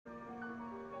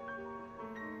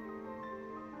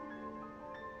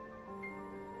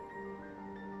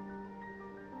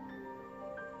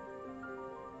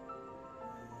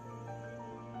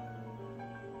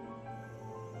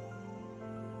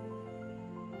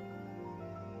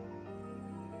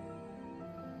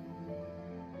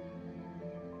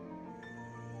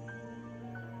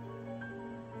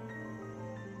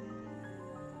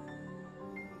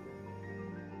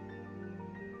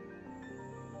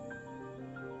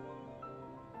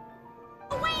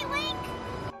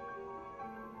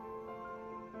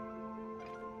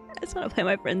just want to play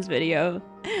my friend's video.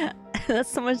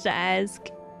 That's so much to ask.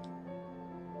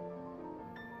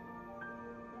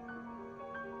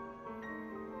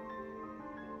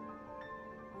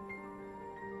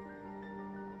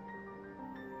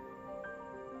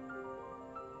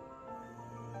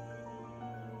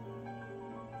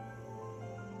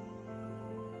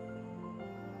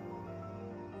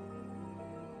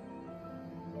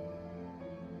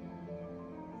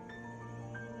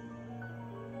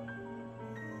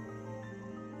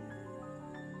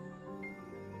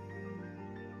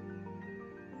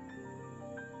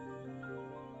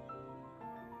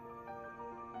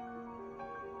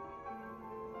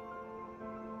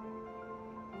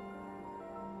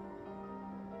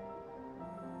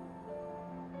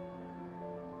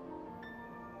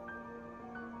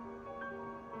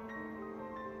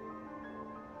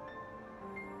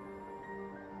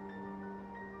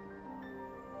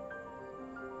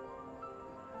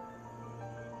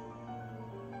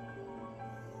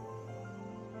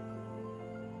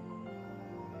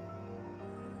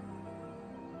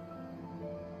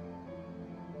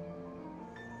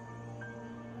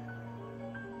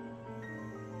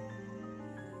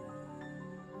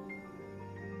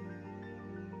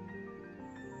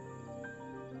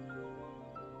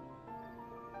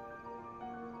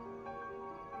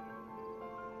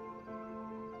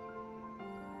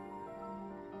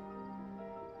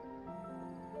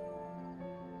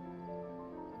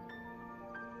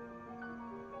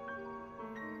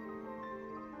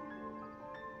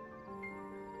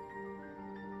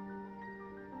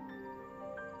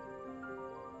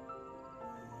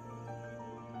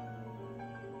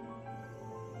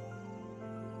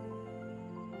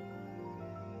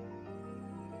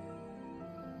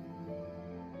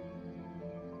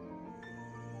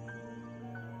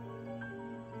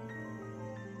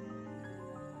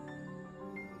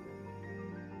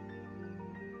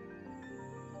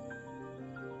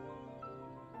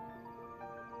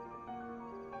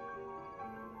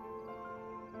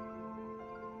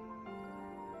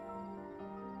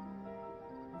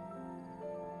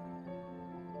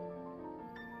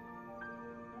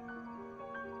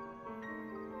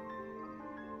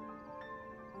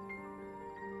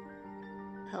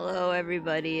 Hello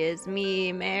everybody, it's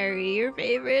me, Mary, your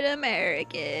favorite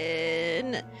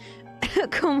American.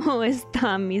 ¿Cómo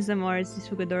están mis amores y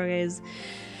jugadores?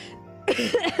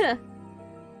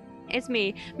 It's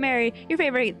me, Mary, your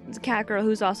favorite cat girl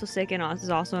who's also sick and is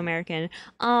also American.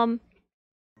 I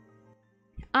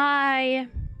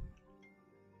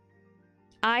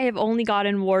have only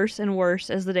gotten worse and worse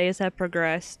as the days have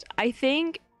progressed. I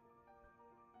think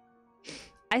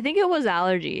it was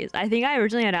allergies. I think I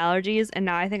originally had allergies, and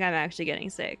now I think I'm actually getting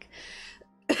sick.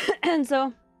 And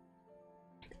so,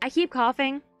 I keep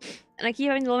coughing, and I keep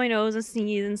having to blow my nose and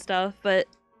sneeze and stuff, but...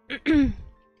 and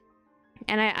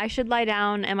I should lie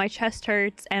down, and my chest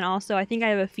hurts, and also I think I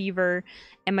have a fever,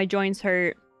 and my joints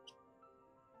hurt.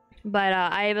 But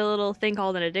I have a little thing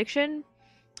called an addiction,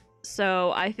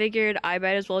 so I figured I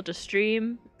might as well just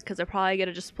stream, because I'm probably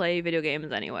gonna just play video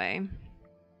games anyway.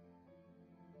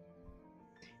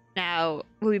 Now,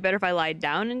 would it be better if I lied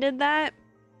down and did that?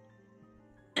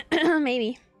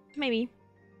 Maybe. But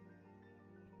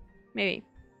it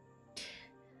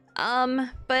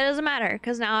doesn't matter,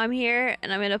 because now I'm here,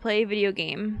 and I'm gonna play a video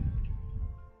game.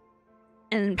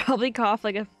 And probably cough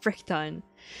like a frick ton.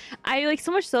 I, like,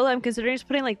 so much so that I'm considering just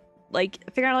putting, like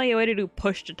figuring out like, a way to do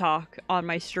push to talk on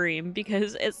my stream,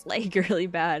 because it's, like, really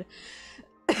bad.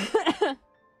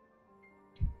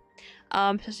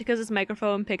 Especially because this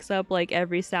microphone picks up, like,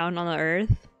 every sound on the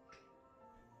earth.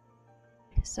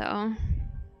 So, it'll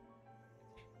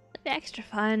be extra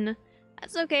fun.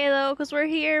 That's okay, though, because we're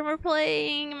here and we're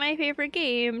playing my favorite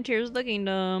game, Tears of the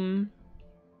Kingdom.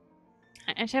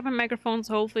 I checked my microphone,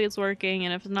 so hopefully it's working,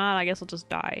 and if it's not, I guess I'll just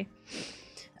die.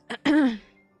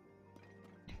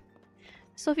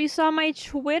 So if you saw my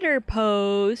Twitter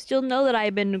post, you'll know that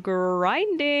I've been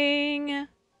grinding.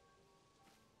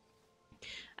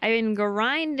 I've been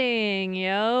grinding,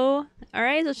 yo.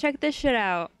 Alright, so check this shit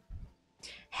out.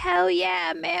 Hell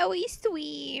yeah, Maui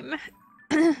Stream.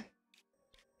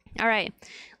 Alright,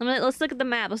 let's look at the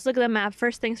map. Let's look at the map.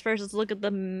 First things first, let's look at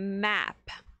the map.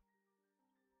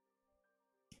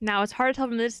 Now, it's hard to tell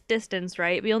from this distance,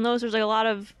 right? But you'll notice there's like a lot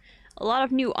of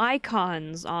new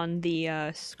icons on the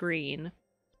screen.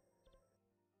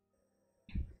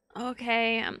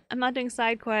 Okay, I'm not doing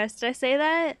side quests. Did I say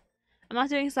that? I'm not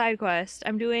doing side quest.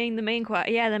 I'm doing the main quest.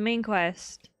 Yeah, the main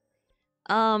quest.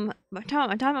 I'm talking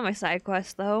about my side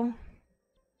quest though.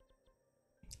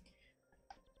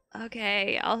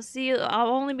 Okay, I'll see you. I'll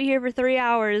only be here for 3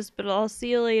 hours, but I'll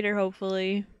see you later,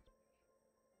 hopefully.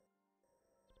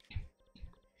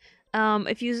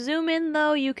 If you zoom in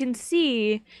though, you can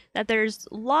see that there's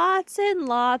lots and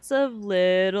lots of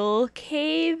little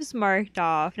caves marked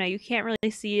off. Now you can't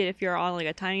really see it if you're on like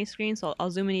a tiny screen, so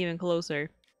I'll zoom in even closer.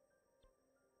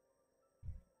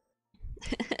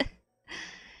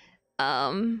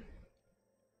 um,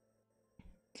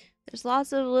 there's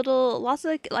lots of little,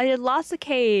 I did lots of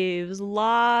caves,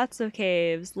 lots of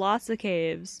caves, lots of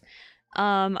caves.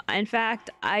 In fact,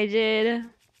 I did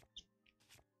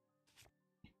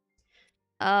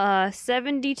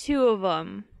 72 of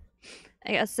them.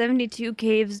 I got 72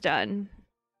 caves done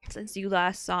since you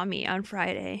last saw me on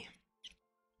Friday.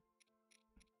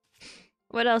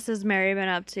 What else has Mary been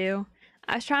up to?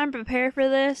 I was trying to prepare for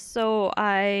this, so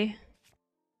I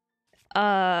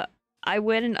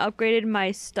went and upgraded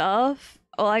my stuff.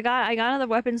 Oh, I got another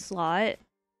weapon slot.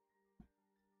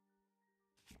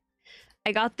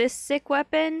 I got this sick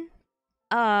weapon.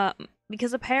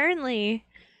 Because apparently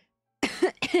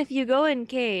if you go in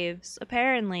caves,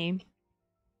 apparently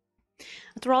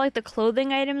that's where all like the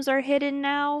clothing items are hidden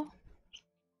now.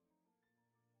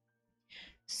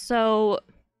 So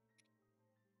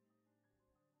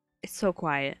it's so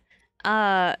quiet.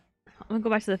 I'm gonna go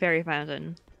back to the fairy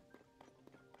fountain.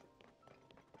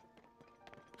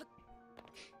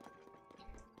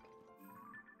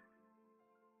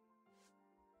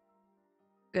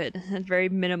 Good. It's very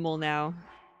minimal now.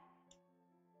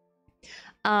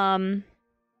 I don't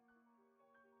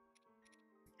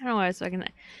know why I was talking.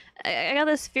 I got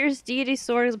this fierce deity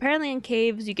sword. 'Cause apparently in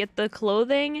caves you get the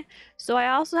clothing, so I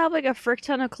also have like a frick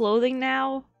ton of clothing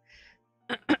now.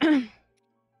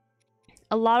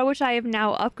 A lot of which I have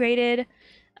now upgraded.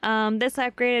 This I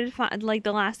upgraded. Like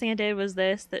the last thing I did was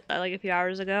this. That like a few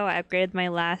hours ago, I upgraded my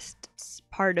last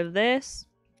part of this.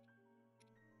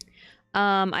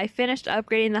 I finished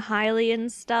upgrading the Hylian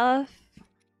stuff.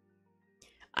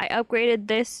 I upgraded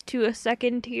this to a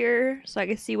second tier so I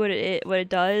can see what it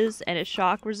does, and its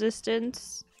shock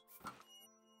resistance.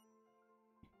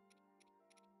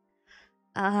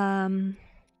 I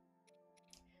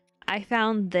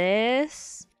found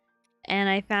this, and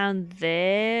I found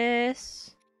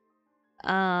this.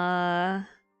 Oh,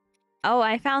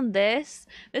 I found this.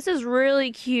 This is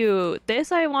really cute.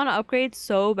 This I want to upgrade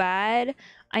so bad.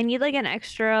 I need like an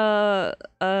extra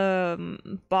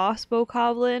boss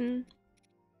bokoblin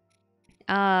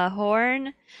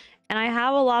horn, and I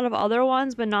have a lot of other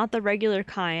ones, but not the regular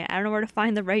kind. I don't know where to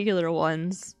find the regular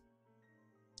ones.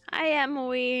 Hi,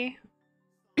 Emily.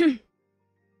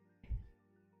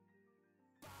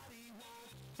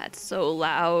 That's so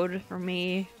loud for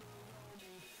me.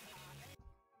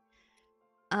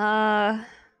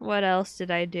 What else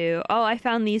did I do? Oh, I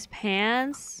found these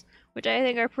pants, which I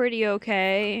think are pretty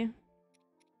okay.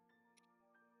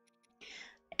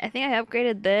 I think I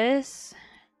upgraded this.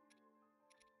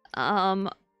 Oh,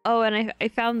 and I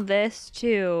found this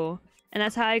too. And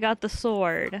that's how I got the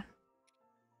sword.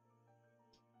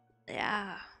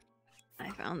 Yeah.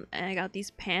 I got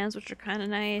these pants, which are kind of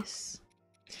nice.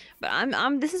 But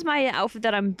this is my outfit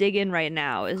that I'm digging right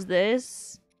now. Is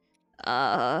this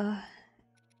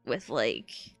with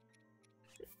like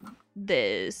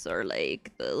this or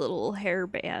like the little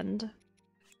hairband.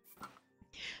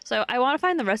 So I want to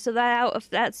find the rest of that out of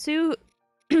that suit,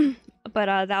 but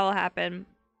that will happen.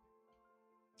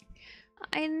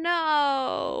 I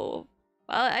know.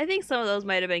 Well, I think some of those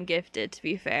might have been gifted, to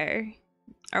be fair,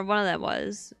 or one of them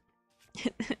was.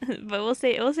 But we'll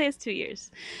say it's 2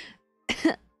 years.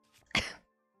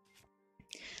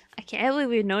 I can't believe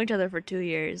we've known each other for 2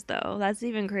 years, though. That's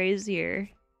even crazier.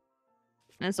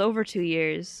 And it's over 2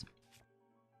 years.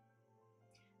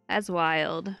 That's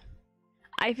wild.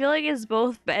 I feel like it's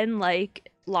both been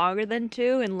like longer than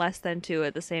 2 and less than 2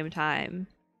 at the same time.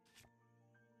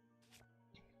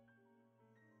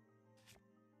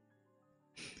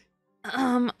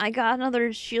 I got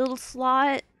another shield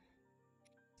slot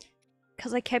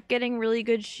because I kept getting really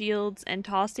good shields and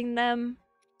tossing them.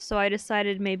 So I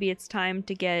decided maybe it's time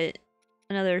to get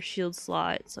another shield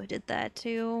slot. So I did that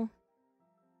too.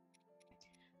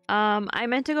 I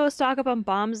meant to go stock up on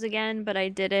bombs again, but I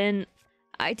didn't.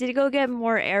 I did go get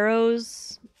more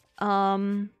arrows.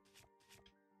 Like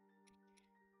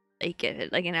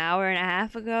an hour and a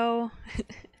half ago.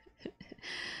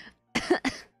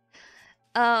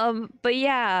 But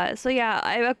yeah, so yeah,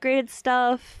 I upgraded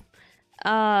stuff.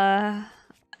 And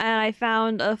I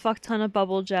found a fuck ton of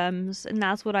bubble gems, and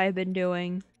that's what I've been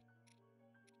doing.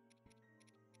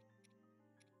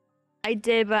 I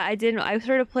did, but I didn't. I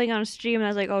started playing on a stream, and I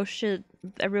was like, "Oh shit,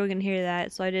 everyone can hear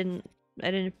that," so I didn't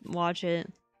watch it.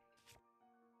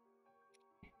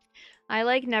 I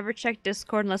like never check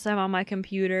Discord unless I'm on my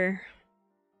computer.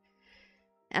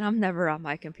 And I'm never on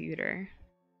my computer.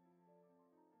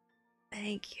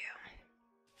 Thank you.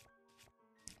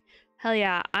 Hell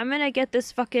yeah, I'm gonna get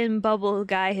this fucking bubble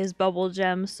guy his bubble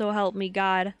gem, so help me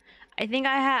God. I think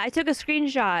I took a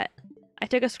screenshot. I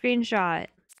took a screenshot.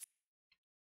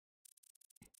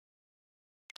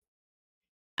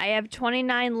 I have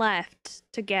 29 left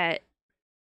to get.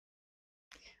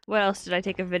 What else did I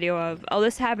take a video of? Oh,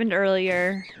 this happened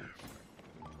earlier.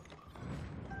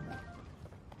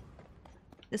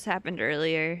 This happened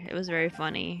earlier. It was very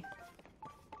funny.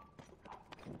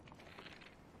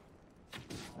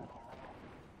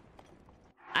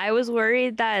 I was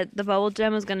worried that the bubble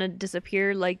gem was gonna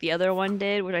disappear like the other one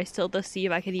did, which I still have to see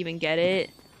if I could even get it.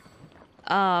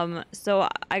 So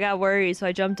I got worried, so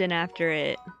I jumped in after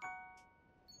it.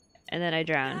 And then I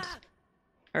drowned.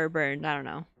 Or burned, I don't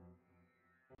know.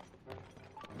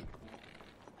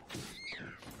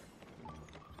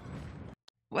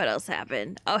 What else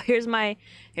happened? Oh, here's one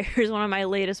of my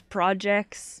latest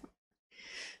projects.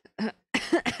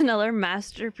 Another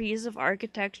masterpiece of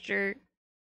architecture.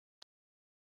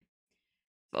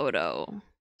 Photo.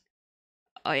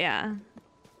 Oh yeah.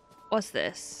 What's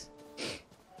this?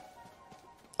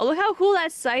 Oh, look how cool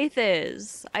that scythe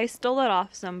is. I stole it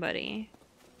off somebody.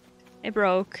 It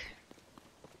broke.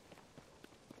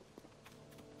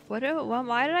 Why did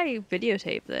I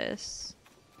videotape this?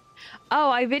 Oh,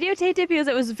 I videotaped it because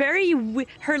it was very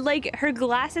her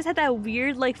glasses had that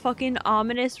weird like fucking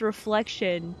ominous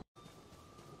reflection.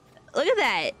 Look at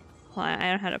that. Hold on,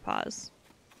 I don't know how to pause.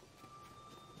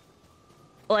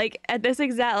 Like at this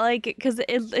exact because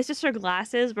it's just her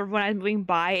glasses, but when I was moving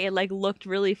by, it like looked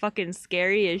really fucking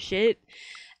scary as shit.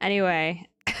 Anyway,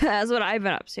 that's what I've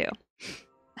been up to.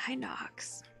 Hi,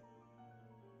 Nox.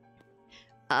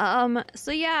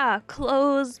 So yeah,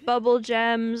 clothes, bubble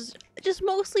gems, just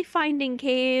mostly finding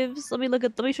caves. Let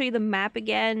me show you the map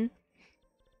again.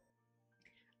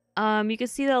 You can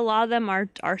see that a lot of them are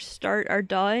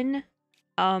done.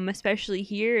 Especially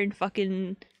here in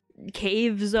fucking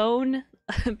cave zone,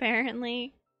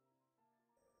 apparently.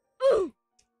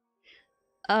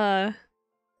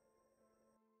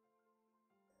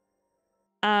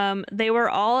 They were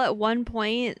all at one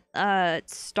point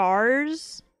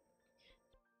stars.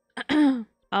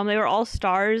 They were all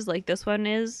stars like this one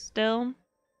is still.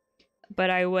 But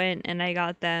I went and I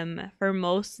got them for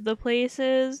most of the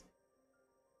places.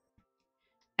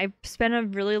 I spent a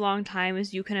really long time,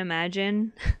 as you can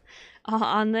imagine,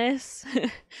 on this.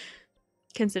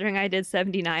 Considering I did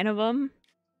 79 of them.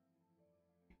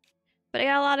 But I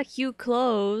got a lot of cute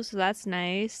clothes, so that's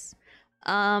nice.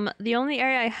 The only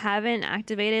area I haven't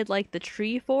activated like the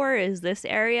tree for is this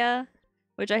area,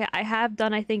 which I have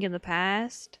done I think in the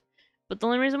past. But the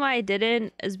only reason why I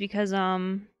didn't is because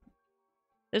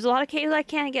there's a lot of caves I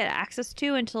can't get access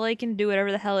to until I can do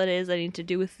whatever the hell it is I need to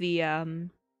do with the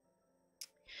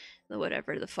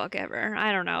whatever the fuck ever.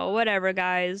 I don't know, whatever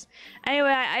guys. Anyway,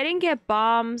 I didn't get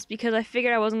bombs because I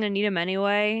figured I wasn't gonna need them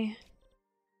anyway.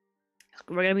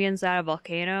 We're gonna be inside a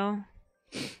volcano.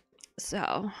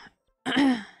 So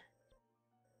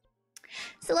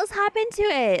so let's hop into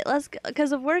it.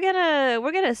 Because we're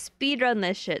gonna speed run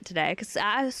this shit today. Because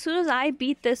as soon as I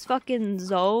beat this fucking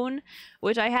zone,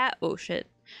 which I have, oh shit,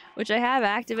 which I have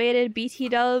activated, BT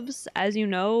dubs, as you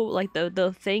know, like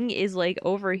the thing is like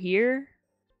over here,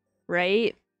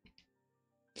 right?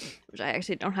 Which I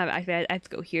actually don't have activated. I have to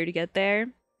go here to get there.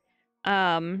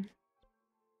 I'm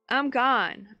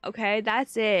gone. Okay,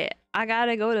 that's it. I'm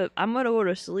gonna go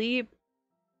to sleep.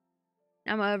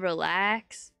 I'm gonna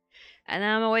relax. And then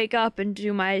I'm gonna wake up and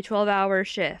do my 12-hour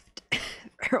shift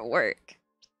for work.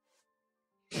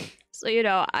 So, you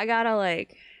know, I gotta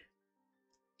like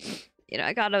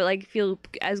feel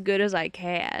as good as I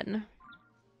can.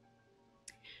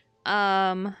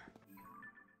 I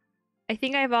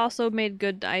think I've also made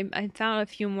good, I found a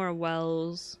few more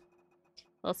wells.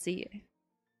 Let's see.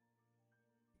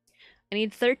 I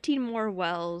need 13 more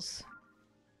wells.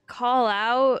 Call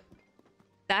out.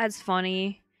 That's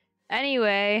funny.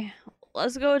 Anyway,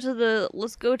 let's go to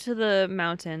the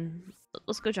mountain.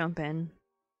 Let's go jump in.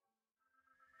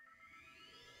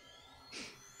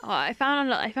 Oh, I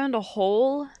found a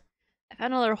hole. I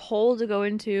found another hole to go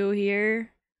into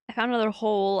here. I found another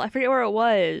hole. I forget where it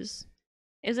was.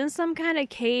 It was in some kind of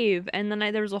cave, and then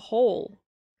there was a hole.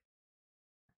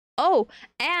 Oh,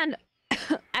 and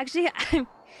actually,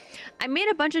 I made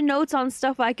a bunch of notes on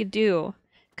stuff I could do.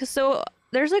 So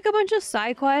there's like a bunch of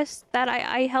side quests that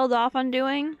I held off on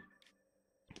doing.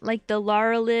 Like the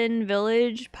Laurelin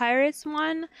Village Pirates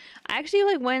one. I actually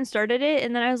like went and started it,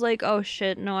 and then I was like, oh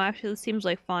shit, no, actually this seems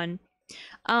like fun.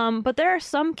 But there are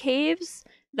some caves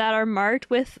that are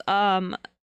marked with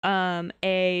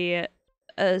a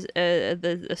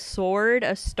sword,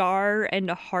 a star, and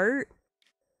a heart.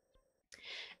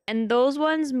 And those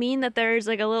ones mean that there's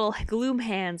like a little gloom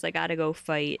hands I gotta go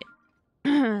fight.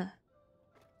 So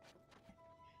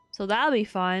that'll be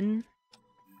fun.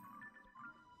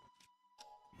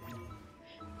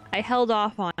 I held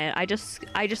off on it. I just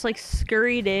like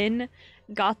scurried in,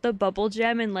 got the bubble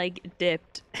gem, and like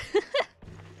dipped.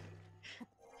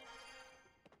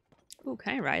 Ooh,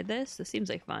 can I ride this? This seems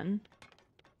like fun.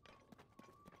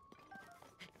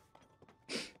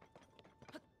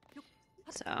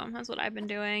 So that's what I've been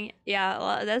doing. Yeah,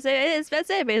 well, that's it. That's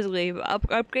it basically.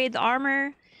 Upgrade the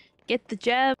armor, get the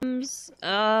gems.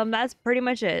 That's pretty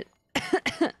much it.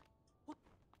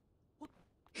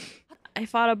 I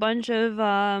fought a bunch of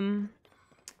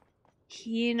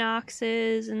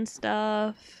Hinoxes and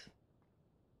stuff.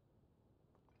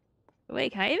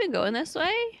 Wait, can I even go in this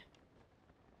way?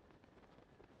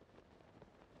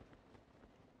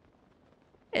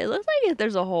 It looks like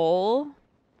there's a hole.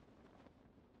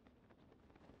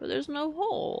 But there's no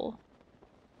hole.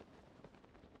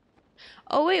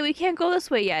 Oh wait, we can't go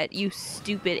this way yet, you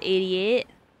stupid idiot.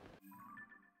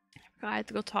 I have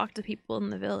to go talk to people in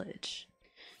the village.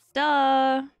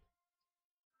 Duh!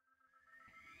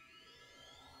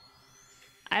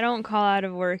 I don't call out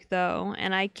of work though,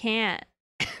 and I can't.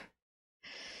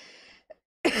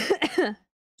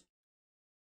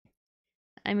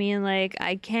 I mean, like,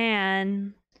 I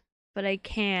can, but I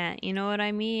can't. You know what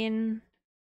I mean?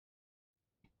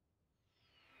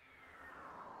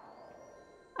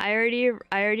 I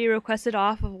already requested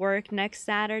off of work next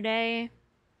Saturday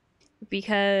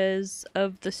because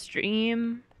of the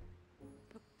stream.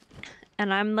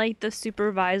 And I'm like the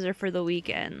supervisor for the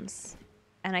weekends.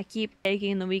 And I keep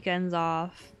taking the weekends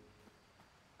off.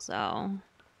 So,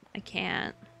 I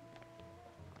can't.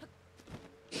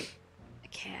 I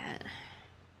can't.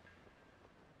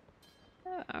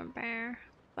 Bear.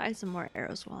 Buy some more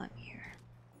arrows while I'm here.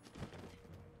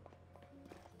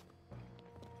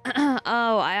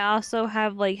 Oh, I also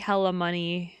have like hella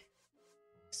money.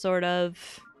 Sort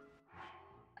of.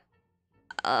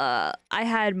 I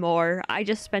had more. I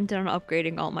just spent it on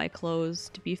upgrading all my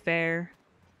clothes, to be fair.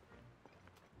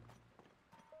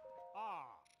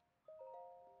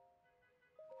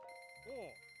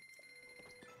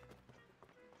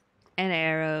 And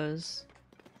arrows.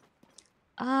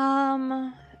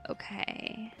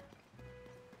 Okay.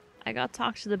 I gotta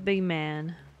talk to the big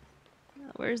man.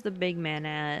 Where's the big man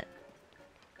at?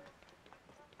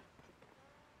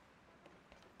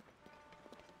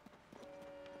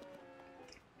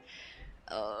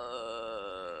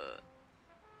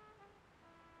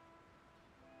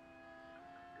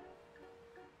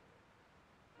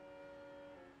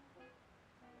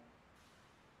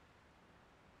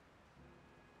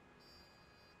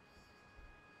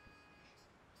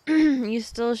 You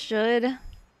still should.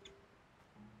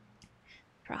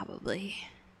 Probably.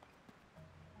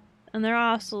 And they're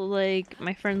also like,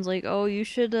 my friend's like, oh, you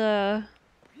should, there's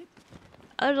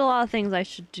a lot of things I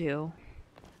should do,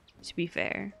 to be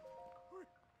fair.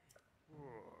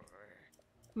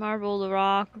 Marbled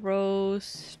rock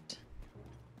roast.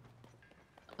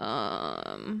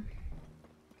 Who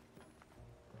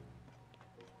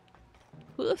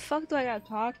the fuck do I gotta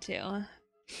talk to?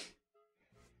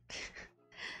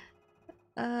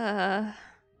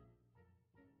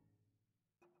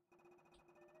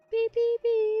 Beep beep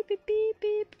beep beep beep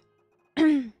beep.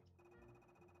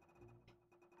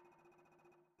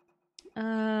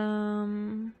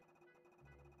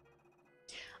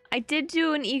 I did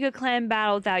do an Ega Clan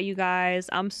battle without you guys.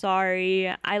 I'm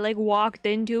sorry. I like walked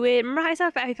into it. Remember how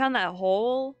I found that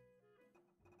hole?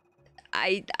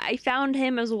 I found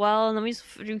him as well, and then we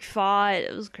fought.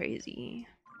 It was crazy.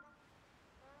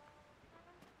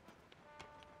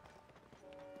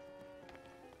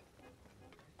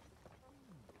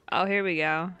 Oh, here we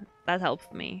go. That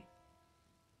helped me.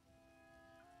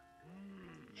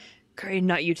 Great,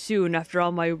 not you soon. After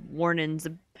all my warnings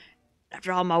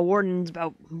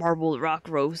about marbled rock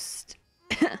roast.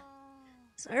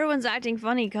 So everyone's acting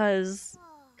funny because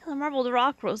the marbled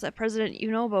rock roast that President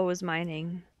Unobo was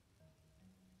mining.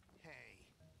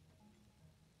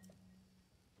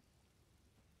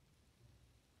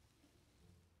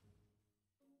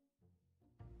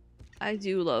 I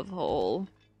do love Hole.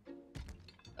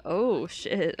 Oh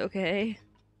shit, okay.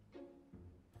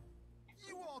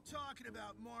 You all talking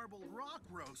about marbled rock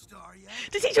roast, are ya?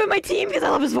 Does he join my team because I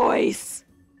love his voice?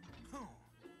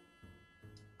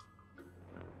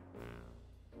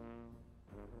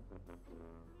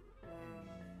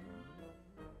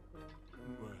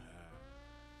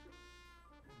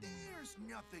 There's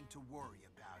nothing to worry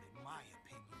about, in my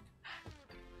opinion.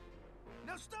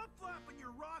 Now stop flapping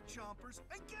your rock chompers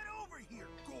and get over here,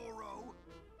 Goro.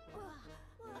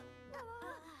 Huh?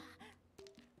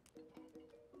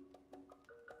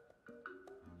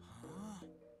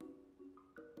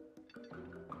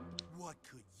 What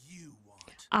could you want?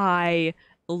 I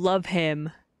love him.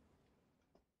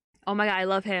 Oh my god, I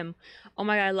love him. Oh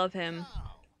my god, I love him.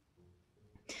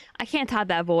 I can't top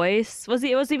that voice. What's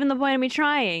even the point of me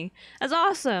trying? That's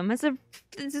awesome. That's a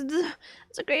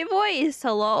great voice.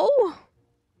 Hello?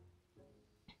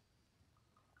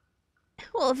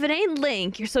 Well, if it ain't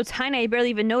Link, you're so tiny I barely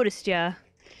even noticed ya.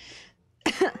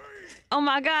 Oh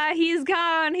my god, he's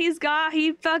gone.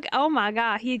 Oh my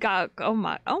god,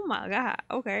 oh my god.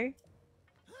 Okay.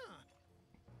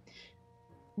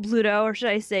 Bluto, or should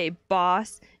I say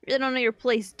boss? You really don't know your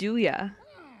place, do ya?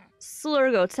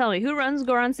 Slurgo, tell me, who runs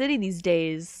Goron City these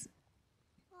days?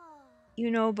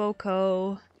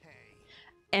 Unoboko.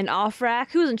 And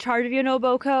Offrak? Who's in charge of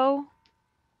Unoboko?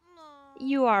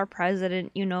 You are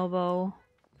President Unobo.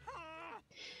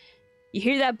 You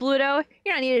hear that, Bluto?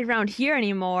 You're not needed around here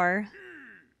anymore.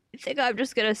 You think I'm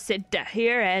just gonna sit down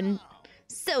here and...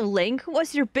 So, Link,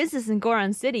 what's your business in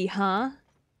Goron City, huh?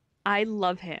 I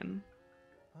love him.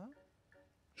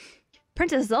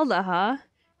 Princess Zelda, huh?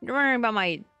 You're wondering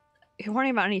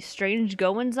about any strange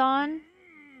goings-on?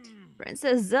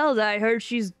 Princess Zelda, I heard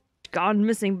she's gone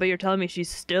missing, but you're telling me she's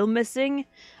still missing?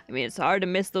 I mean, it's hard to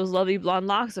miss those lovely blonde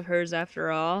locks of hers,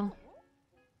 after all.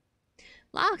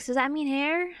 Locks? Does that mean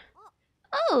hair?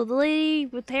 Oh, the lady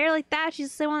with hair like that, she's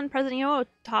the same one President Yo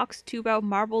talks to about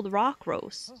marbled rock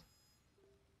roast.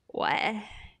 What?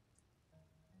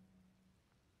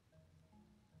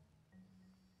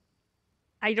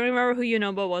 I don't remember who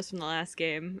Yunobo was from the last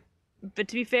game. But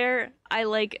to be fair, I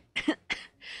like...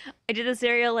 I did this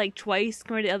area like twice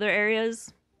compared to other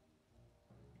areas.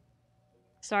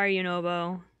 Sorry,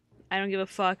 Yunobo. I don't give a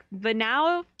fuck. But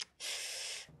now...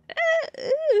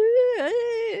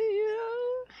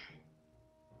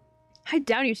 I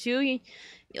down you two.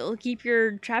 You'll keep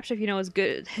your trap if you know is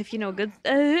good. If you know good...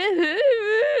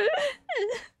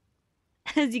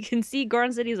 As you can see,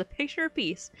 Goron City is a picture of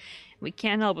peace. We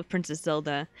can't help with Princess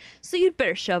Zelda, so you'd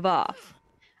better shove off.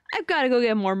 I've got to go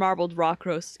get more marbled rock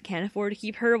roast. Can't afford to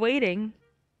keep her waiting.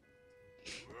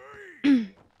 You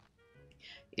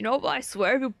know, but I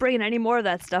swear if you bring in any more of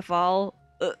that stuff, I'll...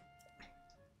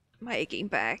 My aching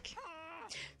back.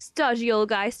 Stodgy old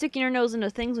guy, sticking your nose into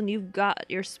things when you've got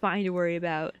your spine to worry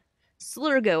about.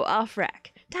 Slurgo, off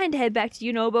rack. Time to head back to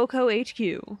Unoboko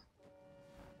HQ.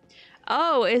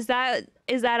 Oh, is that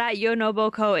at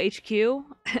Unoboko HQ?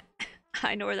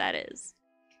 I know where that is.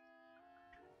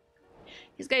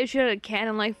 He's got you shoot at a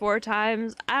cannon like 4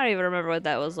 times. I don't even remember what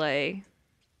that was like.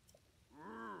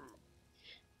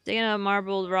 Digging up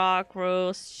marbled rock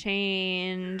roast,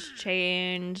 change,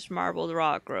 marbled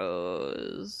rock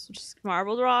roast. Just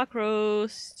marbled rock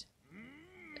roast.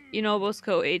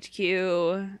 Unoboko HQ.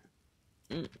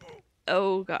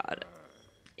 Oh god.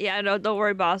 Yeah, no, don't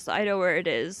worry, boss. I know where it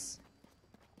is.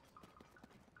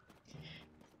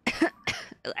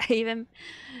 He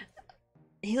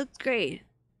looked great.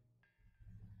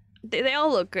 They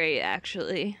all look great,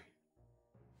 actually.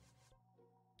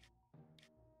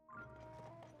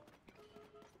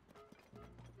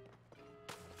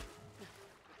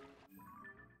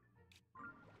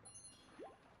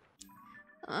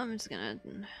 I'm just gonna...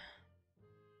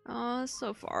 Oh, it's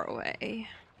so far away.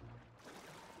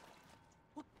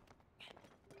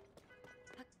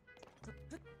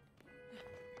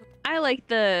 I like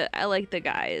the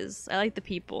guys. I like the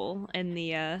people in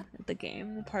the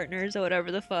game, the partners or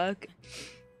whatever the fuck.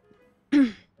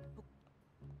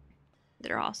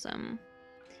 They're awesome.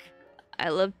 I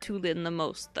love Tulin the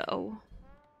most though.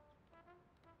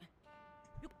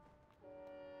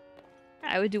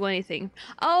 I would do anything.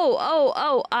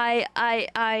 Oh, I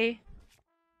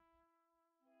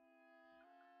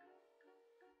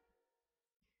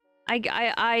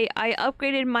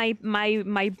upgraded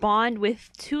my bond with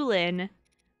Tulin.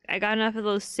 I got enough of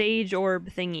those sage orb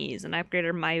thingies, and I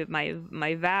upgraded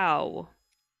my vow.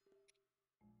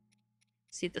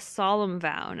 See, the solemn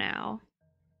vow now,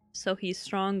 so he's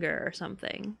stronger or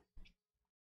something.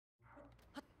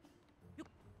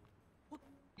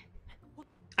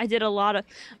 I did a lot of.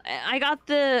 I got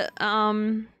the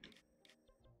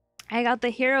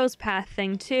hero's path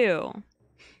thing too.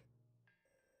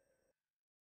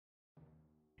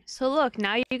 So look,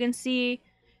 now you can see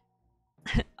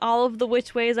all of the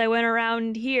which ways I went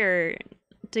around here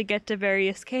to get to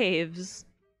various caves.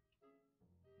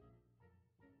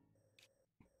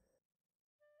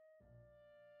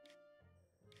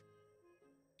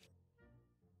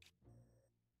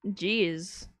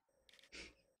 Jeez.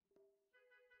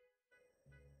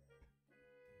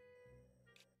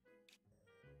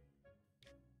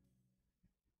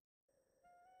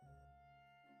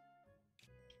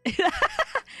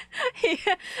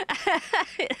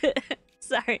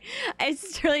 Sorry, it's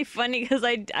just really funny because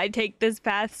I take this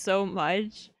path so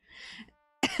much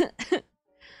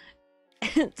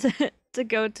to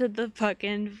go to the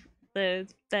fucking the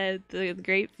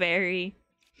Great Fairy.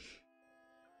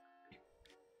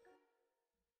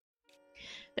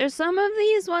 There's some of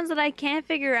these ones that I can't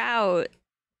figure out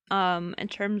in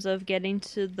terms of getting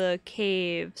to the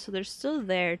cave, so they're still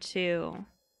there too.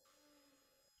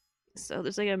 So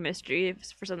there's like a mystery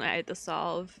for something I have to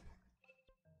solve.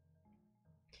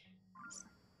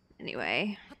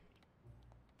 Anyway.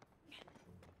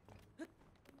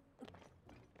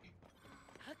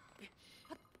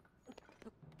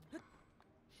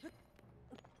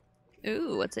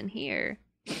 Ooh, what's in here?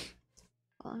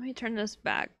 Well, let me turn this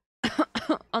back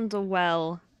on the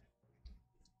well.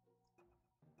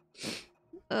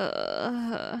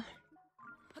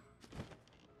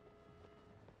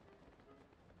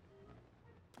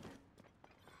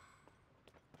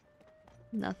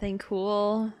 Nothing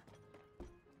cool.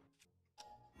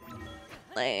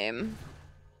 Lame.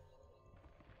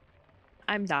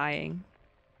 I'm dying.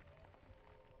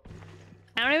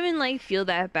 I don't even like feel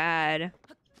that bad.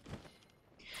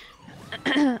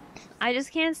 I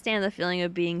just can't stand the feeling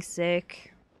of being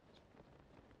sick.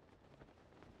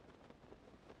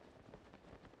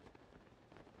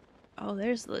 Oh,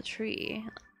 there's the tree.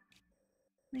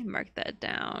 Let me mark that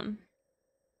down.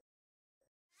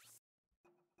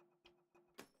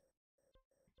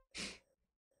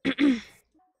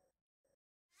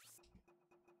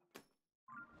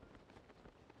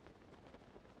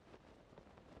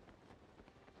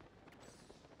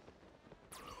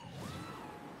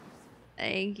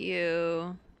 Thank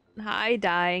you. Hi,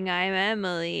 dying. I'm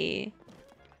Emily.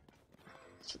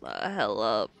 Shut the hell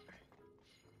up.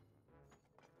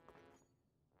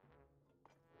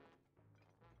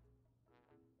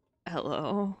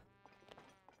 Hello.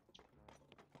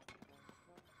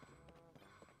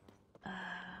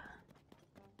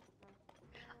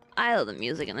 I love the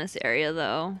music in this area,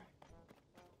 though.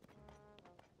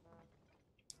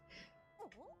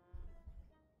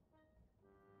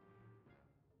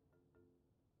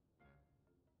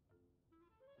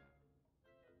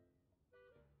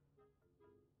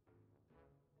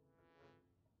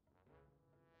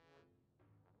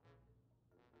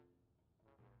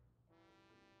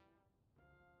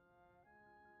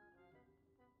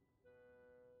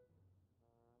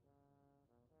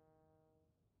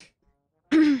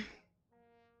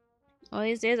 All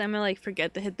these days, I'm gonna like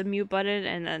forget to hit the mute button,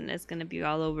 and then it's gonna be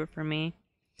all over for me.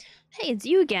 Hey, it's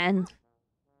you again.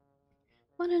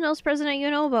 Wanna know President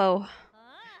Yunobo?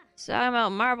 So I'm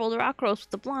out marbled rock roast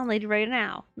with the blonde lady right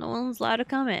now. No one's allowed to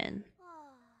come in.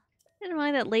 Didn't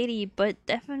mind that lady, but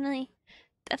definitely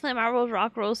marbled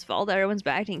rock roast fault that everyone's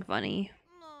acting funny.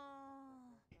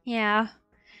 Yeah,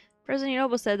 President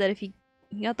Yunobo said that if he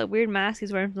got the weird mask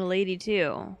he's wearing from the lady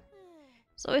too.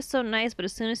 It's always so nice, but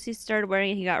as soon as he started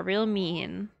wearing it, he got real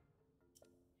mean.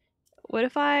 What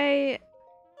if I...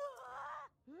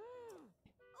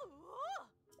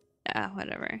 Ah,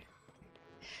 whatever.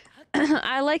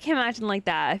 I like him acting like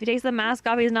that. If he takes the mask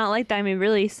off, he's not like that. I mean,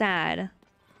 really sad.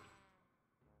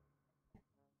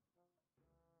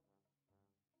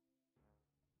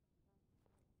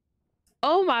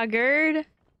 Oh my god.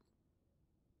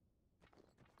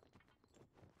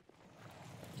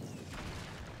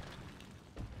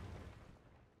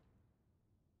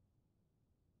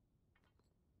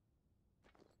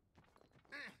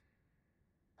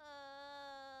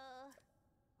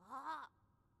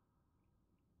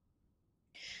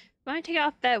 Why don't I take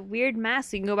off that weird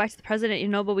mask so you can go back to the president you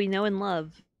know but we know and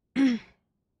love?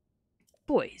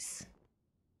 Boys.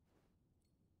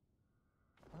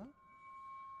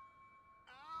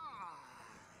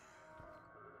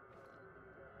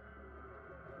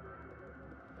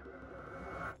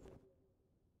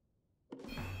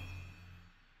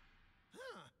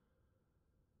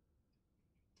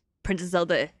 Princess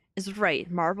Zelda is right.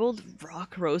 Marbled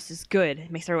rock roast is good. It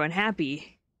makes everyone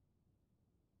happy.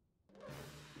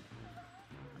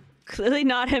 Clearly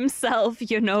not himself,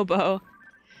 Yonobo.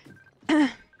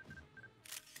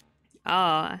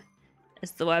 Ah,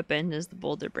 it's the weapon, is the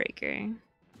boulder breaker.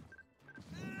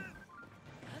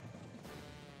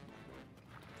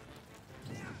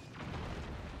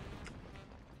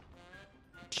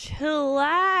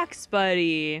 Chillax,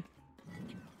 buddy.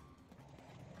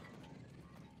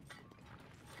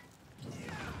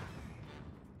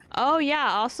 Oh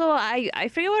yeah, also I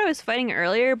forget what I was fighting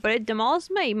earlier, but it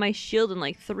demolished my shield in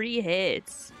like 3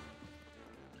 hits.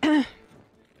 I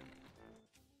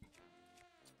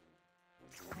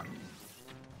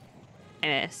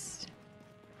missed.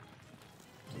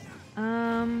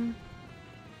 Um.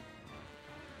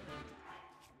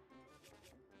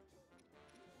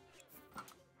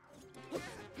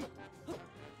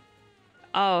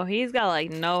 Oh, he's got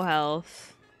like no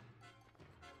health.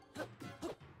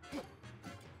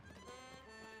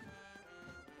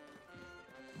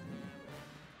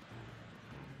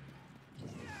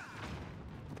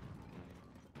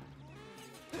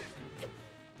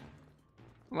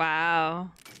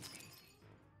 Wow.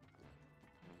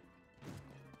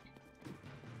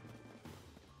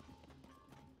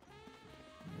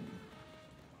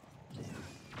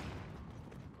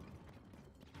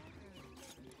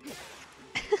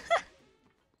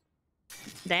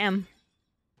 Damn.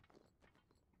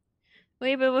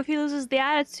 Wait, but what if he loses the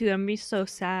attitude? I'm gonna be so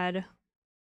sad.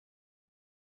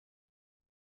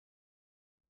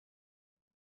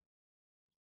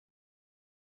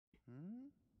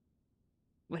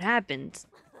 What happened?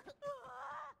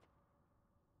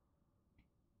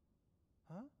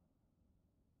 Huh?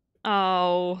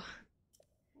 Oh.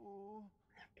 Oh.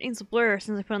 It's a blur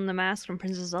since I put on the mask from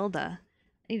Princess Zelda.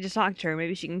 I need to talk to her.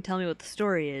 Maybe she can tell me what the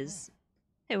story is.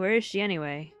 Hey, where is she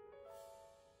anyway?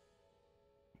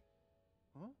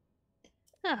 Huh?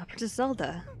 Ah, Princess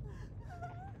Zelda.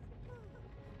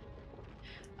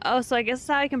 Oh, so I guess that's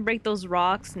how I can break those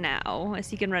rocks now, as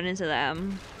he can run into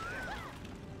them.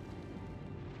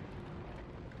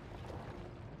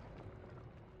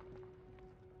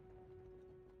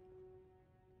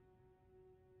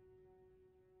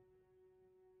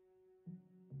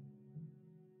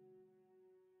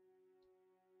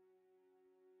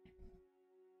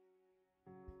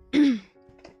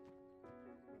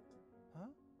 Huh?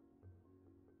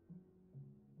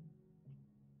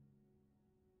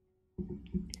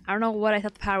 I don't know what I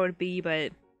thought the power would be, but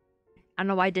I don't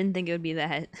know why I didn't think it would be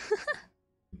that.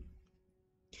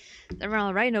 Everyone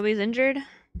alright? Nobody's injured?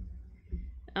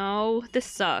 Oh, this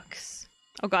sucks.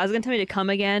 Oh god, it's gonna tell me to come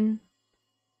again?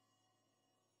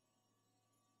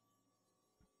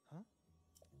 Huh?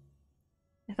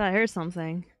 I thought I heard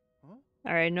something. Huh?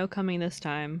 Alright, no coming this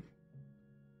time.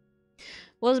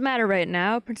 What does it matter right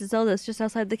now? Princess Zelda is just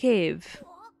outside the cave.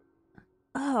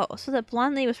 Oh, so that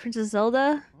blonde lady was Princess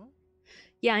Zelda? Huh?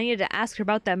 Yeah, I needed to ask her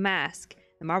about that mask.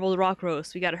 The marbled rock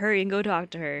roast. We gotta hurry and go talk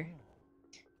to her.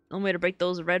 The only way to break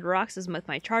those red rocks is with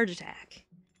my charge attack.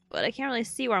 But I can't really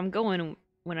see where I'm going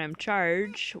when I'm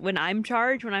charged. When I'm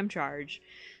charged? When I'm charged.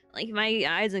 Like, my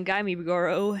eyes and guide me,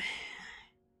 grow.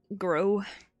 Grow.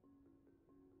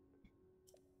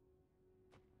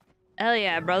 Hell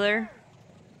yeah, brother.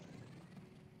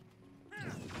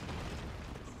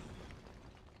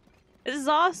 This is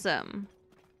awesome.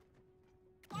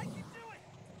 I can do it.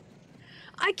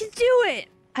 I can do it!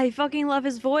 I fucking love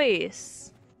his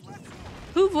voice.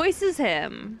 Who voices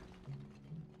him?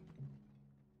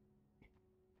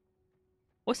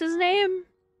 What's his name?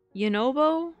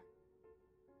 Yonobo?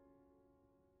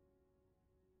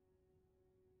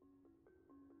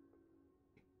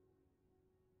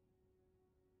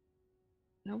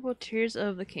 Noble Tears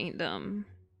of the Kingdom.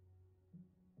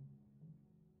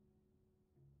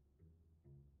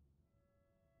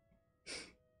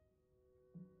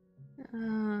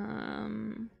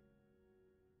 Um...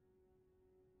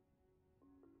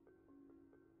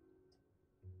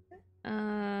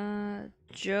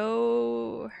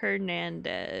 Joe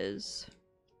Hernandez.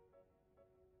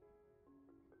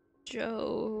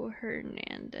 Joe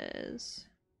Hernandez.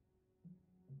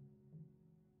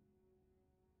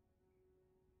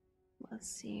 Let's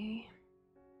see.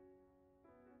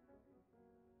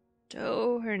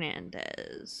 Joe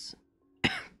Hernandez.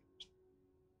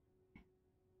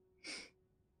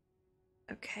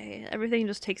 Okay, everything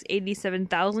just takes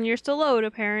 87,000 years to load,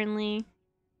 apparently.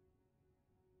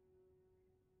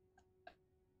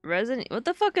 What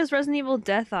the fuck is Resident Evil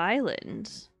Death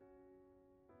Island?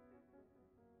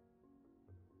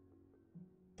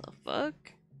 The fuck?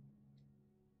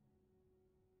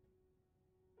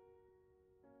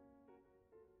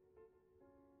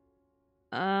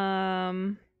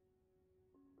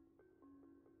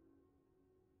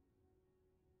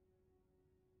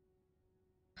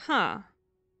 Huh.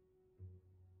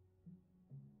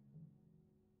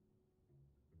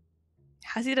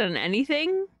 Has he done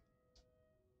anything?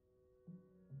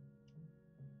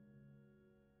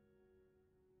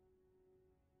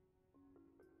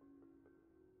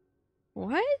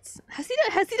 What? Has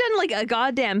he done like a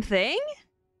goddamn thing?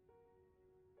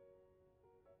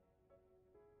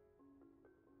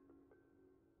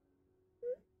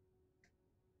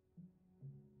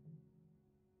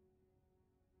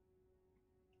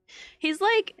 He's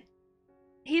like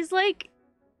he's like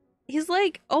he's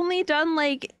like only done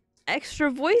like extra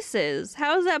voices.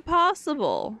 How is that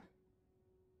possible?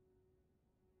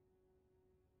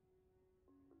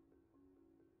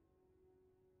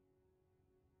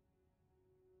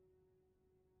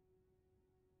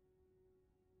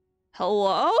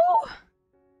 Hello?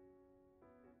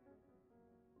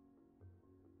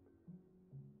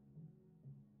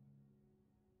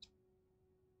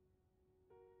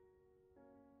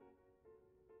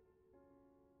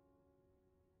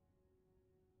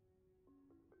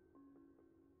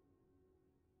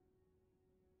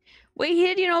 Wait, he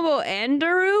did you know about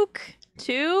Andaruk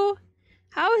too?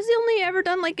 How has he only ever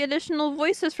done like additional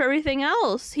voices for everything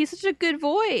else? He's such a good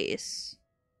voice.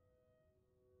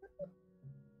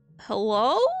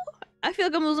 Hello? I feel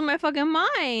like I'm losing my fucking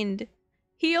mind.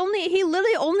 He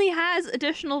literally only has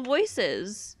additional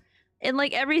voices in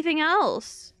like everything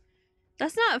else.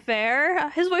 That's not fair.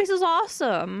 His voice is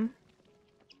awesome.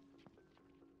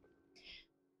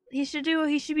 He should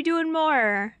be doing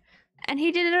more. And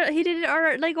he did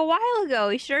it like a while ago.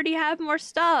 He should already have more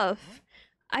stuff.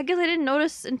 I guess I didn't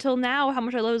notice until now how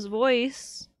much I love his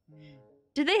voice.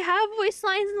 Did they have voice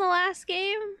lines in the last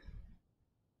game?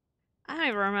 I don't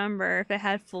even remember if they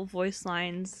had full voice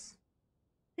lines.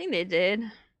 I think they did.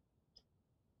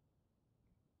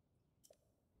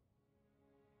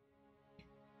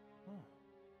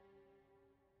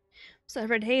 So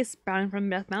Red Haze sprouting from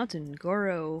Death Mountain,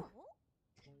 Goro.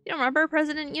 You don't remember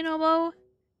President Yunobo?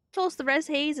 Told us the red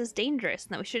haze is dangerous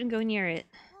and that we shouldn't go near it.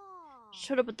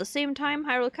 Showed up at the same time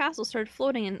Hyrule Castle started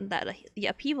floating and that the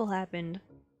upheaval happened.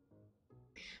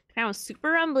 The ground was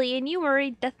super rumbly and you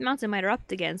worried Death Mountain might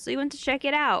erupt again, so you went to check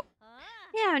it out.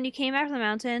 Yeah, when you came back from the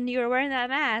mountain, you were wearing that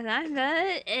mask.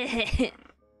 I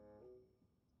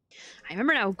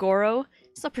remember now, Goro.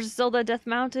 It's the Princess Zelda Death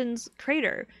Mountain's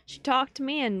crater. She talked to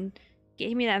me and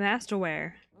gave me that mask to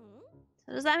wear.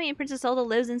 So does that mean Princess Zelda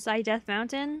lives inside Death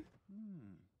Mountain?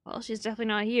 Well, she's definitely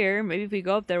not here. Maybe if we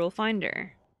go up there, we'll find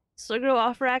her. So go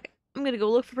off rack. I'm gonna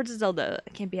go look for Princess Zelda. I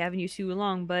can't be having you too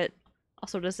long, but I'll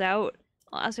sort this out.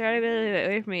 I'll ask her to get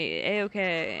away from me.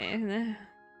 A-okay.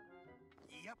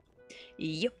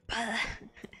 Yep.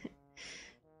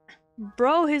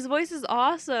 Bro, his voice is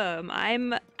awesome.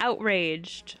 I'm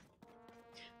outraged.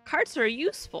 Carts are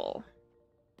useful.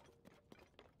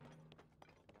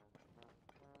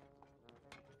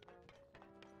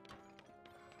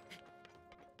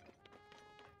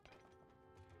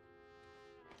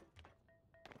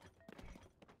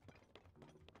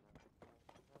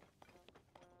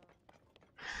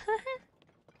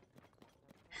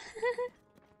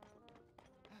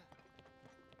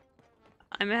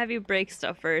 I'm gonna have you break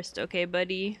stuff first, okay,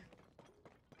 buddy?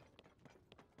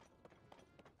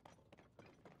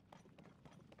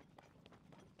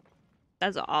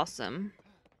 That's awesome.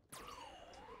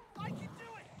 I can do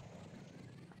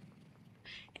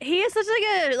it. He has such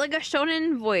like a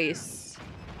shonen voice.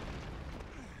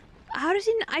 How does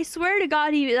he? I swear to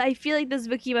God, I feel like this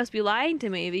Vicky must be lying to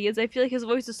me because I feel like his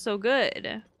voice is so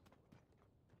good.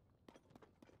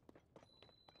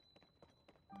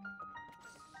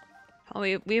 Oh,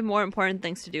 we have more important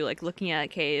things to do, like looking at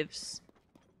caves.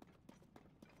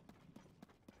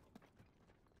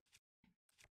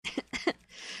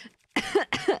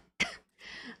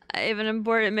 I have an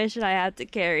important mission I have to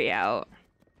carry out.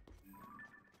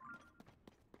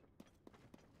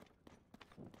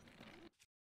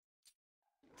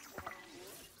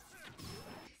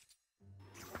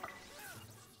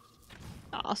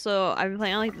 Also, I've been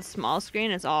playing on like the small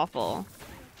screen. It's awful.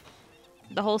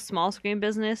 The whole small screen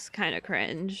business, kind of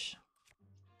cringe.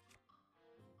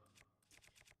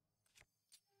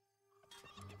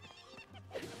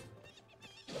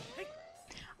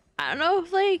 I don't know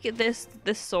if like this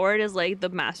sword is like the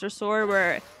master sword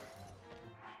where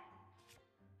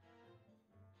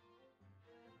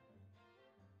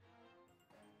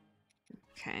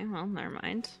okay, well, never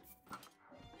mind.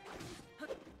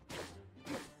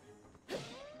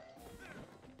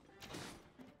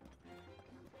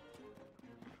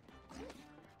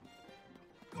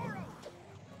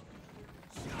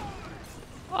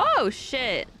 Oh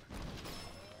shit.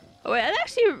 Oh wait, that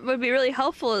actually would be really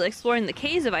helpful in exploring the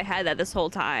caves if I had that this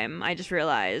whole time. I just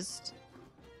realized.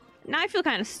 Now I feel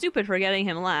kind of stupid for getting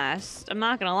him last. I'm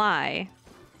not gonna lie.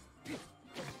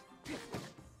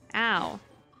 Ow.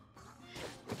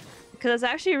 Because it's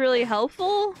actually really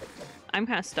helpful. I'm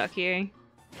kind of stuck here.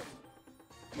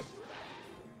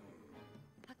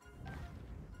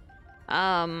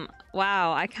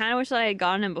 Wow, I kind of wish I had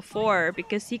gotten him before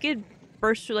because he could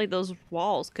burst through like those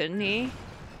walls, couldn't he?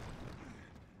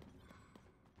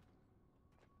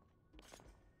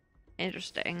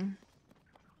 Interesting.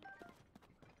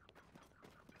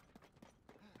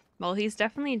 Well, he's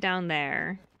definitely down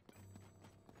there.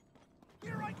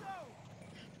 Here I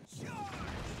go. Charge.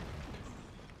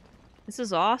 This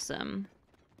is awesome.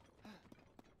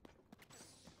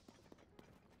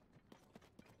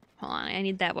 Hold on, I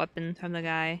need that weapon from the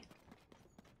guy.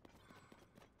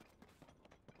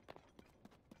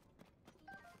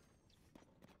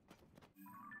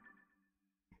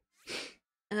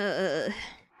 Uh.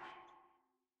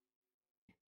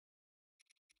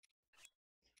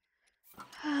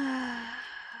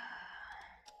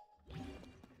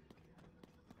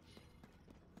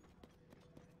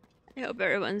 I hope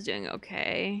everyone's doing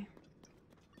okay.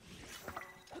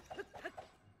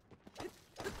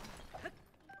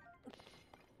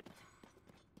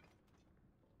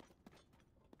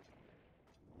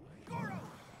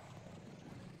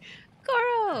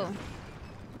 Goro!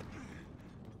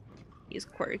 He's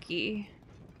quirky.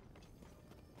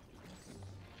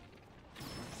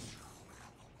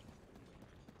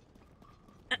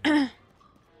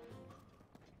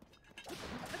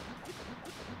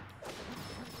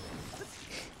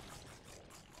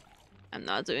 I'm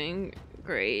not doing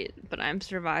great, but I'm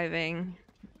surviving.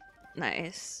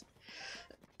 Nice.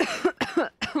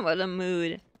 What a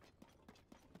mood.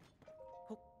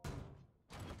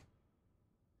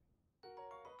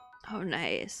 Oh,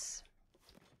 nice.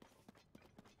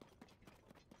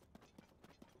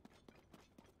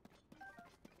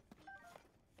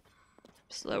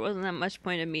 So there wasn't that much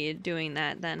point of me doing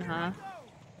that then, huh?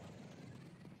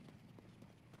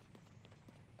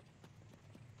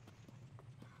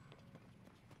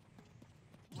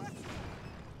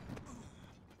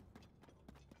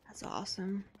 That's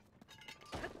awesome.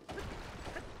 I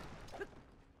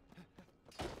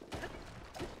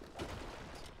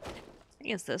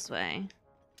think it's this way.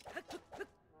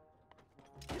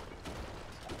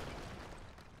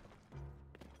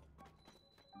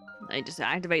 I just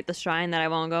activate the shrine that I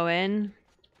won't go in.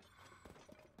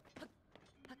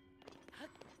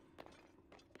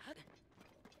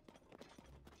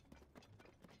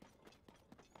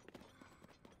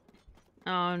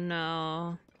 Oh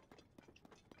no.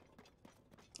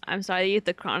 I'm sorry you have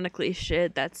to chronically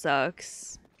shit, that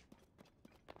sucks.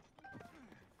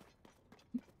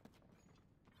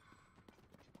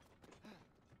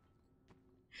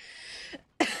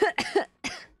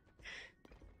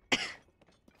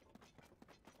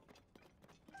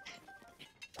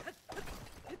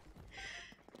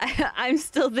 I'm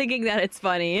still thinking that it's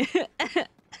funny.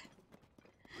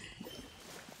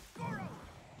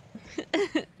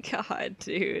 God,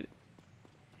 dude.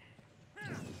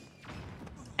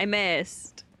 I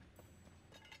missed.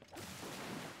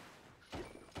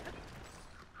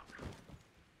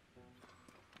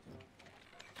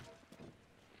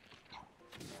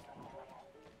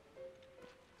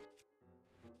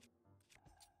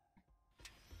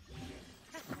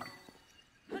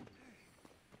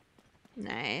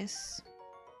 Nice.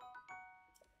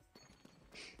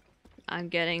 I'm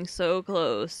getting so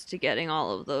close to getting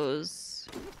all of those.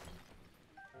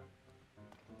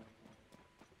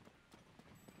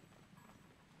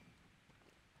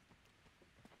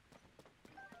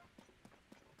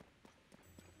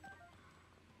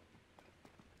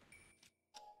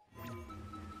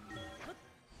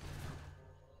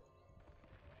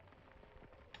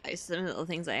 Some of the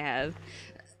things I have.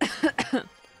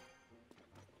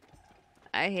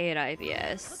 I hate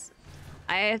IBS.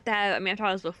 I have to have, I mean, I've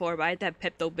tried this before, but I have to have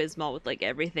Pepto-Bismol with like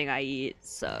everything I eat.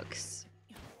 Sucks.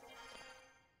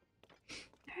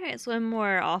 Alright, so one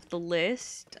more off the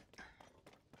list.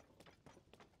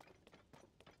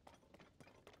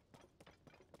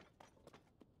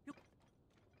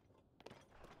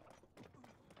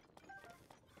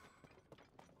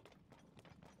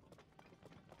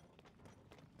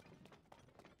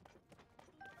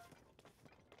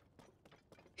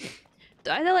 Do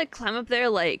I have to like climb up there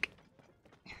like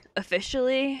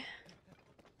officially?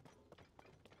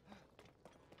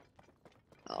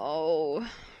 Oh.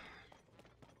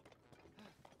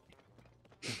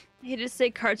 He did say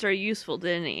carts are useful,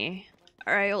 didn't he?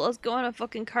 Alright, well, let's go on a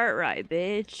fucking cart ride,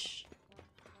 bitch.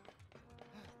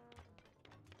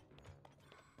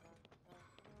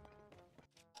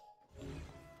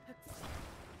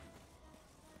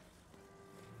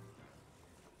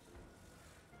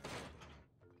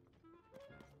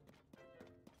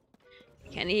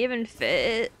 Can he even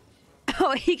fit?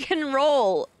 Oh, he can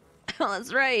roll! Oh,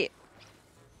 that's right.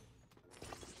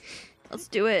 Let's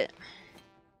do it.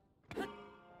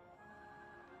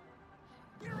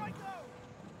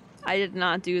 I did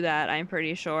not do that, I'm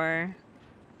pretty sure.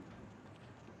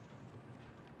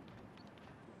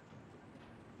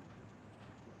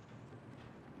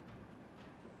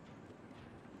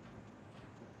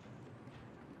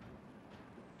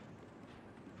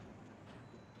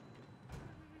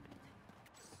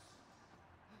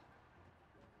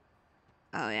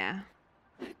 Oh, yeah.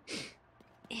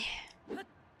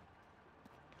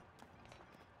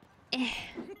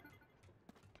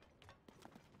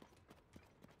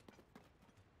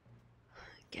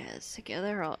 Get us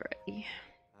together already.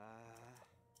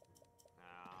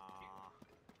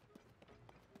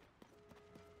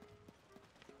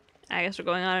 I guess we're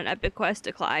going on an epic quest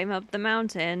to climb up the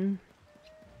mountain.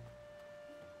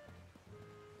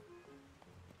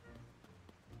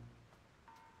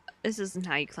 This isn't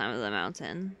how you climb up the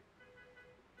mountain.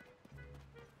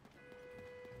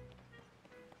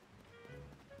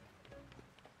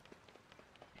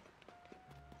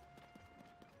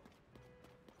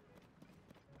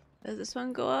 Does this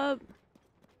one go up?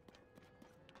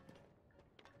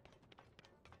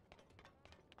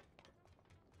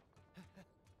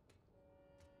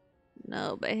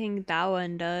 No, but I think that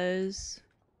one does.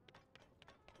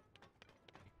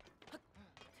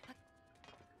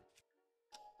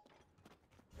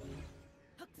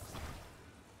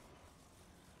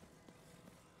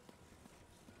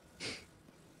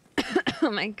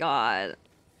 Oh my god.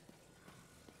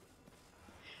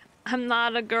 I'm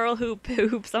not a girl who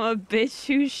poops, I'm a bitch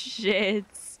who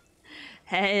shits.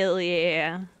 Hell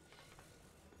yeah.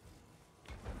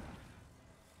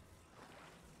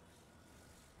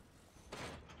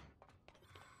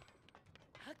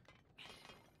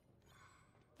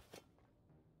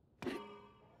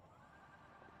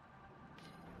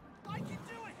 I can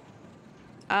do it.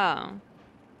 Oh.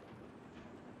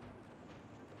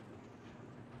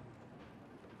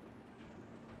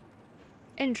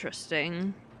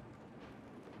 Interesting.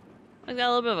 I got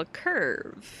a little bit of a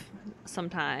curve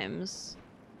sometimes.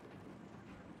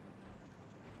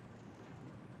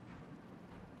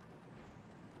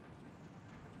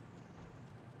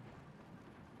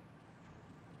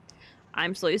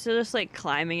 I'm so used to just like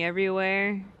climbing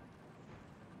everywhere.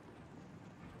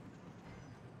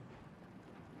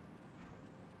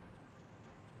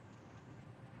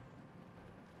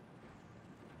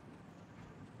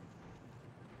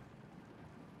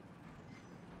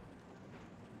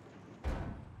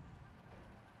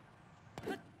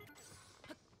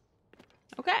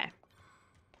 Okay.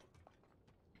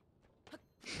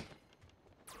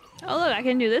 Oh look, I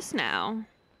can do this now.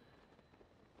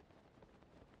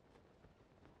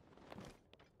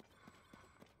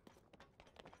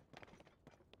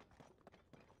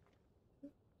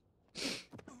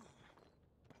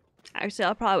 Actually,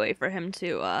 I'll probably wait for him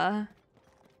to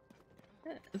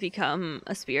become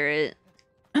a spirit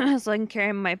so I can carry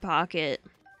him in my pocket.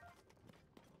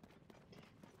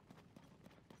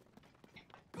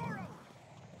 Goro.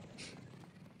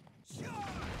 Charge.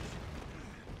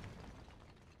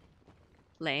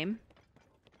 Lame.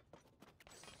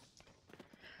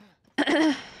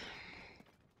 Here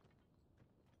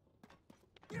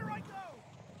I go.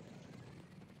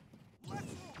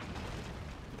 Let's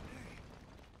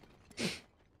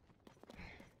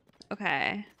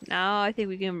Okay, now I think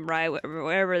we can ride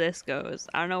wherever this goes.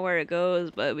 I don't know where it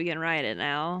goes, but we can ride it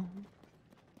now.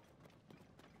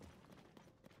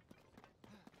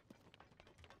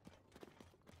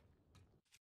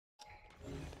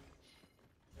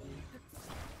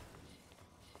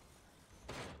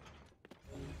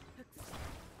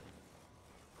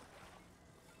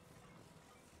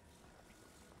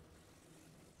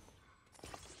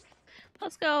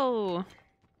 Let's go.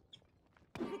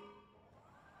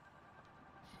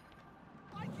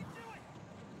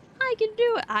 I can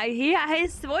do it. I can do it.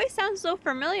 His voice sounds so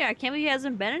familiar. I can't believe he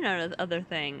hasn't been in other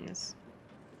things.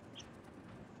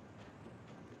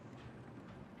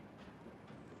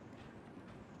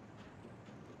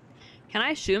 Can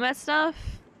I shoot him at stuff?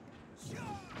 Charge.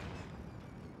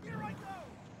 Here I go.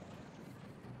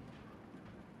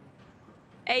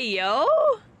 Hey, yo!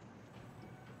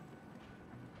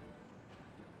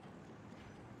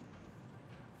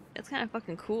 That's kind of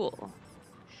fucking cool.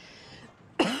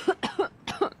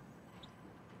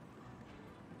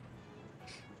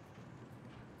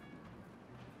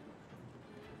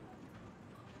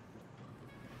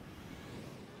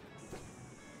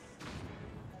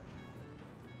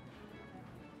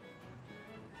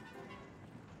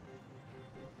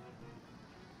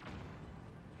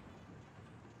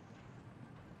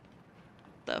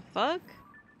 The fuck?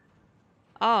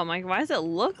 Oh my, why does it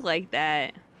look like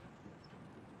that?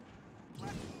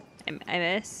 I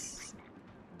miss.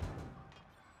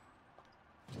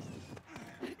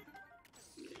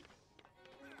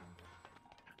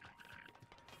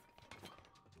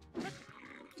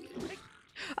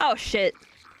 Oh shit.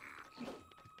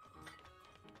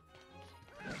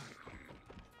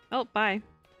 Oh, bye.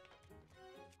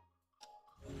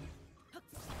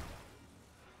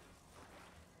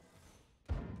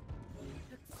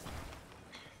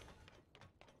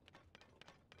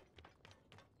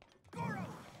 Goro.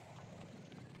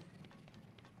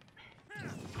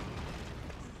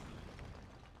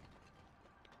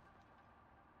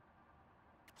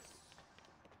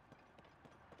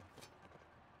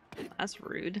 That's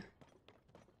rude.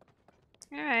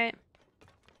 Alright.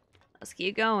 Let's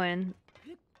keep going.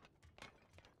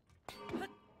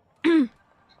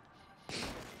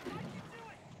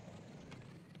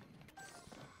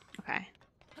 Okay.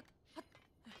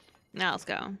 Now let's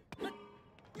go.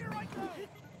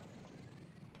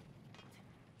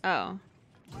 Oh.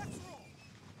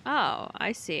 Oh,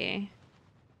 I see.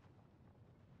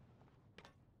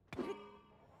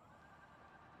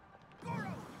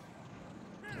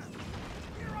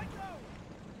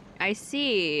 I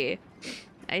see.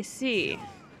 I see.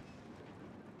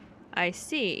 I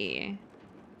see.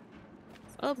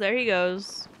 Oh, there he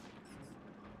goes.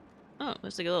 Oh,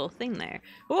 there's like a little thing there.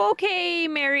 Okay,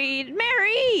 married.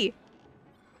 Mary!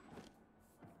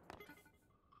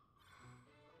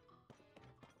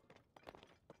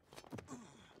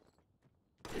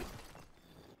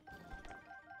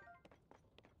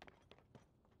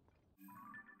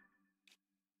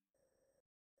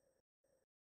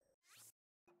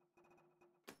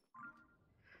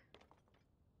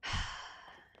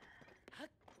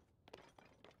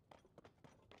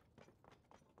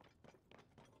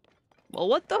 Well,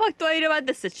 what the fuck do I do about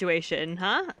this situation,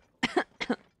 huh?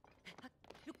 I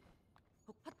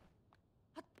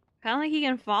don't think he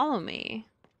can follow me.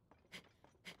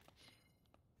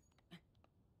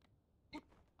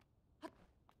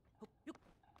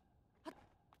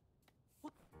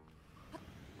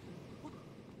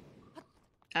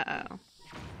 Uh-oh.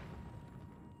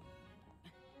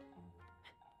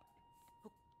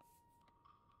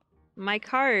 My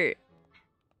cart.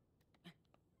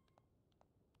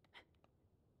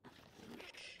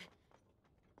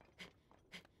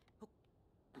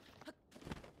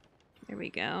 There we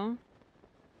go.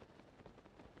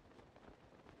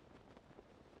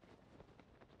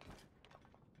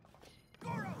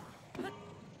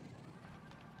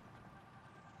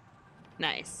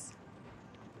 Nice.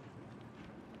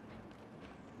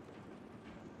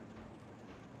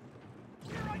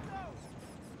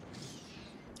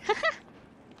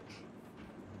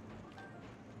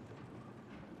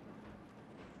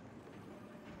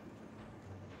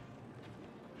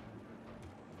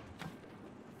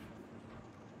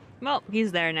 Well,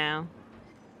 he's there now.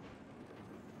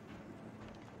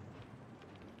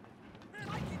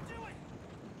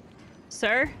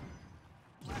 Sir?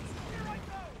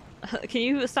 Can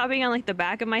you stop being on like the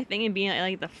back of my thing and being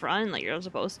like the front like you're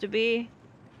supposed to be?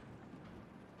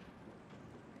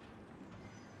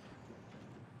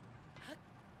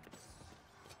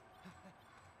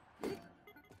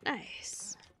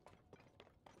 Nice.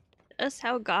 Just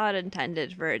how God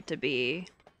intended for it to be.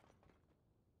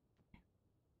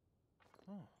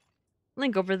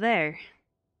 Link over there.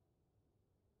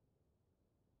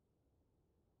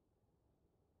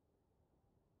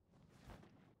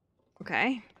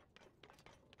 Okay.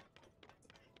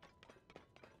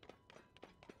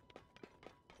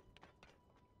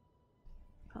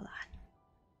 Hold on.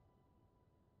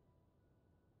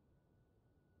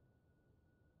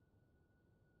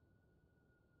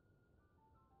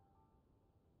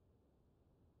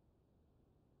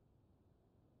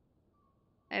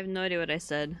 I have no idea what I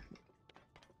said.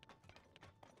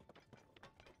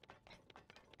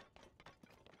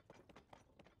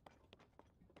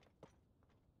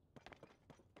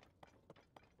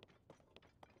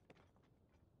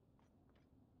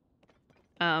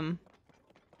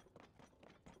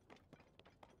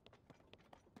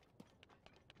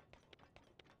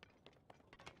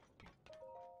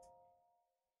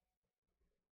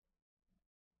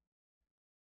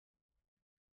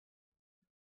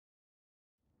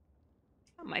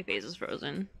 My face is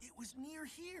frozen. It was near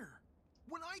here.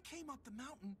 When I came up the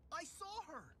mountain, I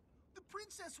saw her. The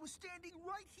princess was standing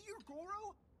right here,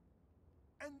 Goro.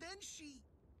 And then she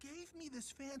gave me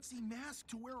this fancy mask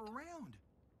to wear around.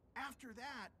 After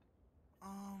that,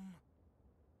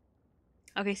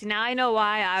 Okay, see now I know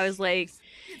why I was like,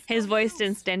 his voice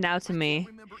didn't stand out to me.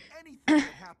 So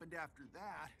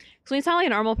when he sounds like a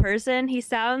normal person, he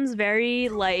sounds very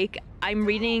like I'm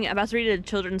about to read a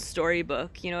children's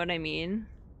storybook, you know what I mean?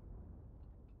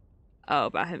 Oh,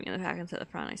 about him in the back instead of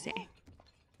the front, I see.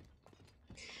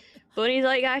 But when he's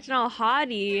like acting all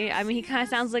haughty, I mean he kinda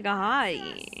sounds like a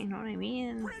hottie, you know what I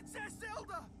mean? Princess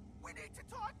Zelda! We need to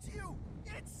talk to you!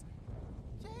 It's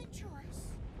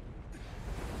dangerous.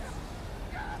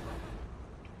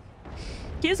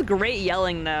 He has great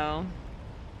yelling though.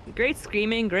 Great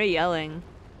screaming, great yelling.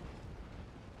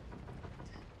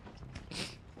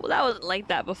 Well, that wasn't like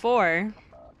that before.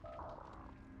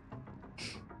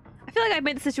 I feel like I've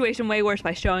made the situation way worse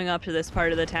by showing up to this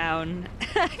part of the town.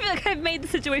 I feel like I've made the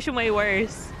situation way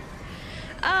worse.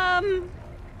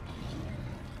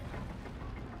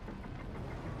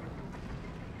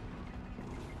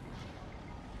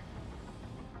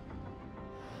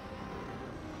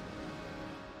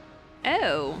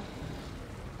 Oh.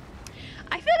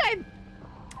 I feel like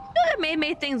I may have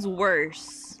made things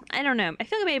worse. I don't know. I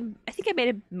think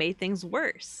I made things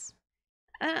worse.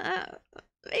 Maybe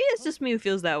it's just me who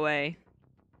feels that way.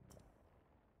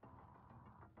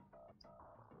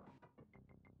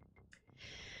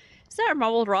 Is that a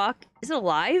marbled rock? Is it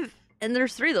alive? And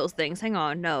there's 3 of those things. Hang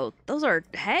on. No, those are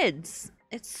heads.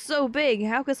 It's so big.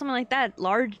 How could something that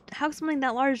large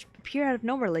appear out of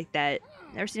nowhere like that?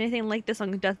 Never seen anything like this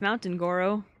on Death Mountain,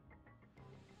 Goro.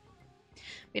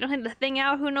 We don't hit the thing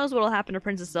out, who knows what'll happen to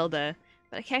Princess Zelda.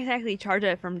 But I can't exactly charge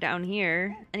it from down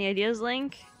here. Any ideas,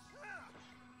 Link?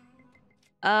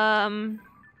 I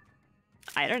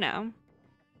don't know.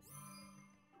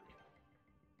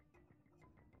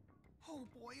 Oh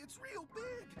boy, it's real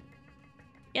big.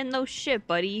 Yeah, no shit,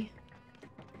 buddy.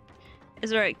 Is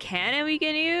there a cannon we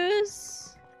can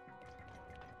use?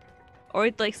 Or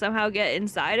like somehow get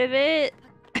inside of it?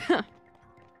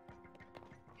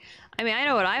 I mean, I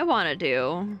know what I want to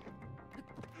do.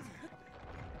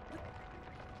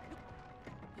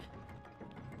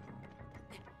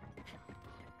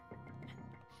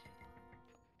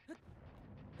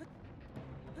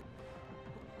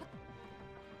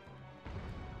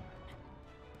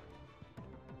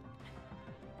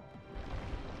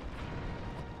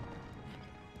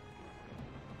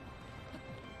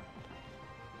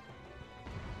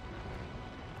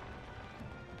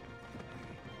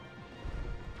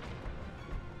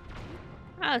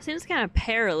 Oh, it seems kind of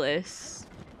perilous.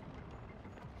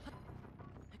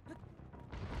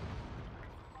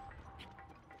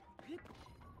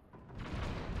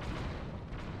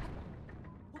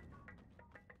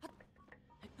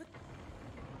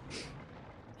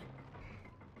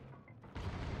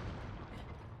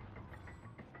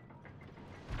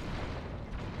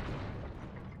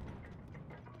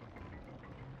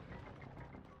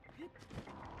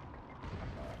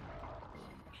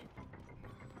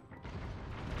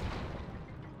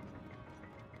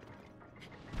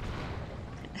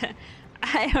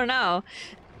 I don't know.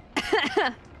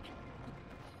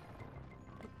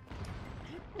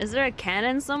 Is there a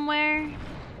cannon somewhere?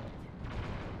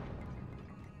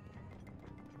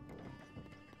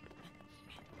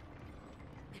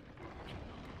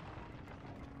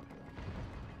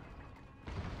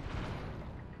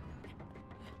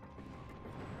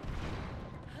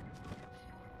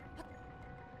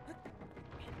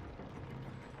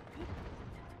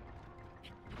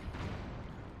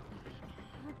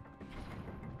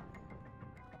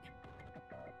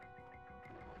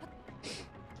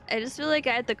 I just feel like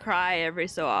I have to cry every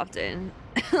so often.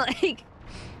 Like,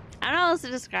 I don't know how else to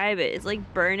describe it. It's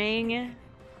like burning.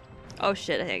 Oh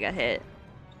shit, I think I got hit.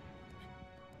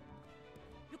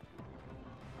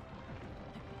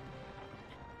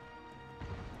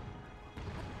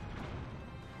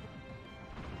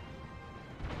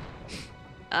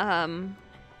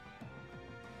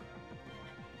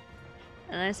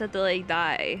 And I just have to like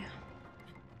die.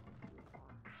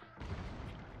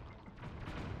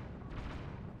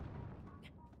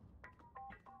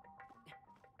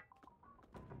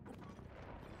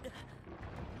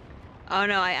 Oh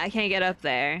no, I can't get up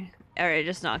there. Or it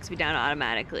just knocks me down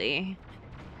automatically.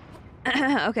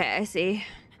 Okay, I see.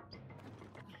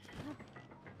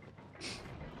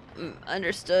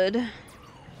 Understood.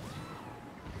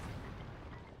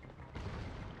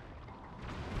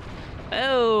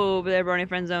 Oh, they're Brony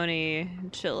Friendzone.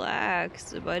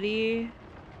 Chillax, buddy.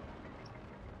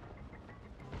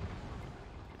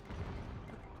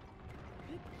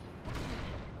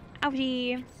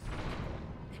 Ouchie.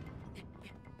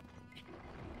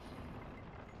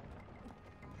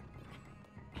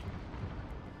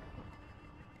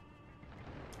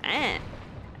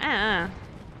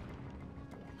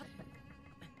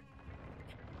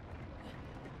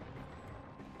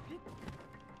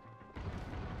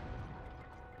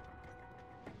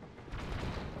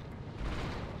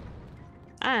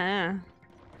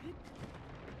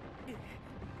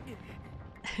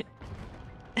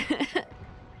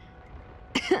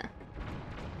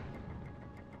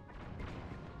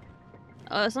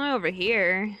 Oh, there's something over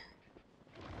here.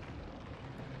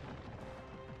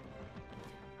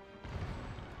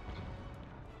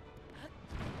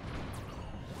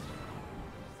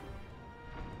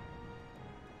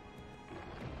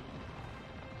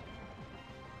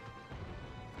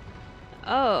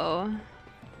 Oh.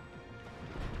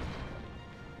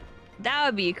 That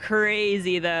would be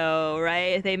crazy though,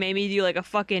 right? If they made me do like a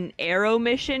fucking arrow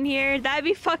mission here, that'd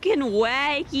be fucking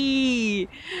wacky.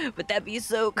 But that'd be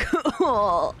so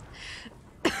cool.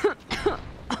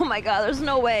 Oh my god, there's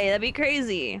no way. That'd be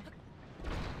crazy.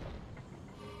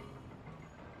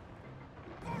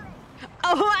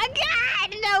 Oh my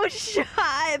god, no No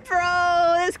shot,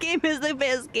 bro! This game is the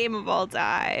best game of all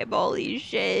time. Holy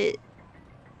shit.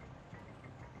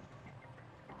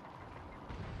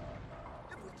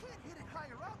 If we can't hit it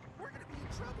higher up, we're gonna be in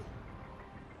trouble.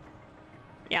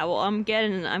 Yeah, well, I'm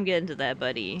getting to that,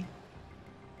 buddy.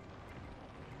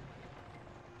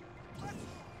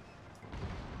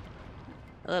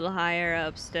 A little higher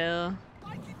up still.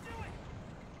 I can do it.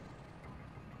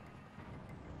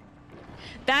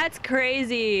 That's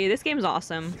crazy. This game's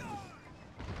awesome.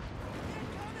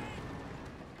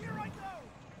 Here I go.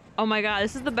 Oh my god,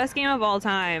 this is the best game of all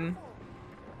time.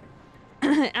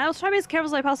 And I was trying to be as careful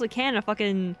as I possibly can in a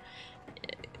fucking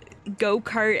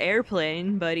go-kart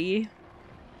airplane, buddy.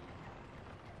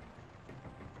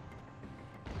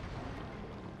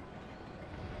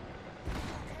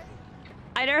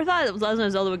 I never thought Legend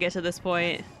of Zelda would get to this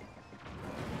point.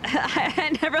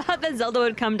 I never thought that Zelda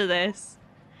would come to this.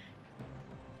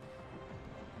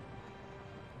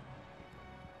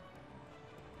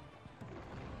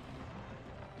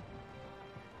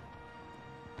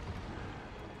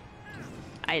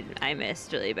 I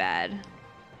missed really bad.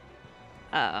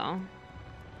 Uh-oh.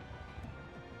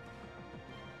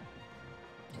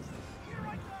 Here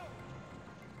I go.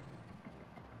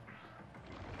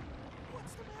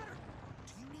 What's the matter?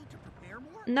 Do you need to prepare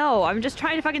more? No, I'm just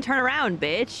trying to fucking turn around,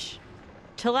 bitch.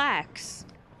 Chillax.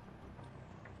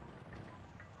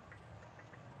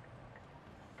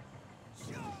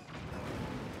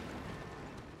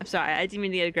 I'm sorry, I didn't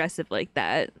mean to get aggressive like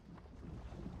that.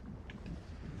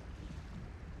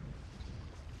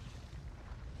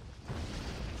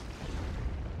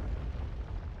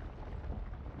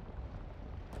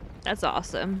 That's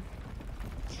awesome.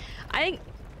 I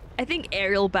think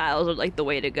aerial battles are like the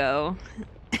way to go.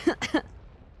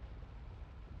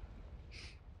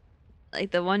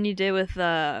 Like the one you did with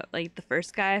like the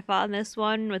first guy I fought in this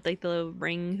one with like the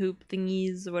ring hoop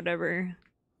thingies or whatever.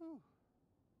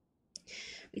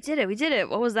 We did it, we did it.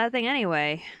 What was that thing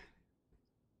anyway?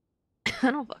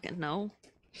 I don't fucking know.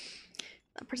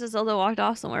 That Princess Zelda walked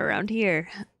off somewhere around here.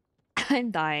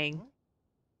 I'm dying.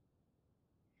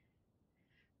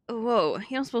 Whoa,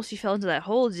 you don't suppose she fell into that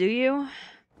hole, do you?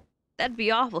 That'd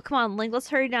be awful. Come on, Link, let's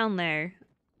hurry down there.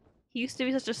 He used to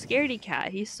be such a scaredy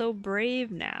cat. He's so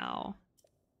brave now.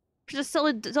 Princess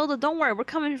Zelda, don't worry, we're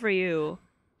coming for you.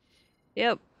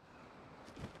 Yep.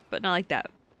 But not like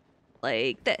that.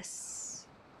 Like this.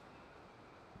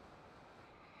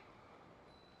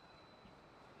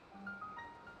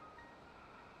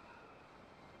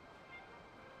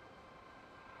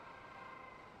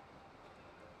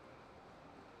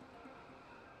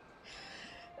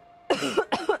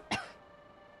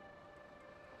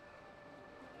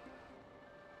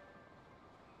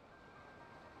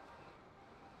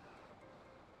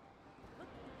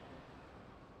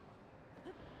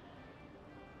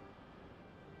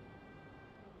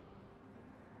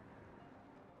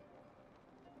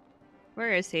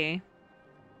 Where is he?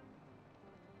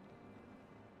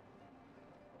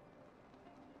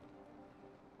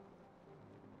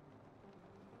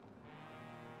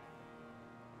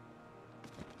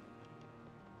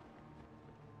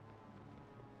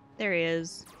 There he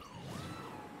is.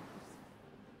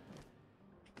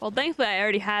 Well, thankfully I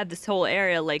already had this whole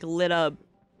area like lit up.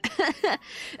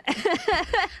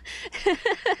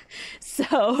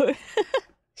 So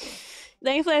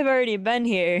thankfully I've already been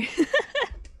here.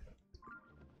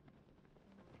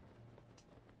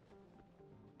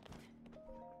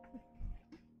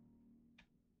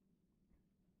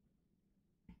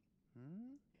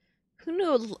 Who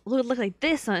knew it would look like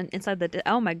this inside the...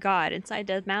 Oh my god, inside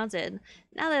Death Mountain.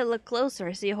 Now that I look closer,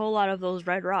 I see a whole lot of those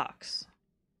red rocks.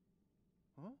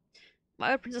 Huh? Why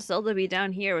would Princess Zelda be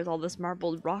down here with all this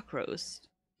marbled rock roast?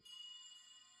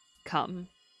 Come.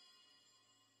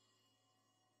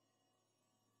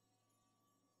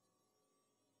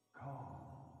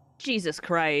 Jesus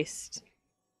Christ.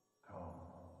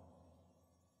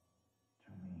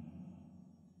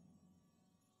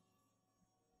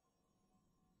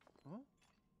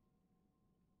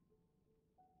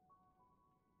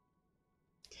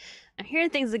 I'm hearing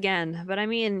things again, but I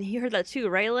mean, you heard that too,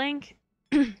 right, Link?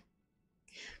 I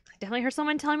definitely heard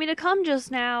someone telling me to come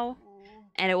just now.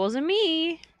 And it wasn't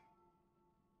me.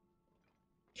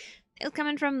 It was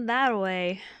coming from that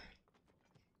way.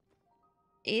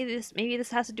 Maybe this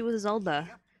has to do with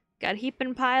Zelda. Got a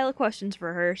heaping pile of questions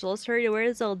for her, so let's hurry to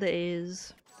where Zelda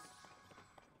is.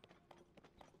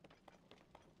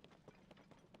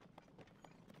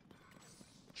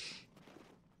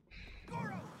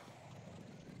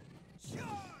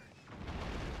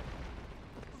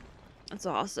 That's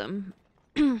awesome.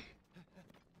 It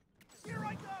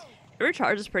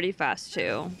recharges pretty fast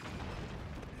too.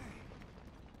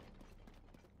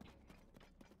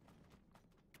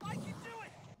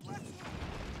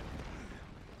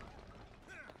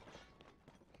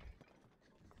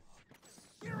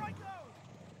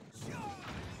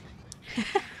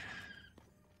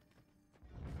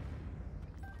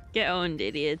 Get owned,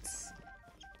 idiots.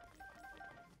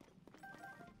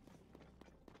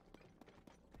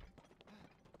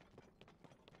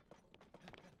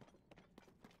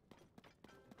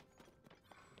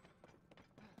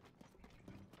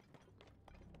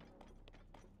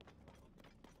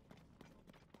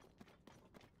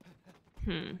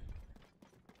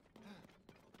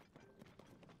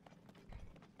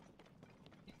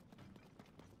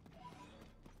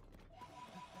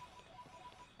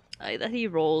 I like that he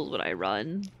rolls when I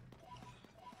run.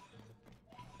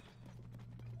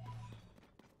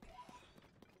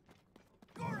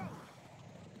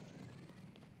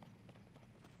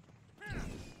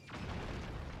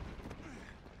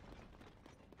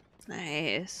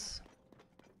 Nice.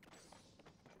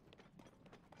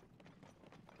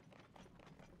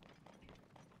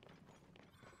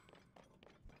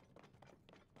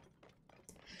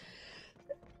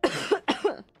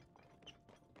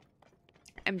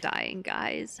 I'm dying,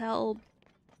 guys. Help.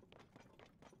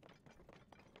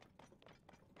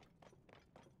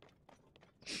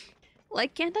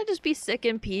 Like, can't I just be sick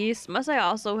in peace? Must I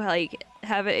also, like,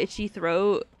 have an itchy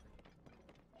throat?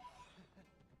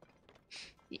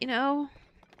 You know?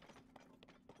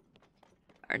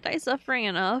 Aren't I suffering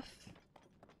enough?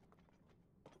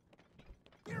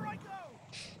 Here I go.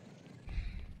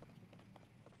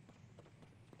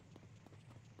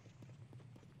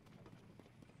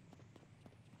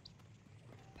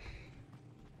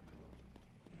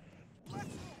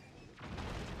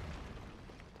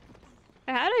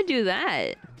 How did I do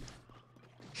that?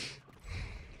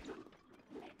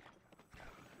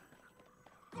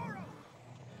 Goro,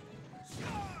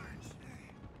 charge!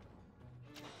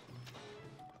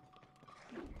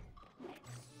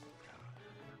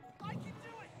 I can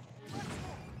do it. Let's go.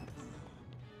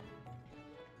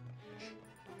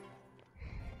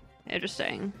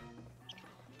 Interesting.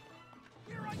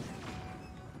 Here I go.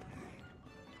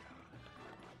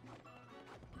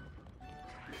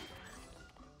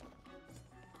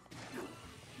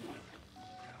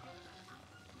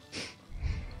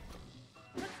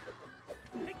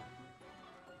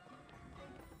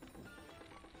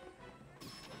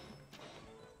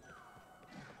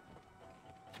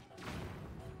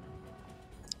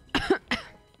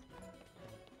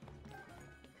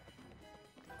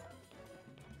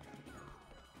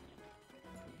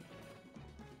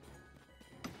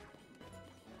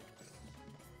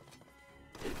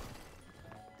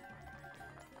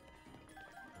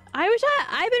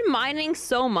 I've been mining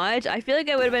so much. I feel like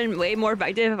I would have been way more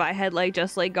effective if I had like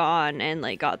just like gone and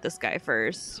like got this guy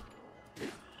first.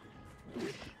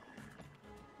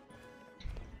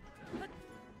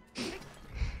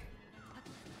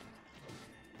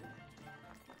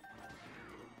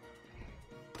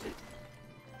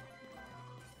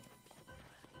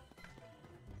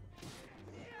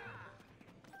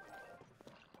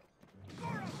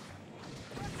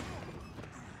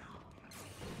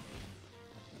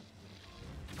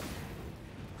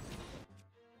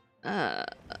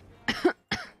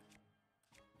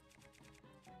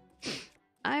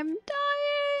 I'm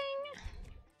dying.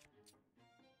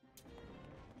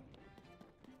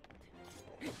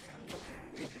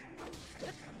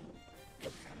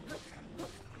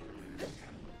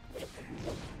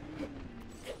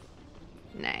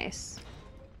 Nice.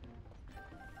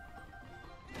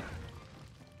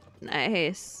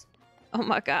 Nice. Oh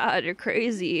my god, you're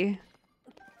crazy.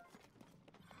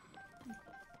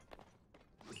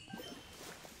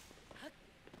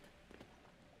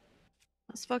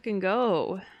 Let's fucking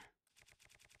go.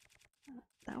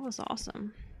 That was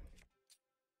awesome.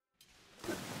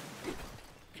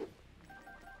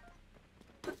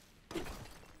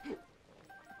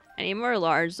 I need more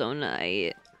large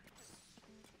zonite.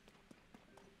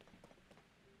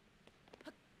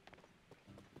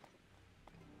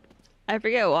 I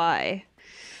forget why.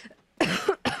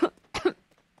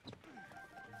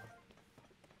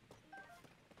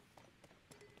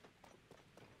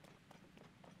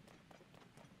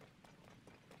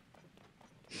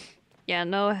 Yeah,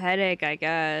 no headache, I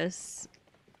guess.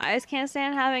 I just can't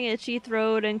stand having itchy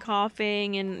throat and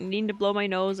coughing and needing to blow my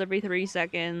nose every 3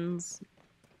 seconds.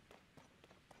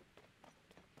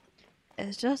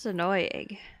 It's just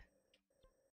annoying.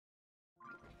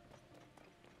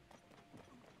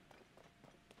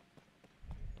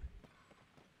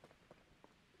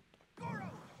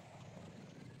 Goro,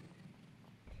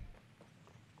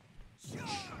 charge!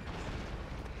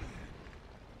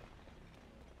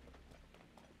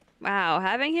 Wow,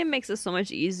 having him makes it so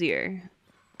much easier.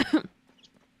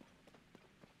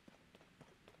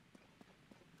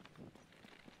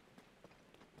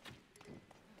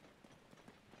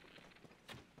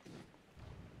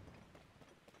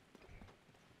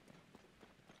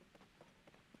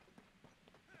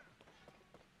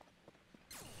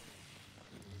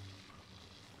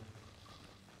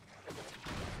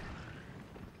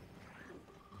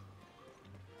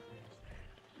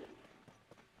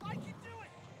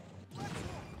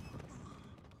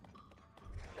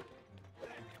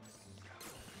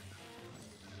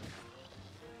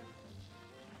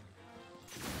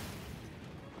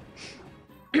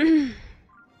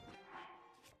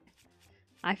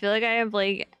 I feel like I have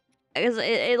like, because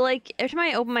it like every time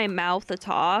I open my mouth to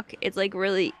talk, it's like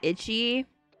really itchy,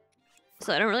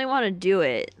 so I don't really want to do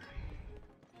it.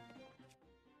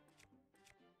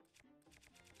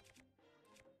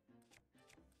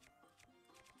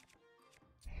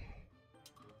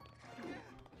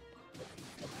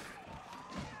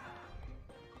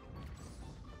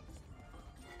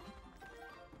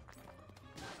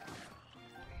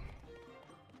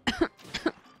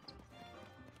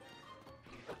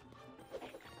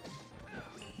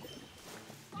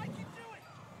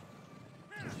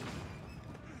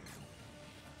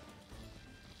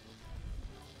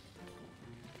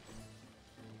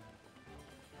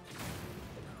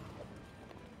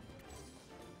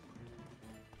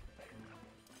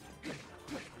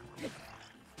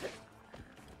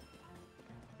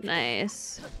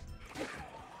 Nice.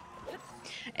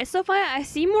 It's so funny. I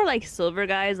see more like silver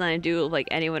guys than I do like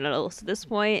anyone else at this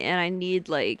point, and I need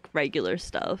like regular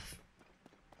stuff.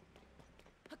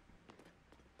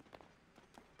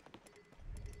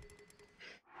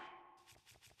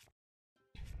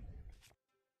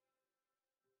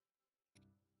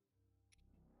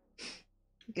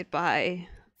 Goodbye,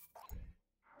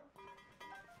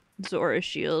 Zora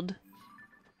shield.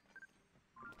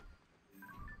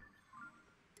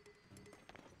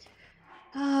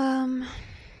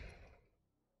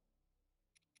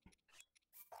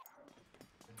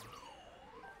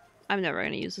 I'm never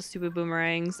gonna use the stupid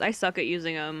boomerangs. I suck at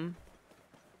using them.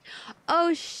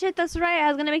 Oh shit, that's right. I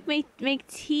was gonna make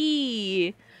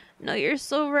tea. No, you're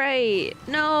so right.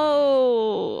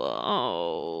 No.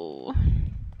 Oh.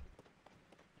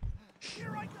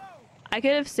 I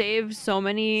could have saved so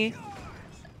many.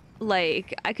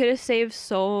 Like, I could have saved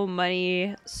so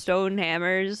many stone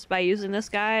hammers by using this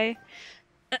guy.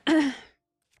 If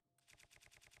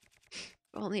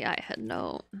only I had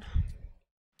known.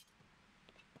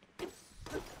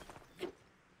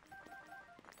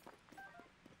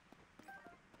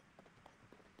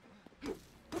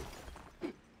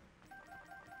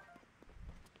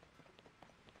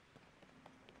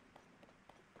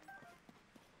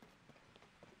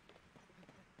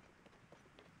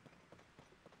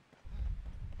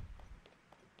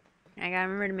 I gotta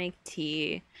remember to make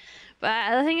tea.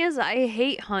 But the thing is, I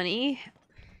hate honey.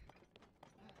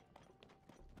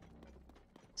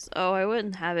 So I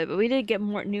wouldn't have it, but we did get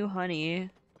more new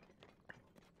honey.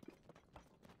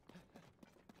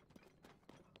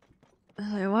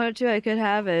 If I wanted to, I could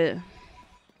have it.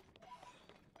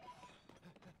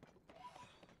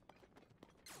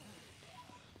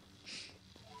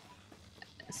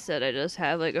 Instead, I just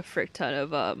have like a frick ton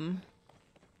of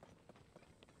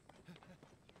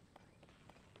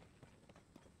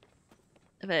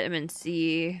vitamin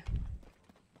C.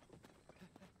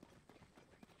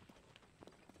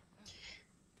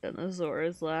 Then the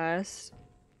Zora's last.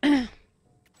 I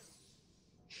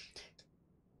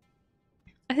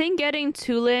think getting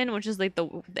Tulin, which is like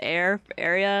the air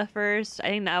area first. I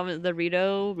think that was the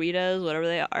Ritas, whatever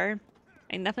they are.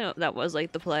 I think definitely that was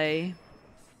like the play.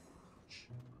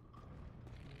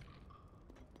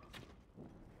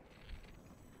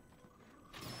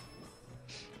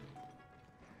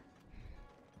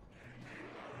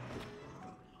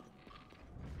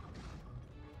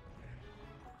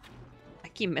 I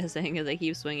keep missing as I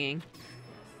keep swinging.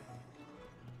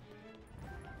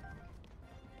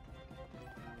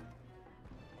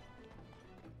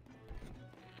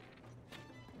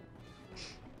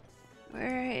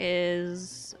 Where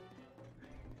is...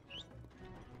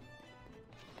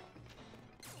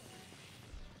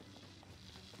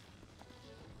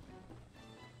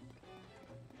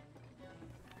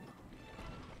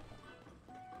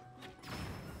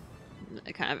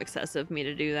 kind of excessive of me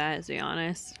to do that, to be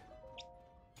honest.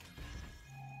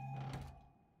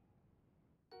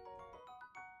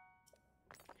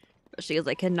 Especially because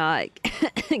I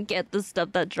cannot get the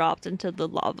stuff that dropped into the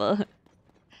lava.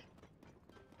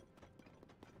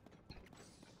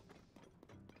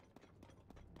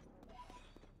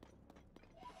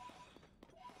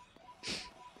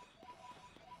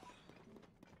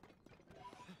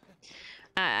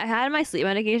 I had my sleep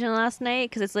medication last night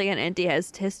because it's like an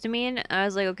antihistamine. I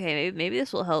was like, okay, maybe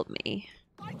this will help me.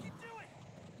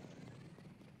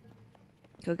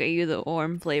 Go get you the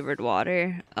warm flavored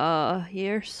water.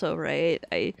 You're so right.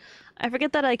 I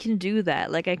forget that I can do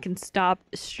that. Like I can stop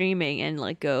streaming and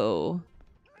like go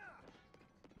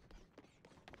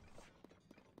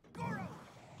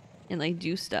and like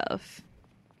do stuff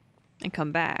and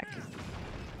come back.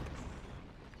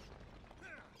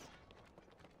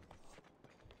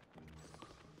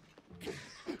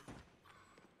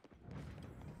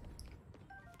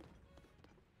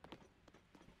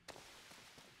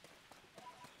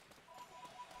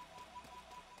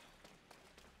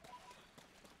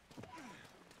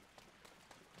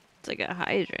 It's like a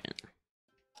hydrant.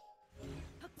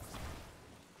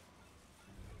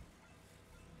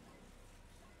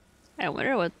 I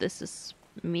wonder what this is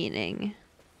meaning.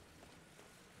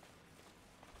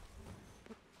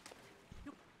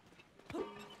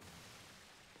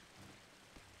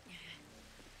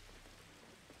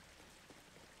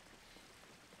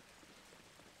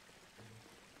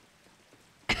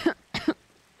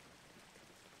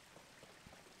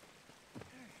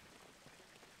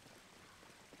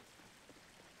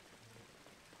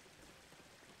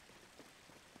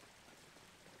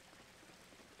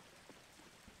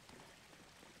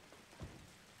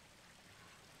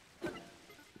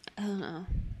 I don't know.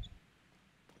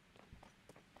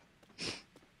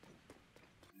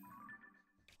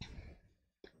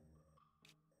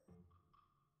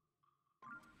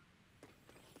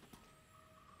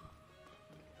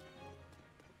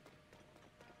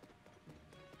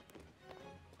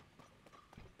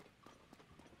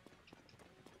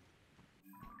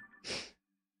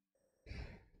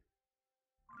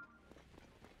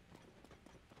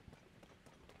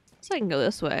 So I can go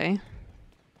this way.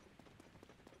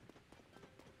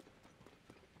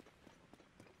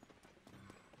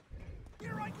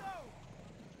 Here I go.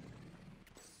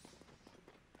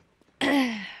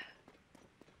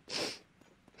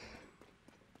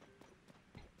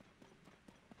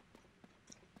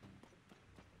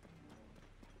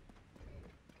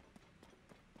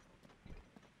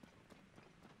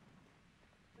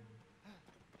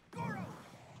 Goro.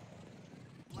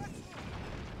 Let's move.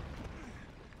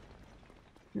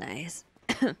 Nice.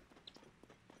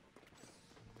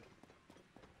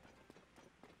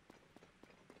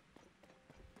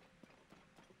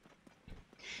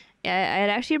 Yeah, I had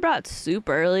actually brought soup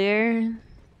earlier.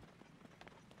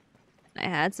 I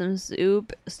had some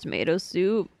soup, tomato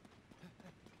soup,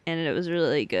 and it was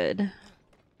really good.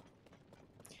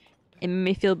 It made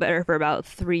me feel better for about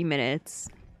 3 minutes.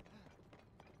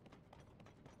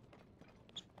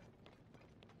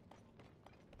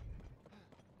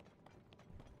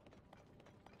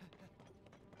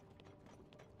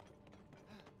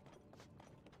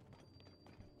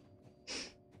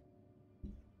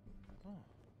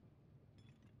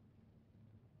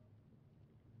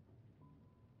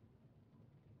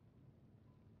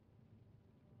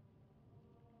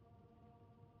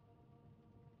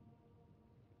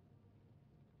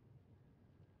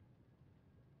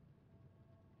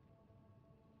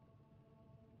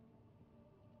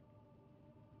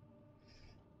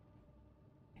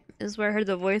 This is where I heard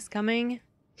the voice coming.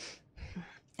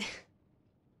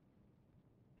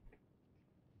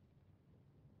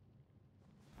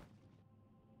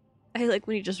 I like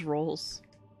when he just rolls.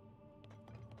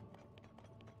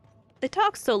 They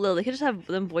talk so little, they could just have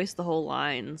them voice the whole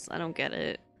lines. I don't get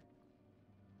it.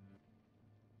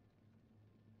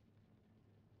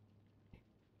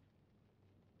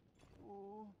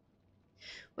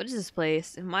 What is this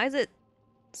place? And why is it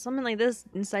something like this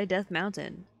inside Death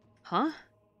Mountain? Huh?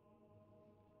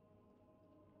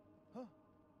 Huh?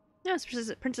 No, it's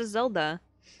Princess Zelda.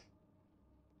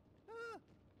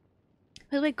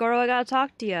 Wait, Goro, I gotta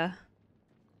talk to ya.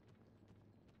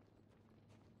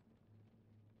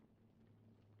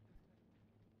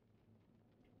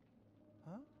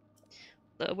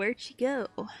 Huh? Where'd she go?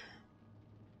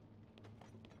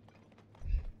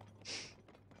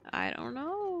 I don't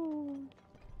know.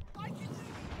 I can see.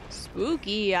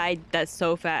 Spooky. That's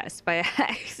so fast by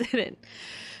accident.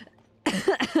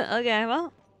 Okay,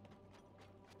 well.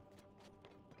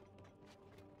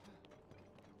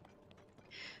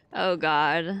 Oh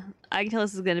god. I can tell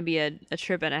this is gonna be a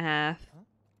trip and a half. Huh?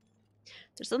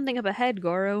 There's something up ahead,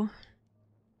 Goro.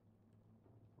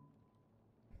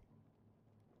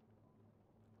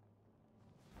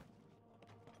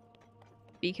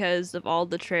 Because of all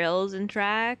the trails and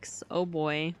tracks. Oh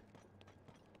boy.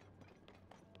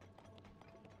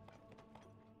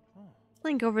 Oh.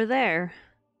 Link over there.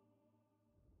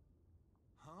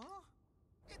 Huh?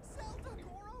 It's Zelda,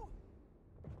 Goro.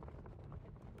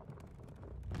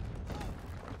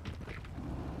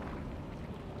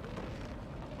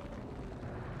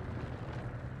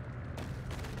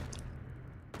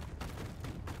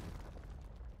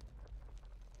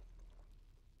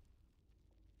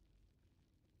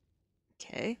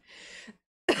 Okay.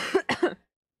 Huh?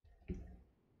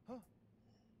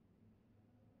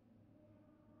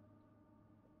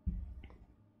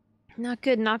 Not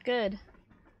good, not good.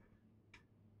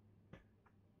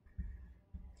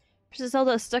 Princess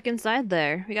Zelda is stuck inside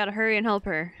there. We gotta hurry and help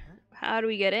her. How do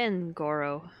we get in,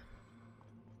 Goro?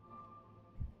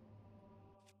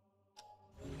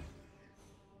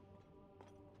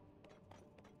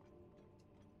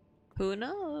 Who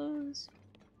knows?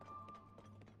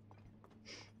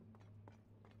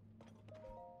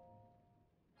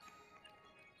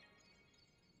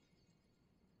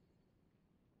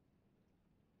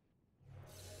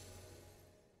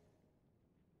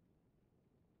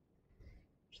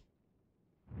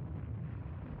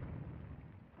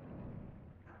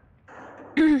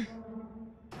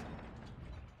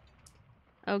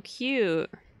 Oh, cute.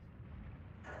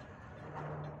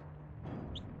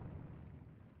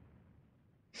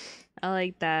 I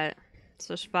like that. So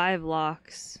there's 5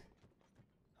 locks.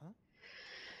 Huh?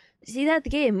 See that? The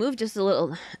game moved just a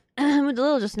little. Moved a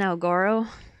little just now, Goro.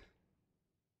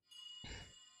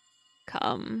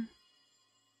 Come.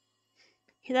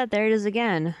 Hear that? There it is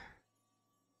again.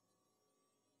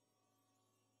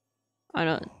 I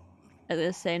don't. I was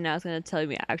gonna say now it's gonna tell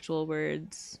me actual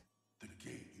words. The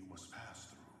gate you must pass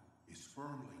through is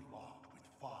firmly locked with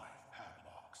 5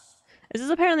 padlocks. This is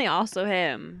apparently also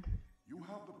him. You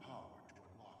have the power to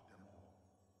unlock them all.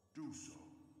 Do so,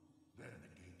 then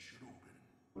the gate should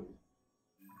open.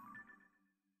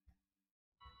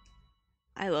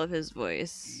 I love his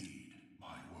voice. Heed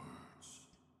my words.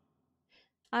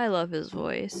 I love his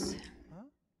voice. Huh?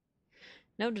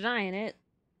 No denying it.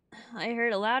 I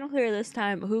heard it loud and clear this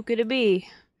time, but who could it be?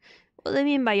 What do they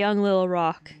mean by young little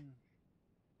rock?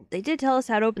 They did tell us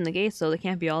how to open the gates, so they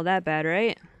can't be all that bad,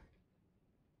 right?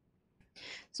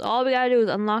 So all we gotta do is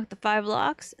unlock the 5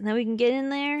 locks, and then we can get in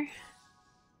there.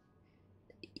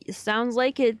 It sounds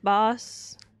like it,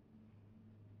 boss.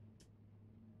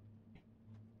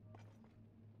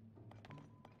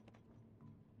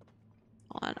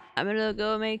 Hold on. I'm gonna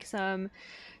go make some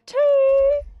tea.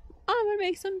 I'm gonna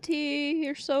make some tea.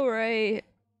 You're so right.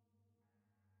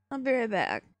 I'll be right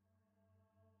back.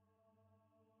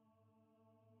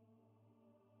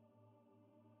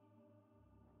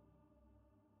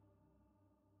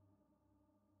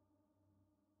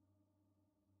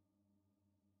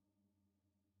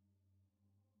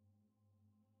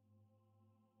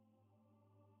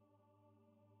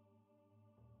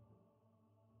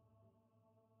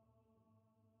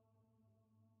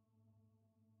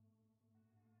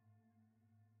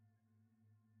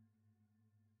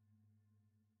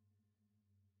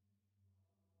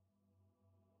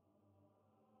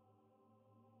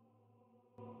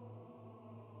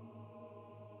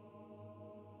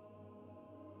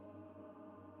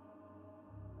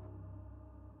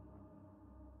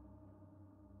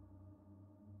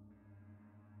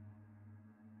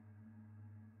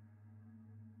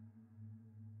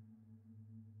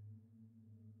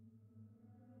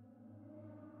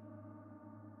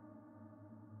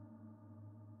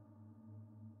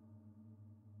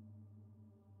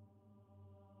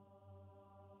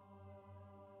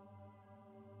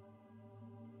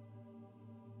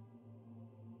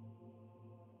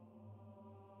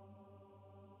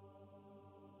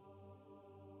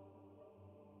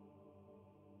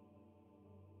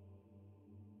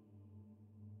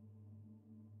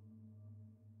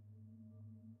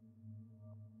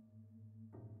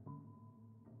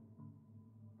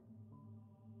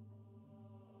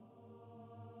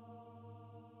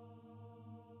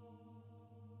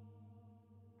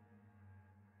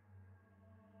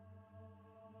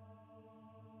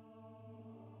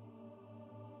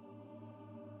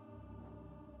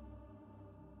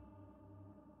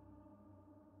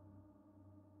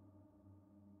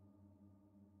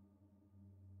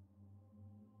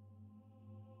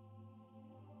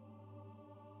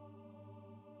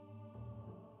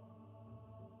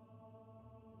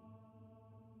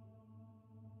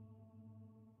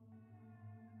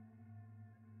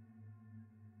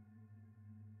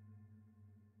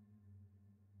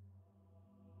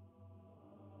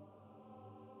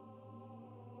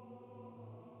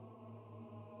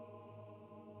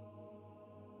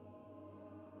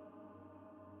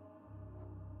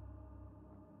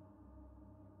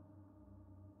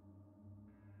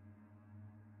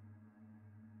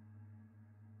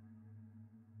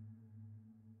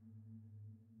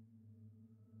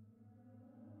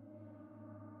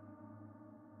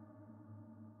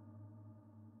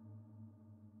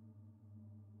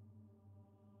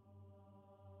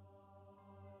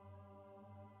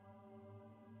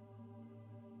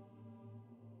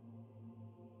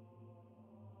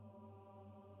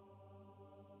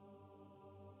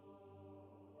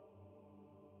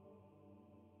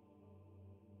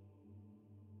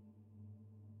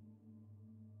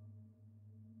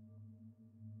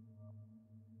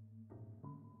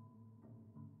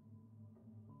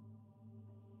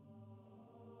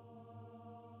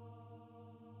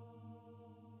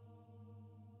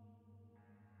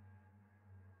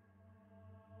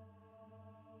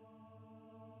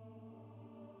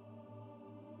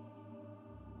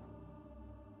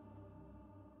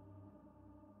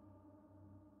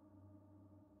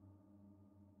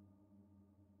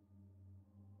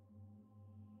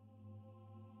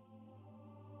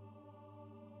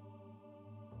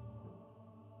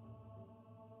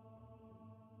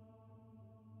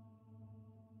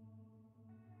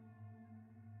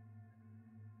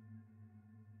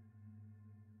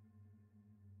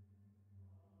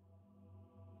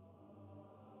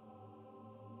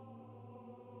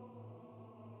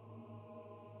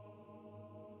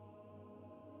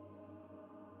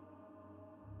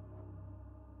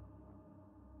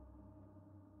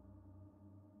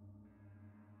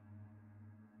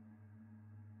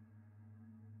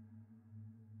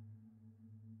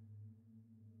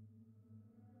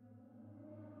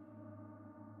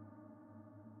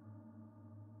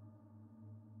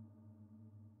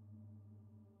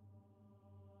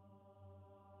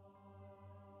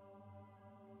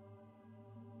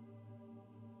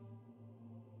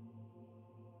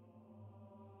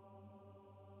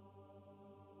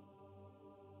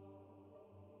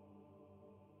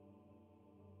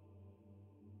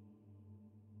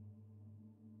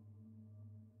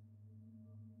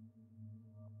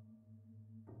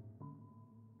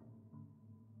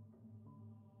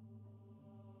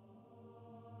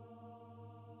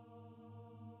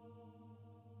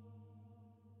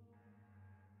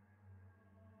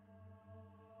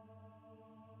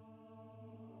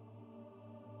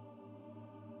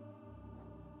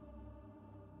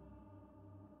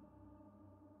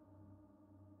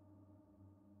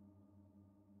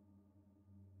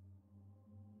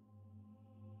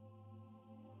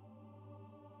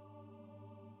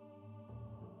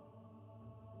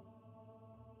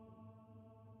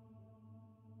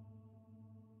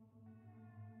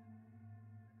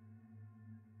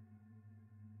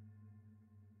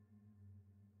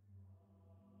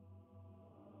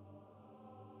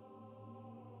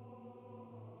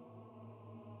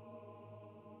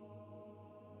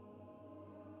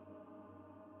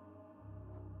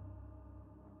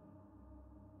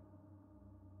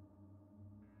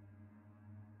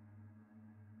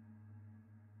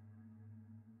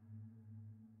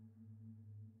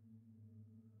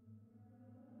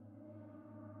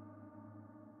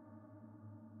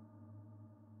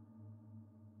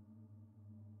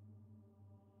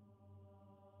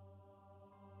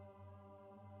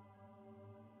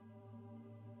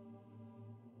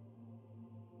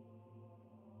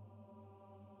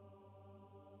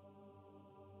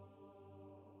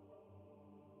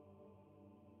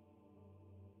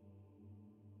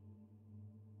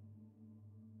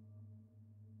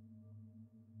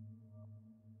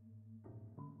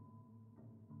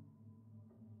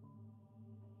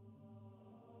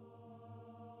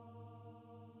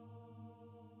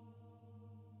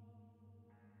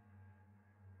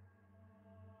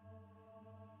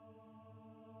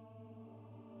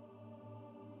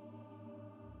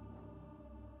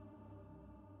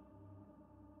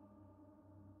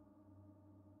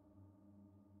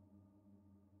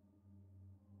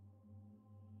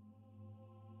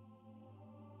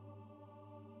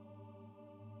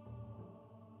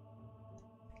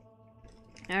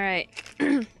 All right.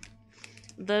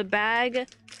 The bag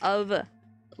of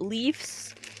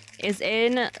leaves is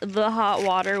in the hot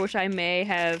water, which I may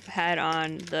have had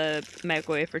on the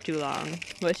microwave for too long.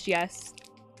 Which, yes,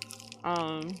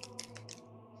 I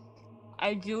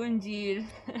do indeed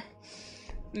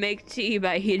make tea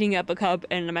by heating up a cup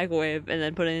in the microwave and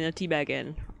then putting the tea bag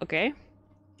in. Okay?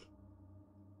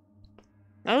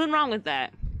 Nothing wrong with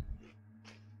that.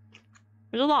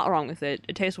 There's a lot wrong with it.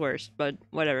 It tastes worse, but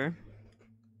whatever.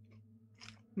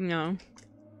 You know.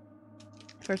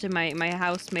 First, my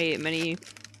housemate many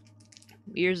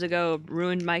years ago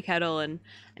ruined my kettle, and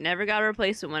I never got a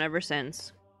replacement one ever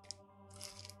since.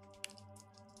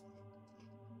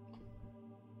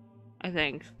 I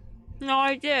think. No,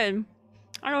 I did.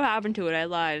 I don't know what happened to it. I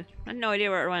lied. I had no idea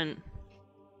where it went.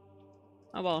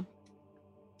 Oh well.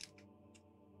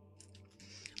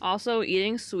 Also,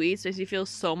 eating sweets makes me feel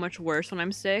so much worse when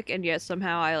I'm sick, and yet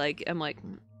somehow I'm like,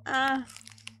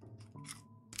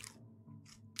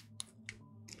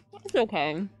 it's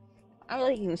okay. I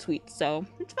like eating sweets, so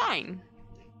it's fine.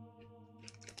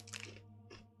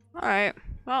 Alright,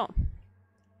 well.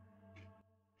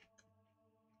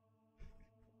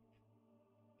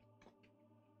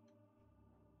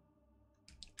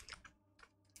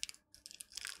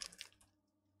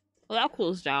 Well, that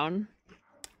cools down.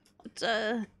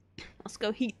 Let's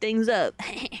go heat things up.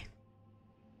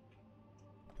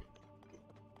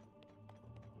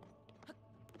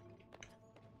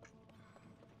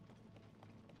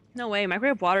 No way,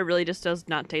 microwave water really just does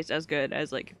not taste as good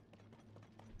as, like,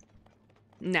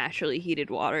 naturally heated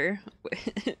water.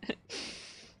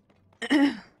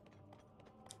 Alright,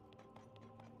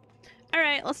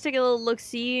 let's take a little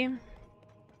look-see.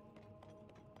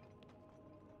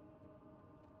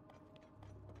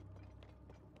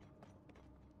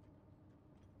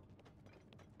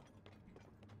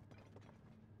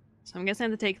 So I'm guessing I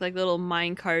have to take, like, little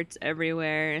mine carts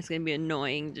everywhere, and it's gonna be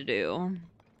annoying to do.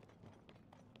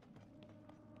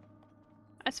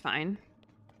 That's fine.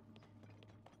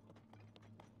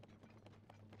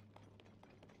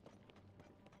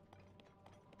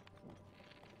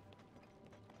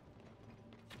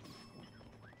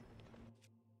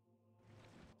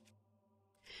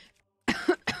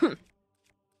 The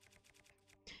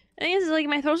thing is, like,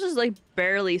 my throat's just, like,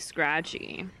 barely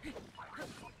scratchy.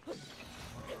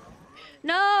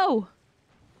 No!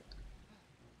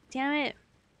 Damn it.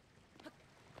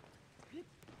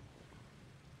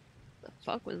 The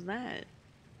fuck was that?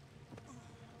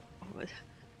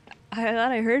 I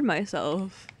thought I heard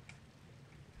myself.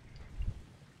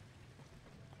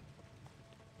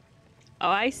 Oh,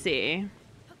 I see.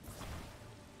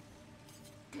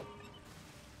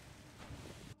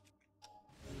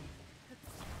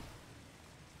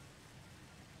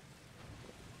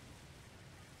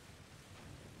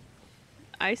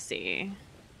 I see.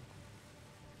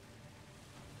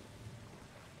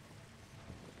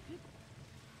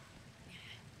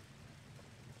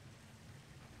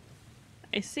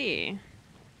 I see.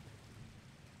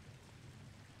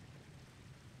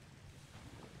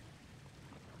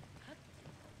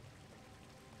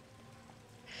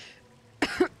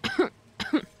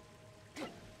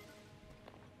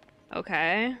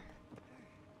 Okay.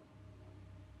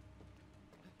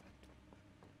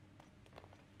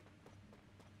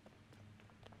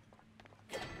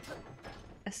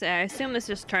 I assume this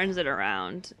just turns it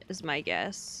around, is my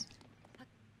guess.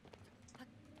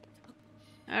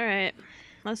 Alright,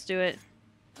 let's do it.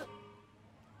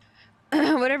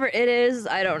 Whatever it is,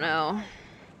 I don't know.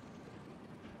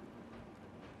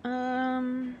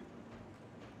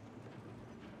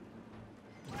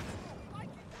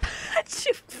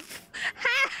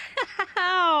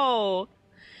 How?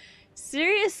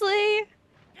 Seriously?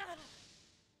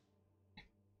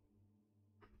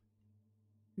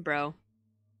 Bro.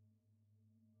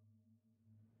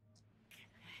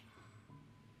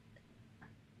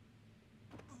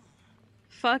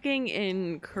 Fucking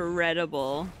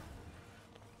incredible.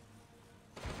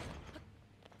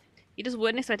 You just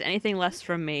wouldn't expect anything less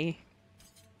from me.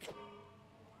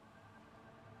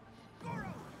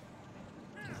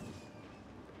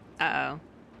 Uh-oh.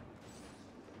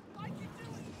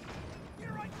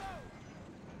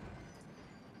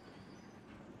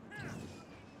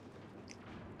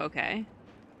 Okay.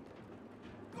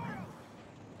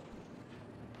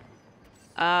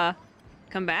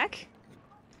 Come back?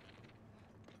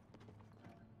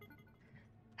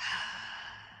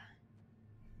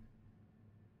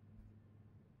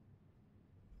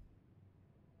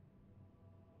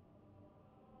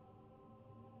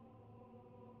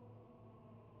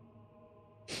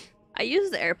 I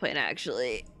used the airplane,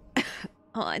 actually.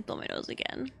 Oh, I told my nose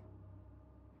again.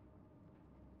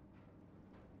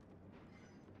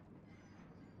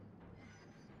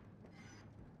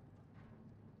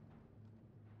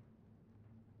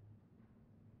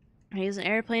 I use an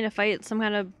airplane to fight some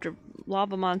kind of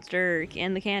lava monster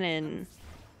and the cannon.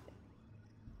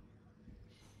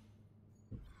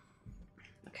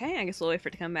 Okay, I guess we'll wait for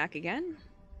it to come back again.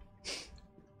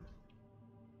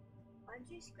 Why'd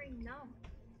you scream no?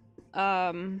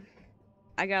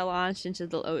 I got launched into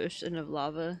the ocean of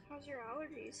lava. How's your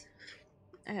allergies?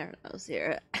 I don't know,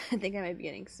 Sarah. I think I might be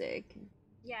getting sick.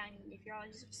 Yeah, I mean, if your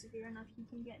allergies are severe enough, you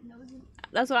can get nosy.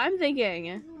 That's what I'm thinking.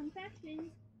 Nasal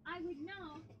infection. I would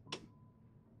know.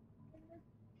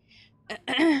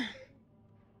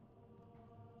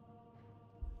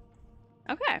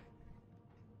 Okay.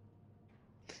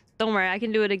 Don't worry, I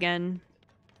can do it again.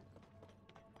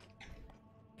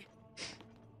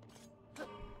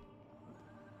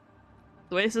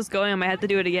 The way this is going, I might have to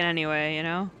do it again anyway, you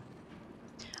know?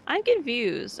 I'm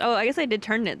confused. Oh, I guess I did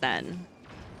turn it then.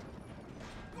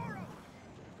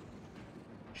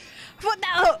 What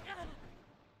the?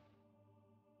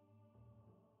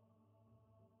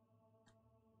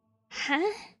 Huh? Hang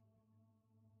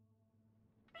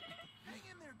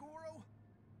in there, Goro.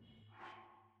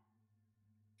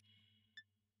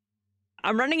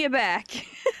 I'm running it back.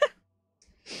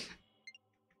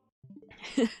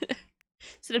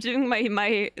 Instead of doing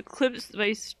my clips,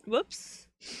 whoops,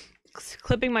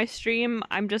 clipping my stream,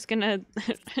 I'm just gonna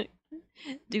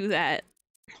do that.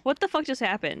 What the fuck just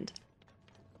happened?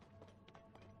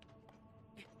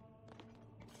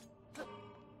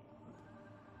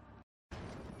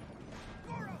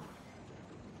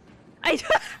 I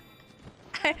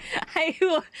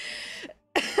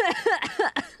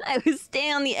I was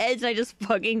staying on the edge and I just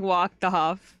fucking walked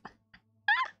off.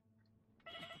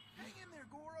 Hang in there,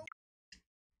 Goro.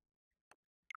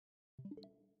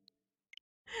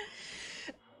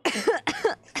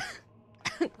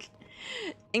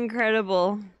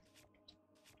 Incredible.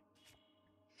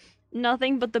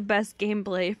 Nothing but the best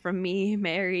gameplay from me,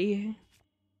 Mary.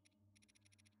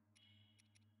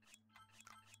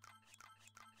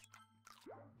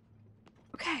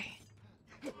 Okay.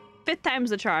 5th time's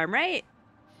the charm, right?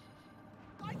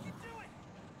 I can do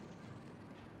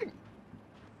it.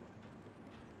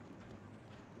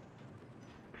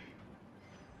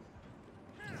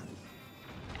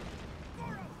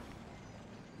 Goro.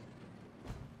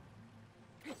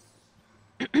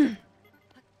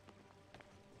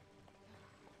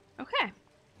 Okay.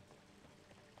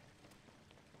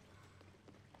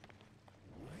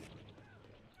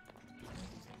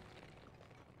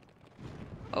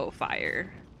 Oh,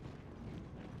 fire.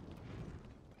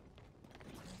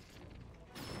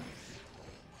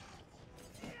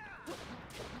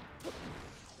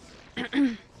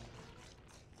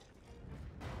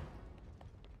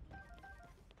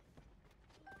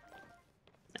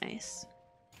 Nice.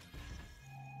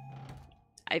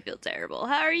 I feel terrible.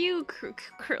 How are you,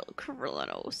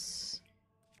 Krillanos?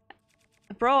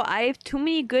 Bro, I have too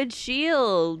many good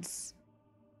shields.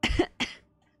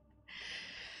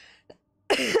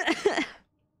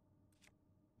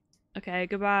 Okay,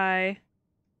 goodbye.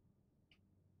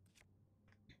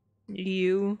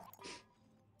 You.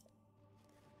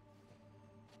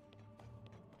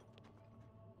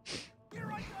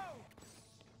 Here I go.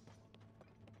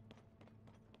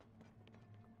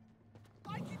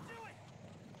 I can do it.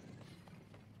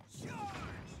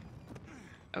 Charge.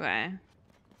 Okay.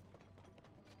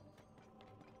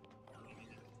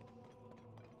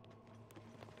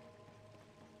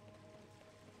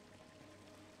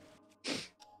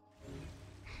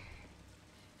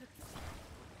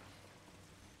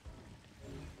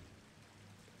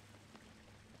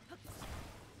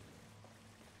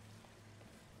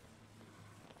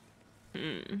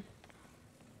 Hmm.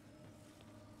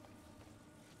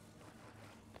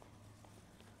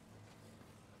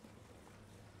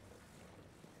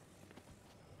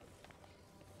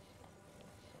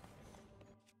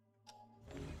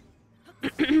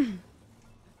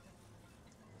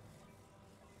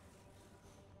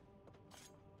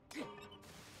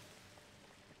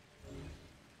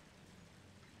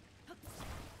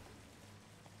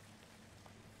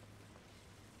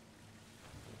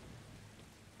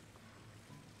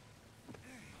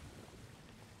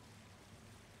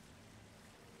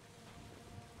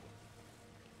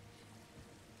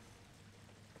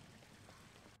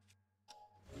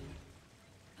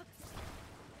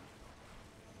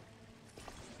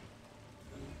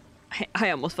 I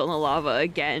almost fell in the lava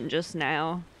again just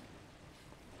now.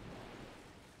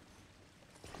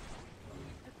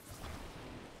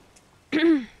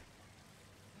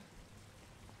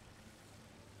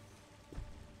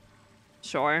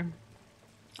 Sure.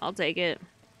 I'll take it.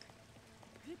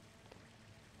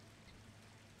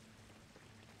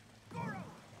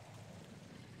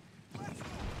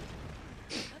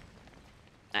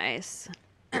 Nice.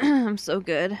 I'm so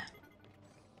good.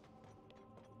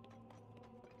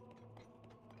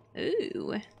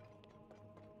 Ooh.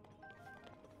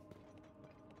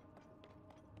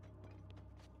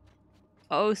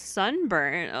 Oh,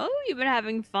 sunburn. Oh, you've been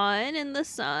having fun in the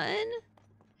sun?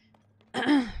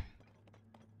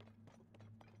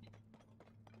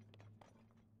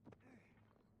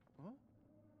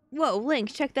 Whoa,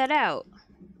 Link, check that out.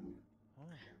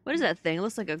 What is that thing? It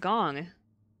looks like a gong.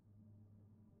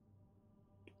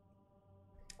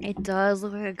 It does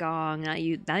look like a gong. Now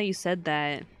you said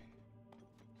that.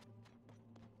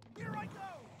 Here I go.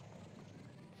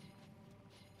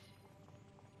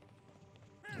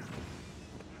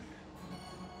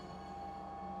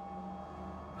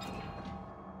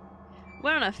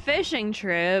 Went on a fishing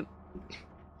trip?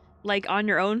 Like on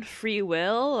your own free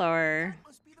will, or? That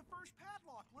must be the first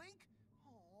padlock, Link.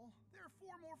 Oh, there are 4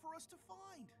 more for us to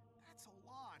find. That's a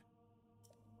lot.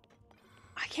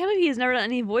 I can't believe he's never done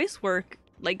any voice work,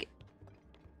 like,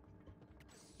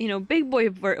 you know, big boy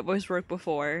voice work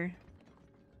before.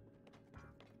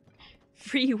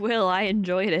 Free will, I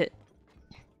enjoyed it.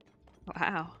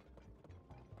 Wow.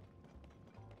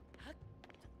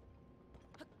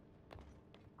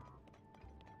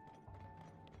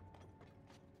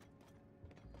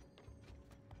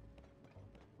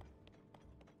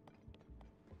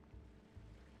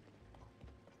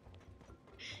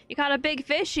 You caught a big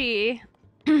fishy.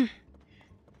 I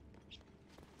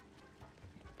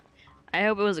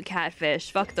hope it was a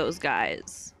catfish. Fuck those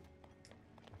guys.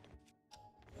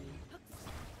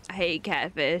 I hate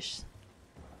catfish.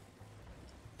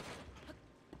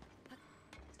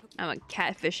 I'm a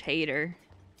catfish hater.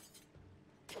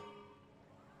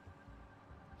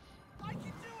 I can do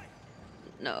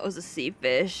it. No, it was a sea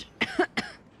fish.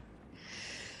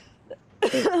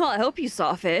 Well, I hope you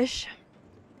saw fish.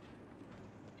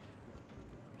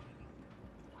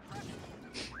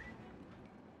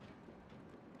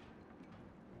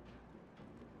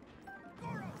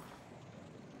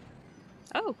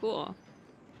 Oh, cool.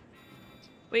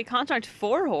 Wait, contract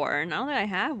 4 horn. I don't think I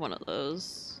have one of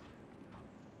those.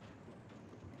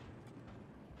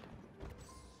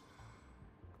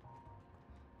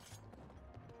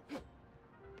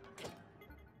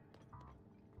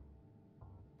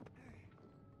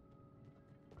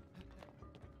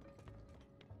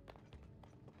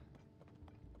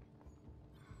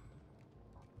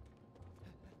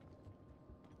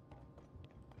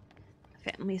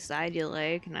 Family side you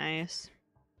like, nice.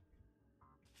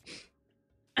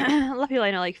 A lot of people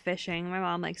I know like fishing. My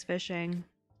mom likes fishing.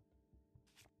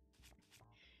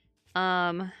 What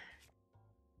am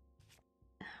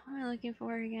I looking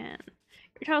for again?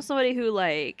 You're talking to somebody who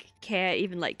like can't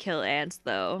even like kill ants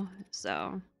though,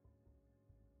 so.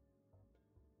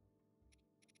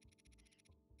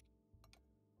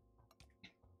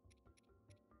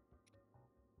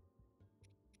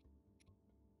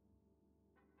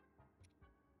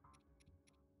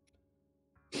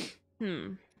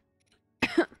 Hmm.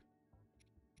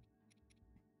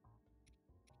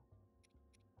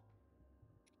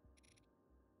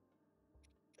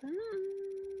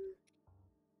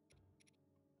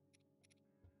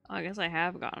 Oh, I guess I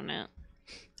have gotten it.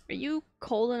 Are you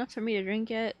cold enough for me to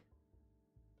drink it?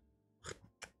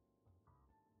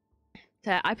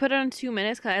 I put it on 2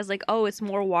 minutes because I was like, oh, it's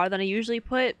more water than I usually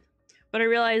put. But I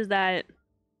realized that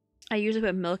I usually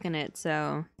put milk in it,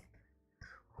 so.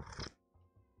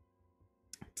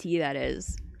 Tea, that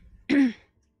is.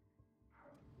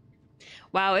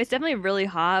 Wow, it's definitely really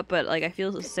hot, but like I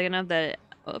feel sick enough that it...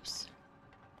 Oops.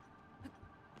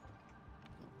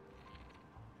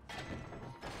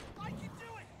 I can do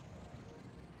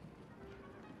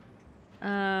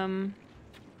it.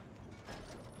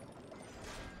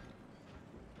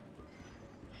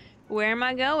 Where am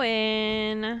I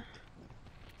going?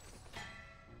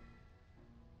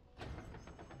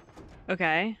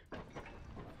 Okay.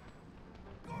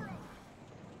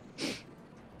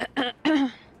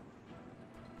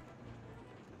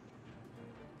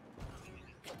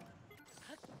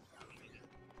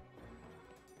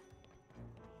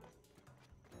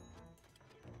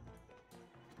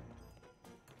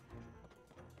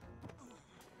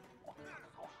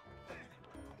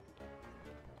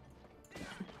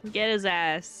 Get his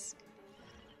ass.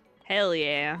 Hell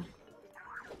yeah.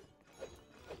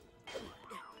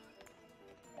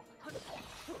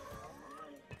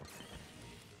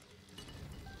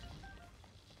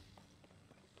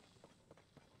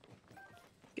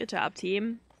 Good job,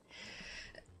 team.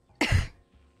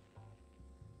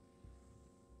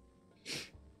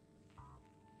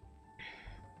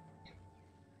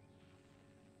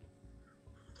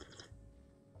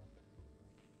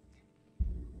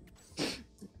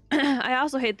 I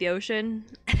also hate the ocean.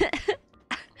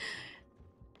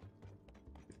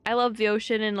 I love the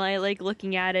ocean and I like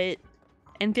looking at it.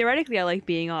 And theoretically I like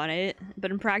being on it,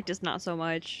 but in practice not so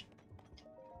much.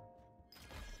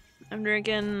 I'm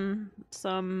drinking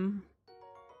some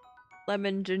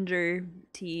lemon ginger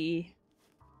tea.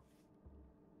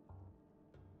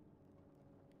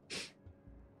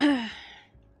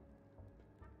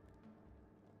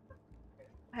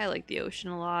 I like the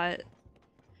ocean a lot.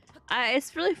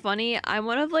 It's really funny. I'm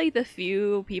one of like the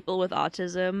few people with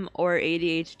autism or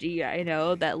ADHD I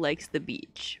know that likes the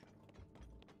beach.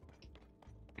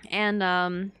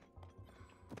 And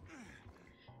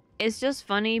it's just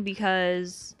funny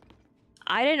because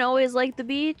I didn't always like the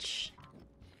beach,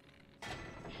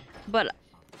 but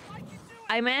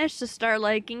I managed to start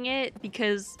liking it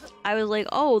because I was like,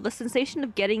 oh, the sensation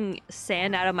of getting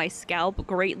sand out of my scalp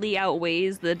greatly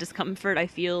outweighs the discomfort I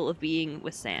feel of being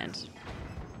with sand.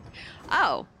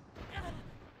 Oh.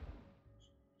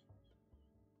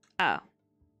 Oh.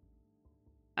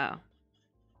 Oh.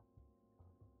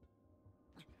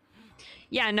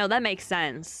 Yeah, no, that makes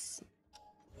sense.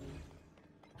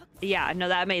 Yeah, no,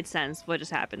 that made sense. What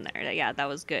just happened there? Yeah, that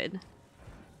was good.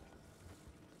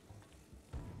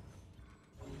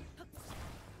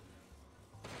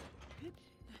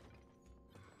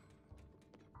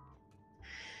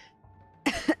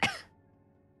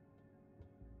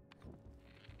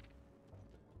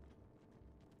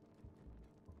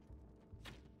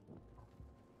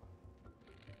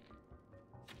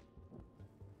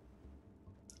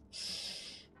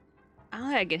 I don't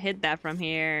think I can hit that from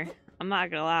here. I'm not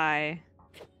gonna lie.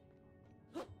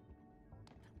 I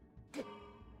can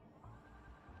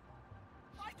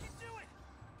do it!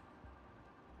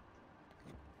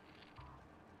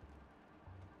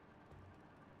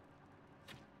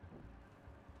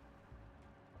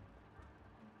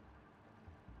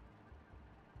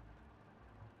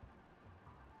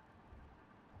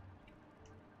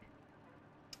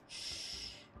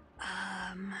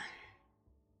 Um...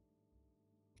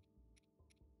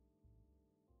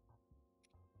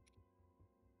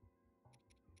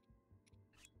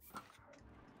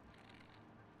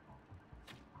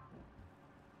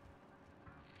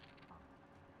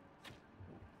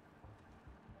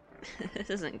 This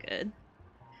isn't good.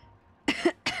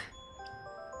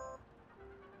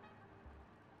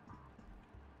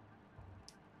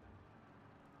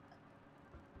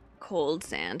 Cold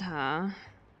sand, huh?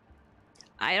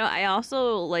 I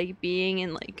also like being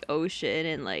in like ocean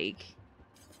and like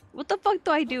what the fuck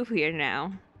do I do here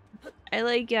now? I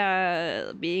like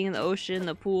being in the ocean,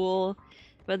 the pool,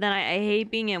 but then I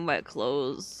hate being in wet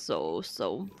clothes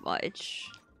so much.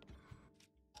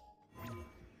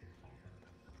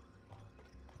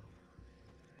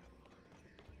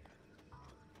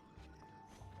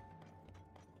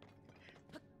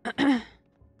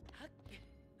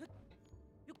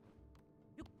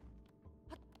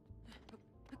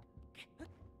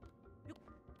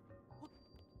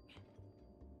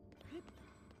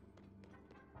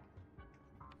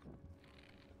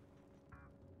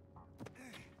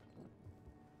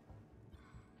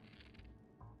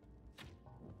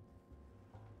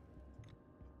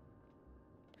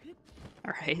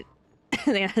 Alright. I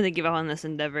think I have to give up on this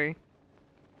endeavor.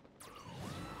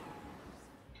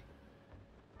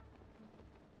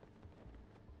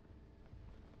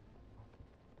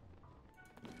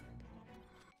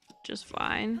 Just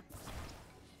fine.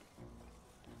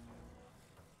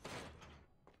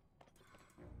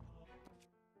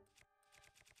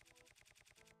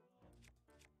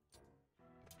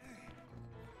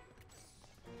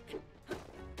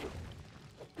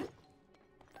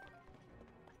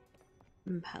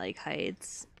 I like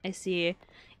heights. I see.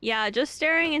 Yeah, just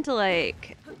staring into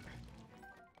like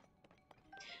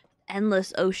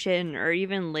endless ocean or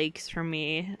even lakes for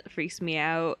me freaks me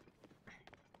out.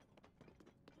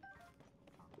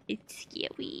 It's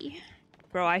scary.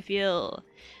 Bro,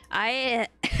 I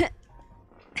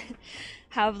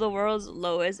have the world's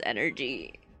lowest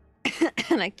energy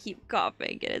and I keep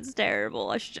coughing and it's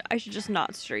terrible. I should just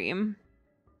not stream.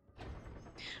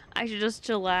 I should just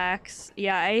chillax.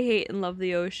 Yeah, I hate and love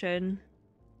the ocean.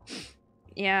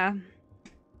 Yeah.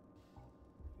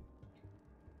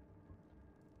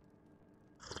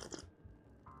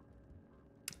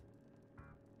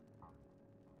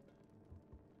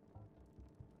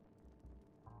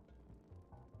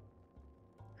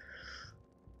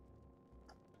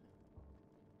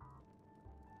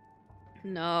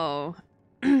 No.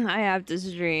 I have to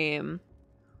stream.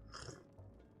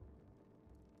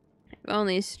 I've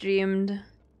only streamed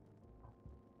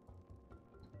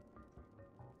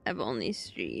I've only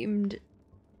streamed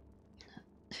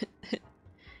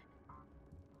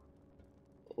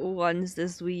ones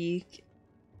this week.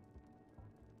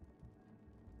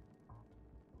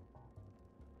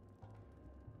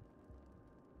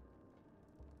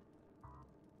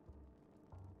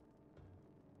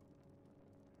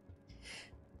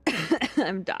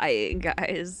 I'm dying,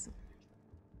 guys.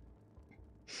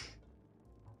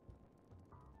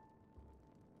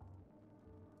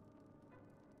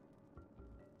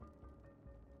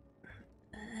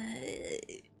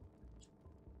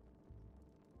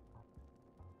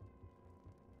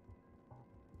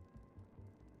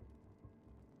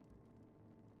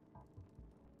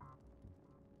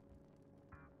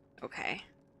 Okay.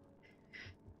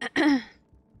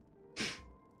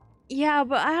 Yeah,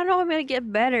 but I don't know if I'm gonna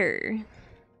get better.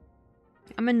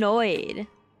 I'm annoyed.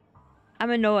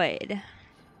 I'm annoyed.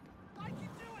 I can do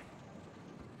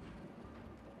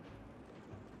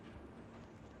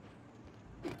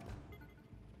it!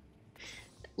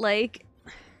 Like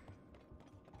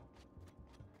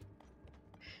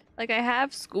I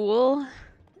have school,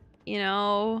 you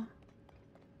know.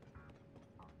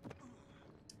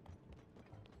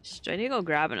 I need to go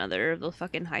grab another of the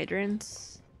fucking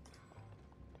hydrants.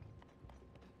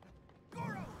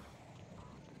 Goro!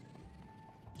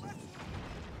 Let's...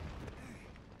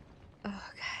 Okay,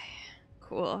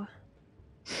 cool.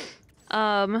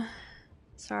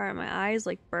 Sorry, my eyes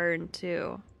like burn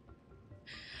too.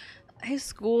 I have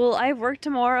school. I have work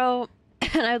tomorrow,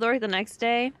 and I have work the next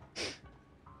day.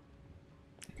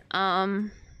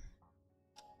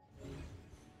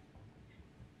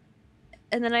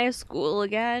 And then I have school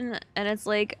again, and it's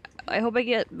like, I hope I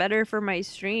get better for my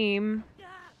stream.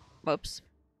 Whoops.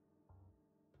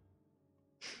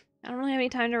 I don't really have any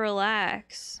time to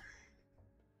relax.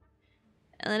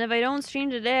 And then if I don't stream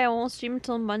today, I won't stream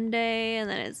until Monday, and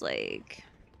then it's like...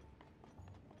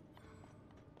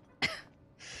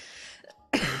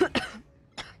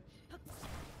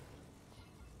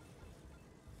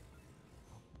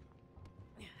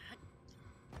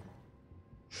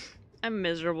 I'm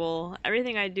miserable.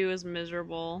 Everything I do is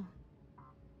miserable.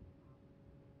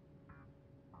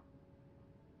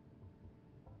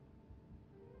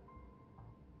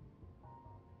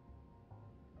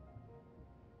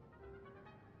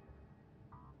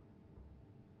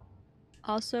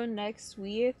 Also, next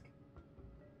week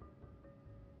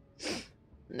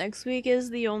is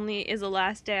the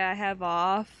last day I have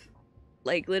off.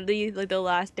 Like, literally, like, the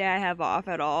last day I have off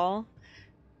at all.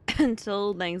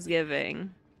 Until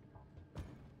Thanksgiving.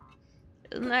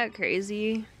 Isn't that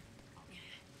crazy?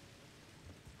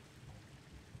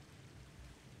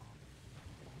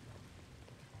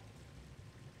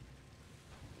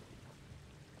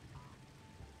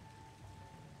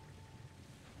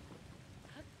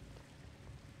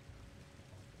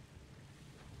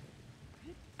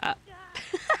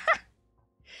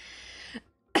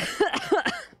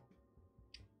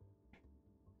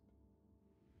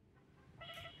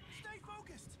 Stay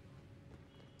focused!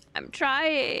 I'm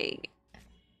trying.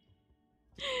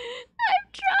 I'm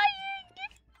trying.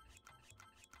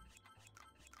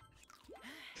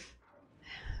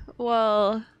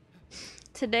 Well,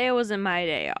 today wasn't my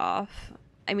day off.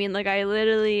 I mean, like, I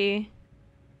literally,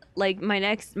 like,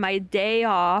 my day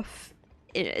off,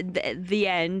 the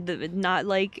end, not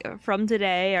like from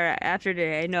today or after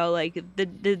today. No, like,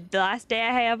 the last day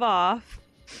I have off.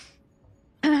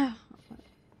 The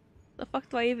fuck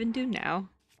do I even do now?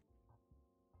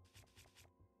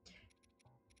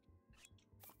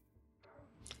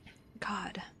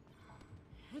 God.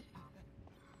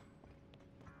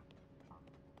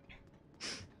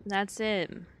 That's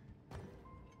it.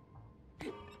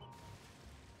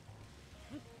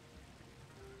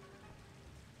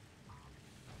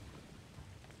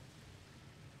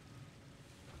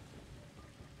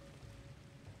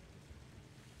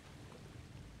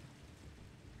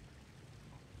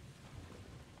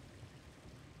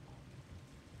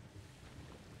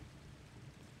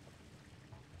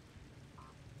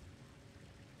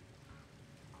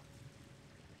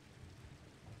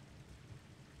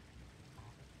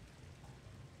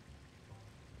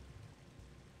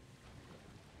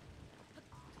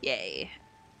 Yay.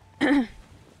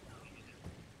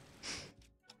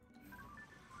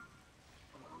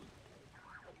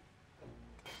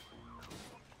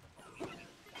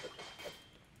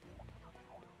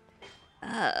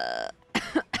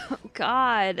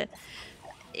 God.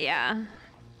 Yeah.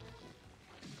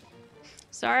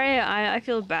 Sorry, I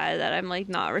feel bad that I'm like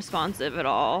not responsive at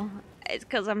all. It's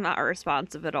because I'm not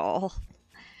responsive at all.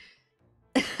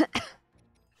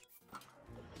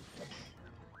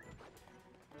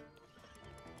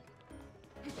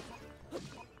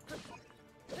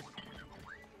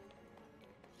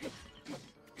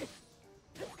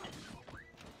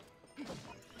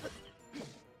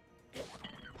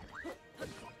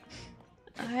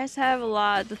 I just have a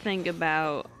lot to think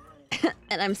about,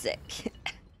 and I'm sick.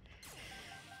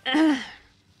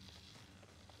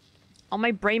 All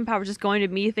my brain power is just going to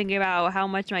me thinking about how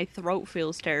much my throat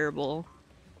feels terrible.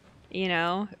 You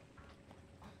know?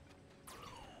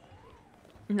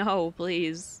 No,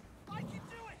 please. I can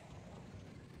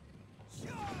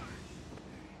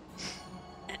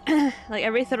do it. Like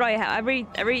every thought I have,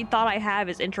 every thought I have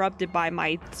is interrupted by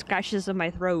my scratches of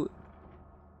my throat.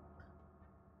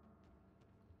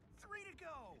 3 to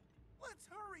go. Let's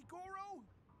hurry, Goro.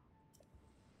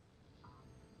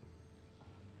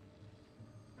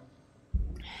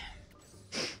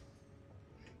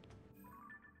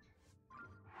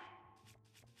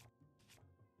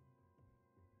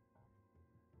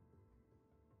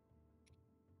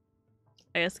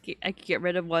 I guess I could get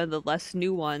rid of one of the less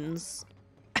new ones.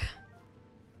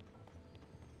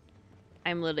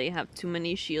 I'm literally have too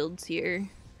many shields here.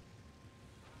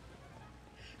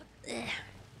 Ugh.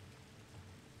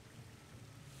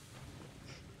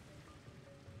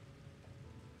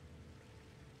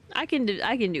 I can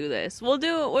do this. We're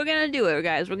gonna do it,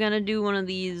 guys. We're gonna do one of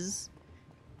these.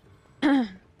 We're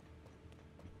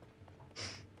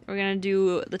gonna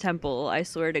do the temple. I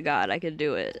swear to God, I could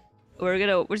do it. We're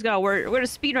gonna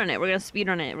speedrun it. We're gonna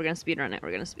speedrun it. We're gonna speedrun it.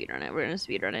 We're gonna speedrun it. We're gonna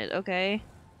speedrun it. Okay.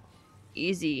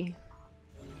 Easy.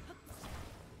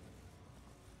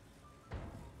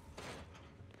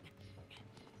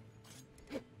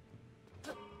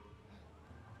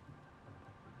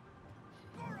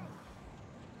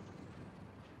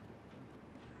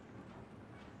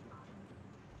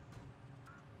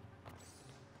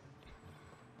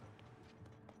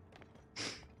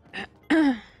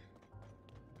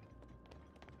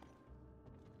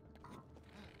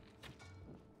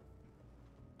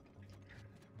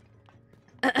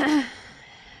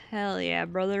 Hell yeah,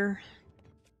 brother.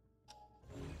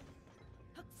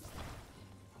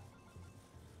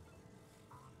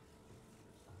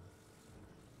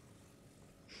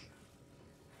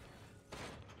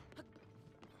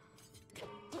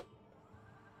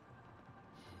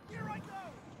 Here I go.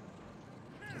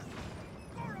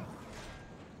 Goro.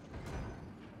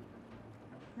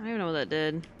 I don't even know what that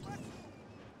did.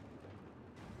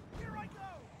 Here I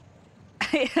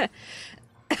go.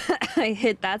 I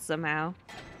hit that somehow.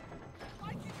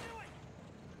 I can do it.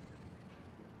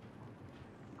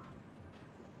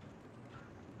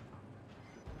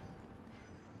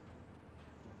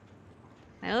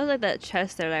 I know there's like that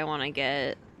chest that I want to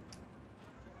get.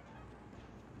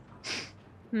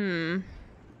 Hmm.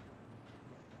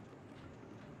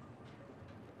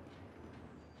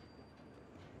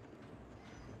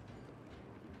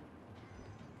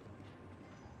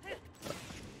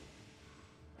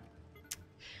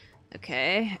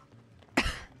 Okay.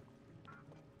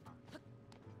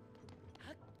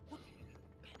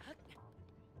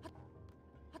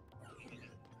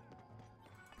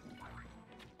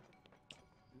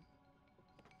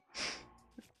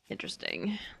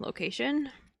 Interesting. Location.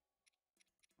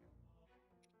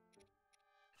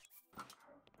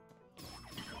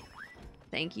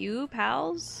 Thank you,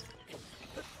 pals.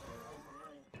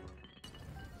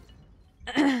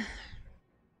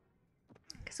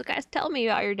 So guys, tell me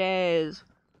about your days.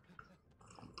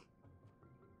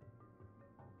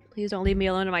 Please don't leave me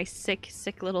alone to my sick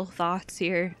little thoughts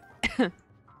here.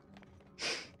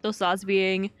 Those thoughts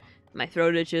being, my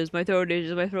throat itches, my throat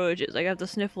itches, my throat itches. I got the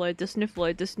sniffle, I have to sniffle, I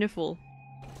have to sniffle.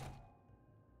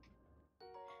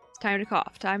 It's time to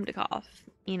cough,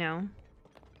 you know.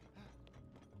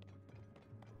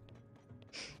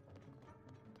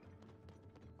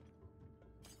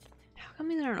 How come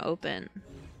these aren't open?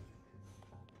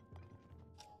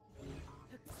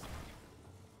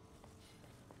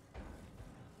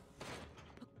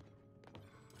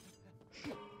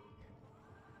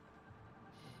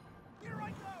 Here I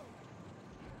go.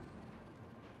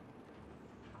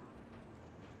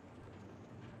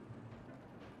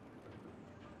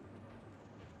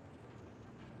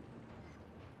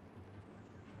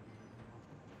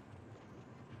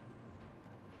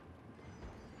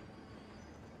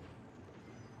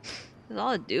 Cause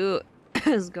all it do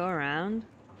is go around.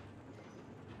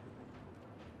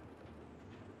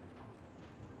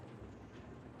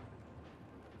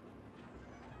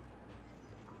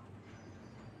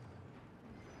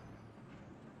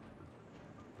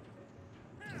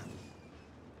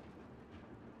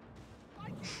 I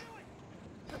can do it.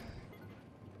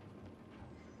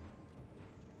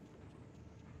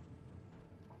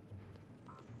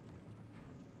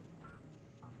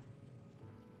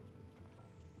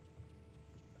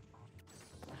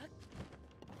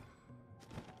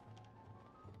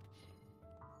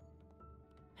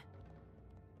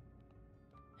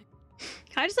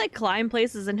 I just like climb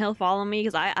places and he'll follow me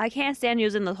because I can't stand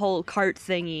using the whole cart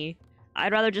thingy.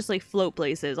 I'd rather just like float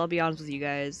places, I'll be honest with you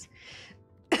guys.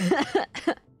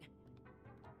 I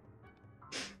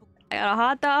got a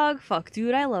hot dog? Fuck,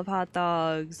 dude, I love hot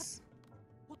dogs.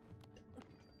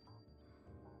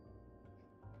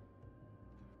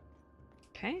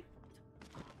 Okay.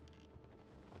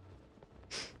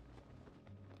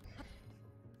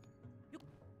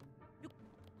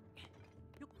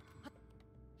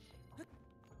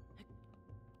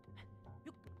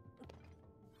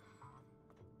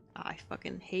 I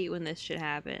fucking hate when this shit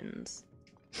happens.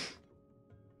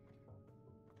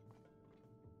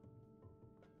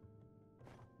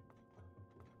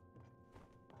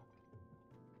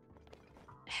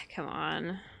 Come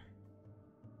on.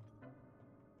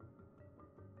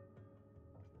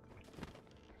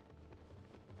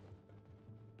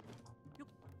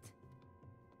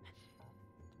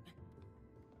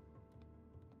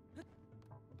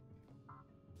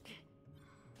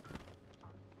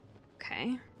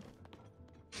 Okay.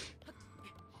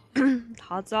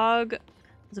 Hot dog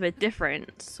is a bit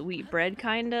different. Sweet bread,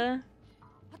 kinda.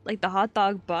 Like the hot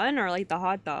dog bun or like the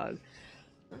hot dog?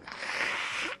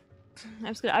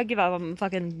 I'll give up. I'm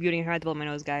fucking muting her at the blow my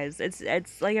nose, guys.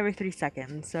 It's like every 3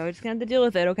 seconds, so just gonna have to deal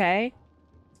with it, okay?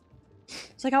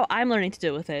 It's like how I'm learning to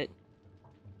deal with it.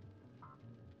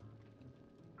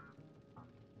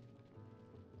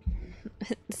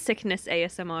 Sickness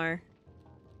ASMR.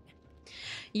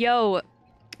 Yo,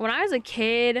 when I was a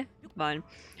kid, fun.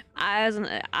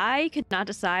 I could not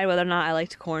decide whether or not I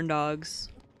liked corn dogs.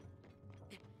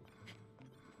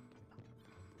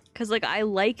 Cause like I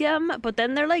like them, but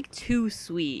then they're like too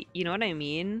sweet. You know what I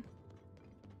mean?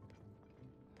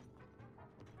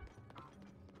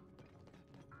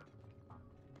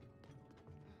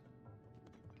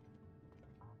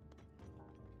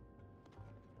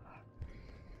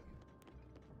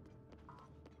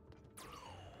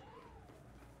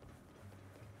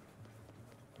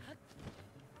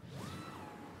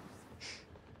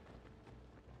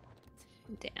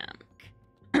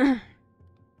 Damn.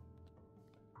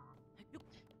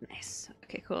 Nice.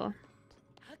 Okay, cool.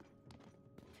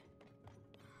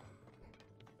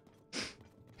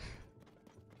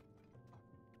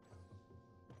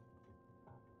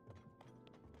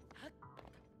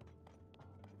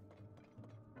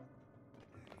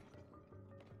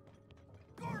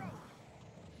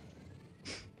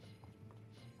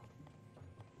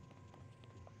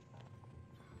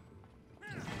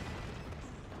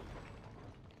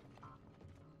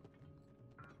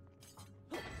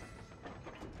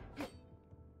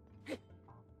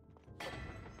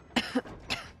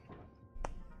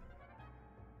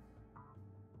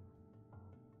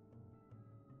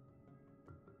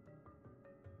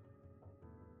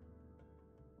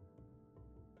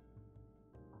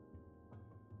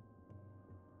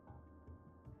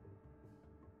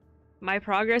 My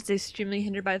progress is extremely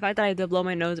hindered by the fact that I have to blow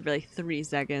my nose every like 3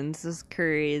 seconds. This is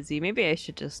crazy. Maybe I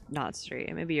should just not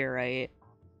stream. Maybe you're right.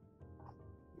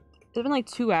 It's been like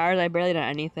 2 hours. I barely done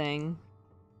anything.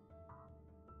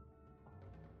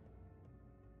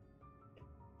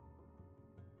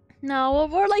 No, well,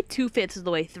 we're like 2/5 of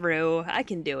the way through. I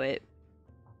can do it.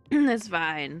 That's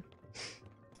fine.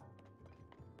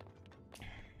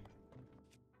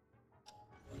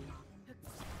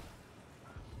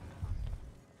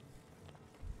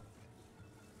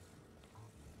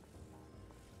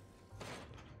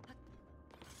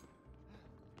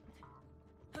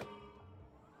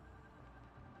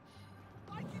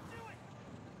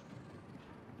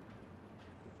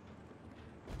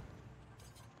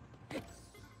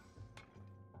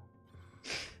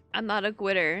 I'm not a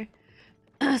quitter.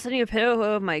 Sending a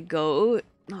photo of my goat.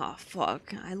 Oh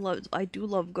fuck. I do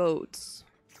love goats.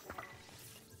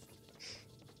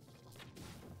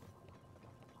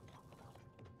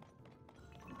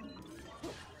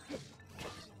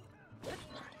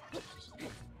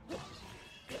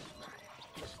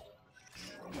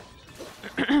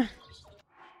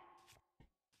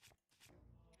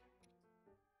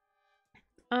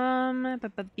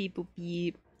 Beep boop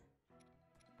beep.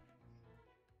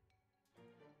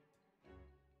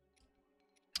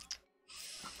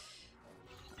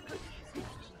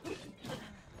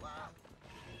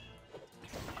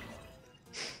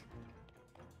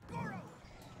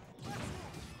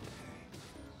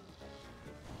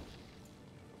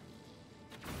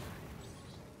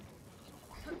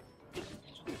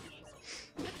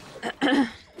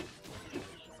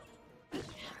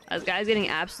 This guy's getting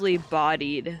absolutely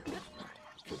bodied.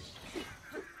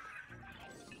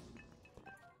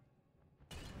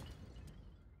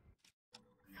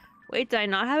 Wait, did I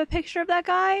not have a picture of that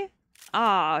guy?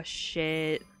 Aw,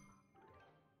 shit.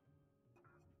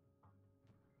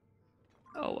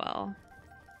 Oh well.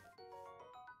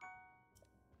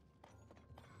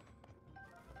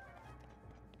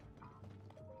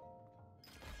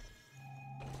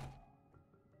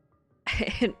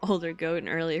 An older goat in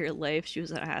earlier life, she was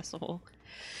an asshole.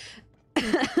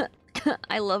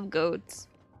 I love goats.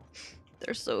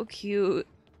 They're so cute.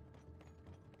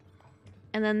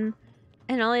 And then,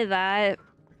 and not only that,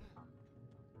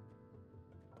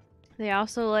 they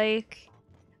also like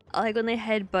when they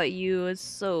headbutt you, it's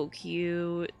so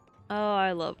cute. Oh,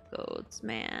 I love goats,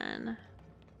 man.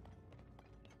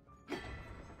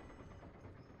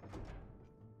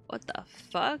 What the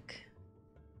fuck?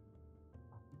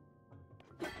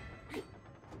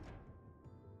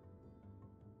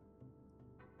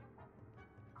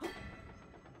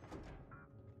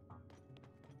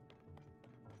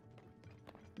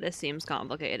 This seems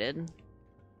complicated.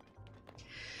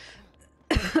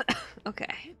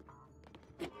 Okay.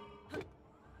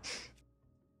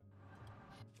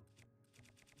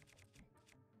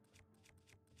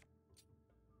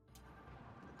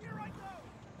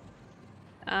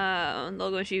 They'll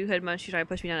go shoot head munch, she tried to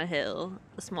push me down a hill.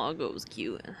 The small goat was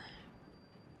cute.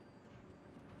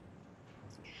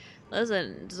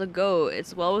 Listen, it's a goat.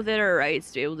 It's well within her rights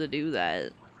to be able to do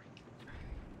that.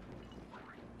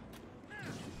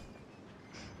 I'm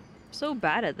so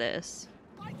bad at this.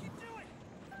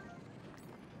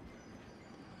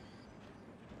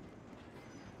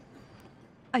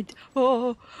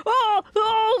 Oh,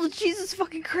 Jesus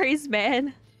fucking Christ,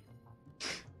 man.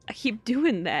 I keep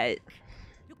doing that.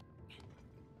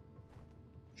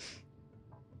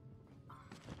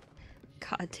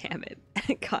 God damn it.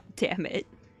 God damn it.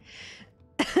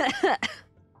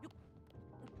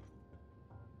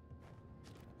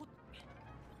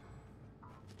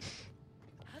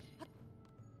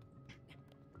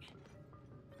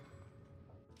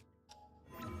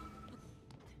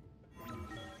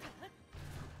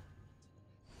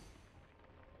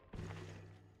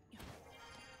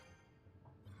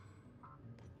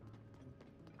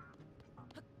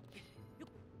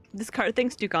 This card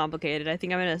thing's too complicated. I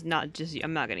think I'm not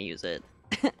gonna use it.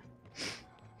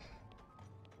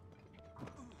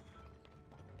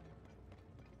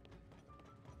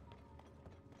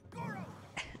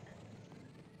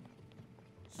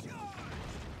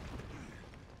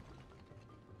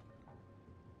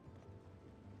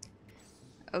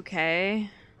 Okay.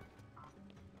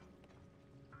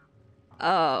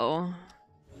 Oh.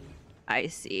 I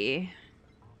see.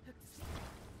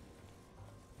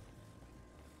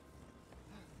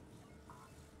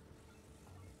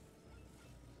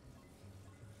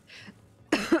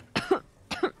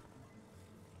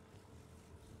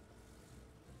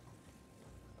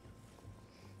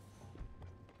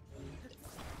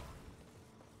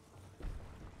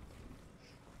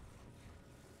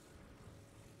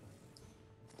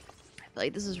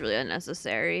 Like, this is really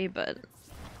unnecessary, but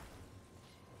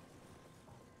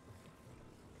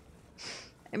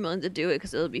I'm willing to do it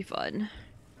because it'll be fun.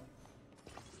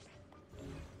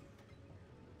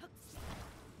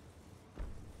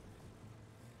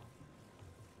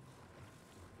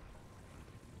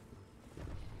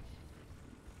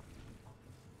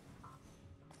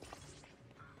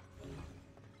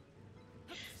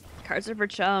 Cards are for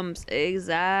chumps.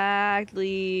 Exactly.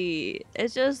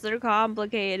 It's just they're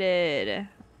complicated.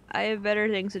 I have better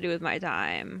things to do with my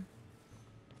time.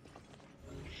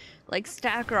 Like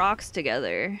stack rocks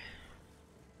together.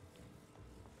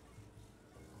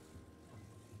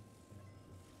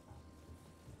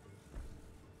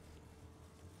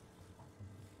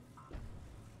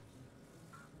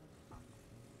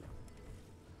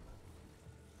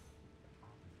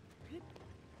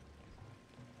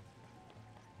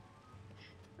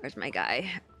 Where's my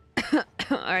guy?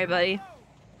 Alright, buddy.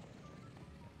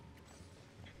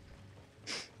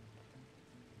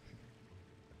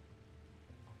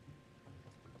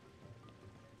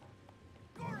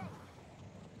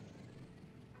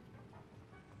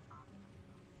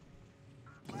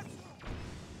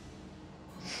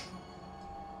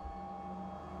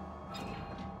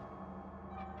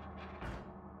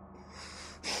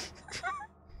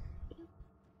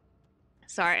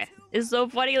 Sorry, it's so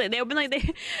funny. Like they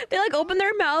like open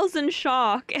their mouths in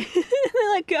shock and they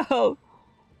let go.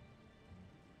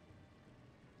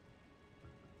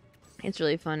 It's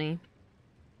really funny.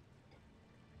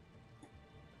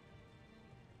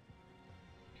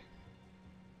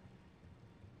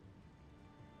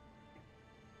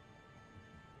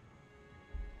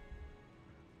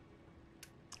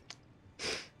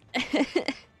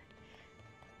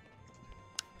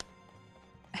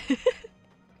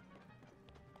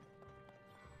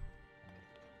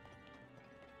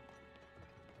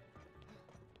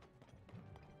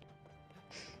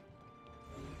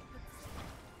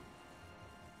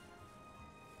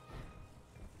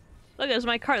 Look, there's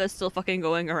my cart that's still fucking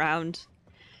going around.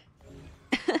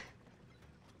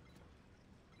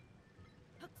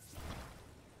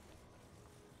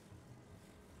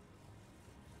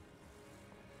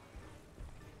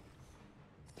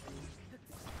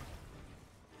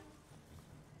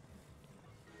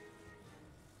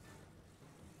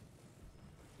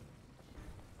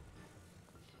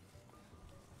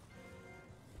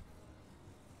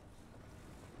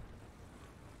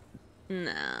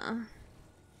 No.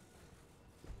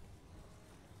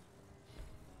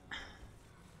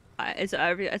 It's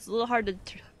a little hard to,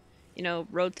 you know,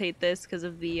 rotate this because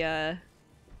of the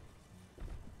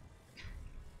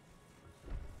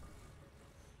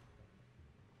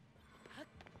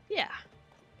yeah.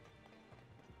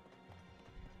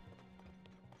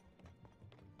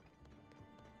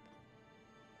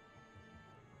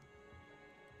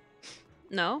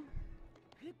 No.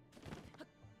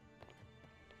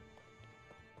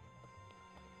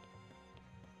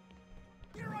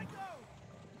 Here I go.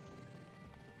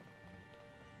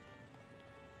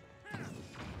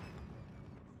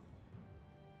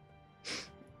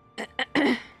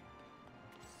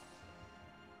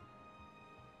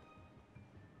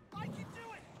 I can do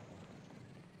it.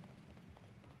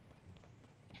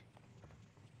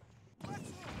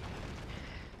 Let's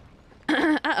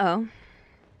Uh-oh.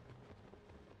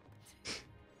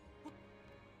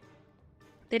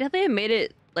 They definitely made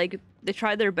it, like, they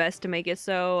tried their best to make it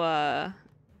so,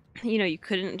 you know, you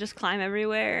couldn't just climb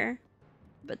everywhere.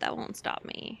 But that won't stop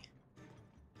me.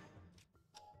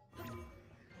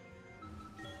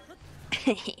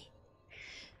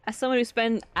 As someone who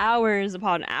spent hours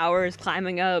upon hours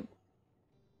climbing up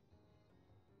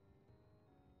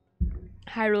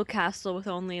Hyrule Castle with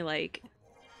only, like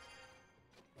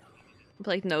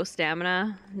no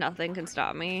stamina, nothing can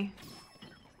stop me.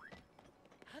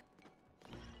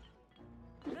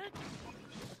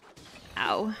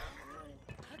 Ow.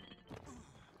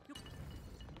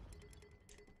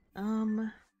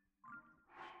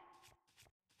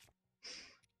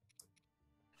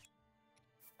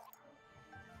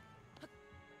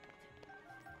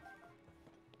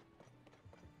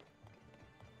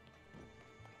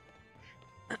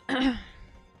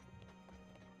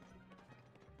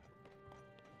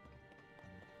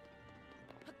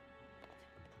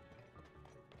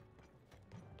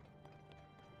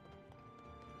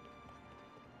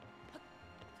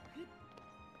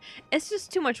 It's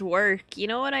just too much work, you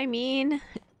know what I mean?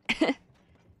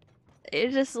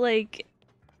 It's just like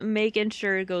making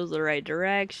sure it goes the right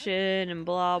direction and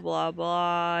blah blah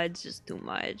blah. It's just too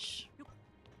much.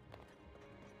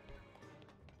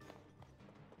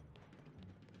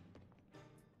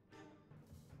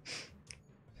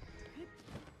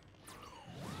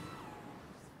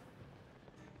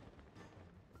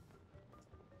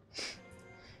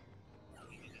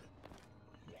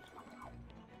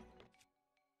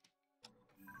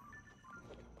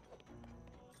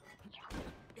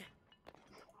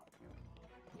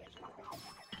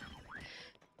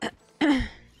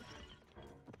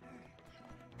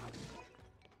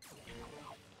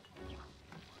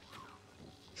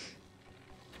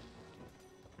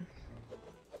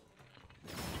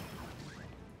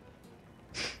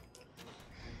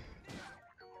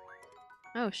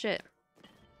 Oh shit.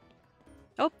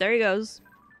 Oh, there he goes.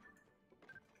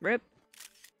 Rip.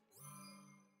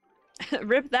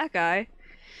 Rip that guy.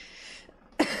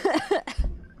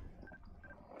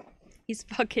 He's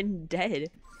fucking dead.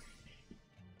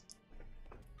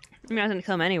 I mean, I was gonna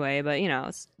kill him anyway, but you know,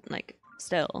 it's like,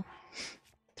 still.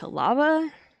 To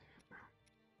lava?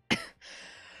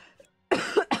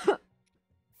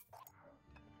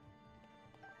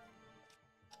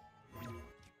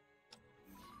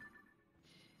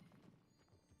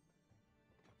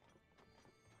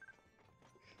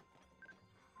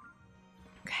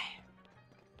 Okay.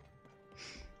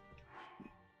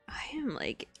 I am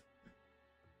like...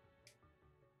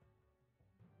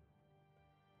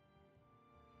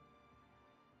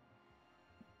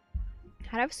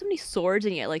 How do I have so many swords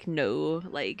and yet like no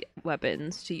like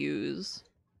weapons to use?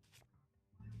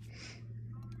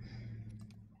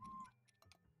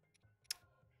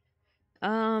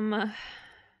 Um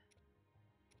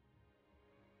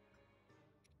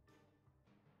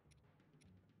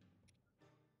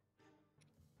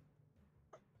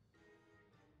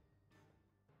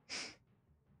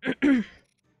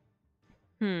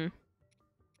Hmm.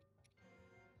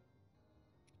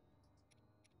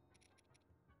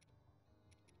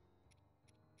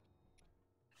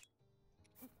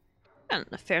 Got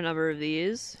a fair number of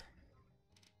these.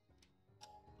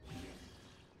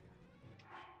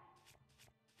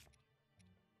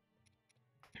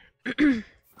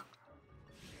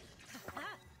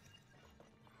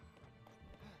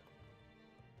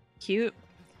 Cute.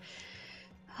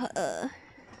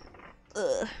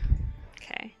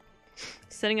 Okay.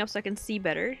 Setting up so I can see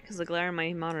better because of the glare on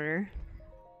my monitor.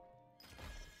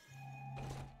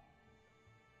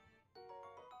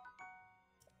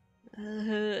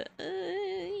 Here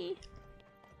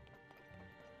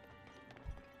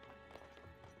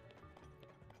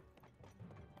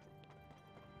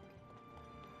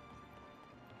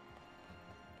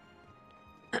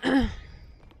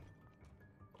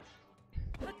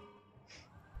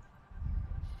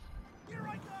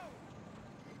I go!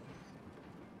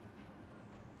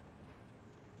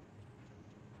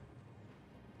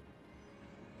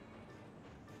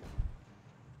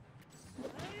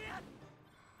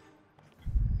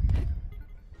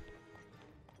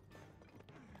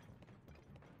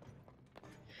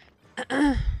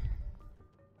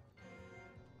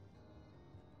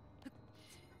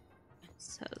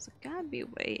 So there's gotta be a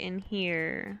way in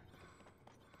here.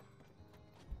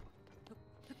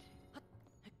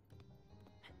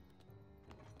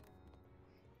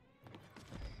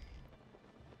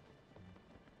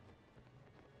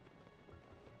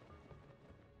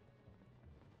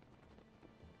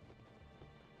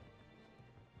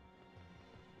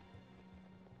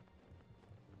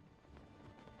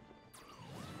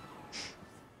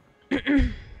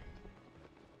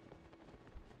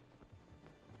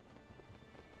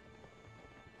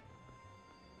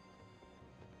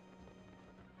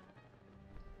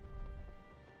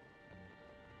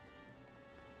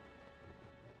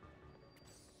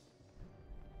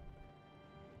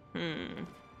 Hmm.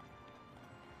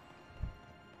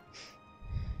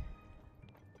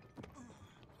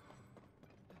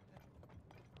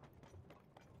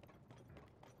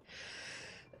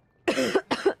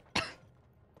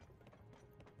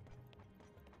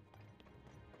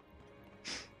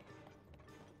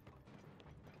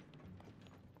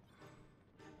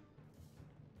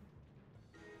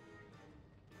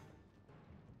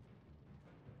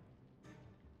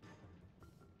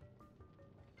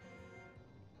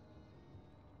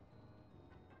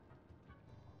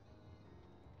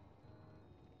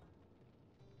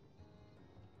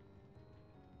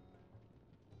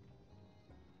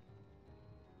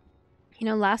 You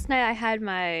know, last night I had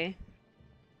my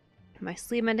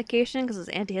sleep medication because it's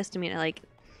antihistamine at like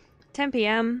 10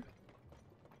 p.m.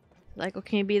 Like,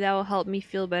 okay, maybe that will help me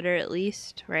feel better at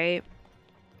least, right?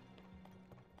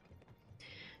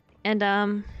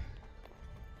 And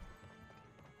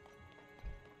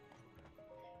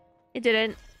it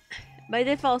didn't. But I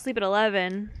did fall asleep at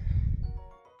 11.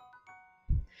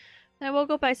 And I woke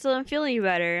up, I still didn't feel any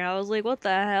better. And I was like, what the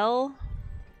hell?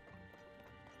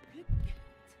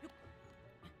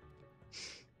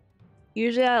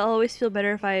 Usually I always feel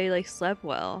better if I like slept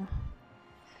well.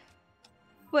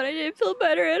 But I didn't feel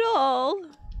better at all.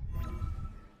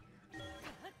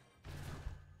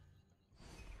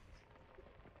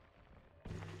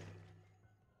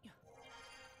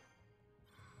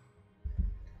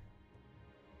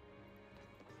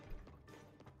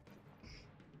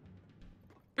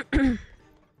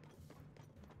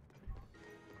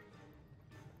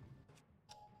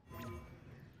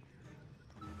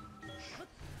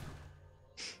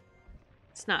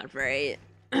 It's not right.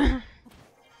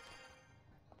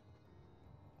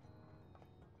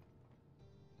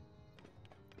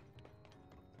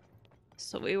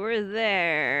 So we were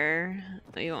there.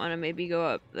 You want to maybe go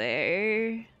up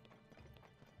there?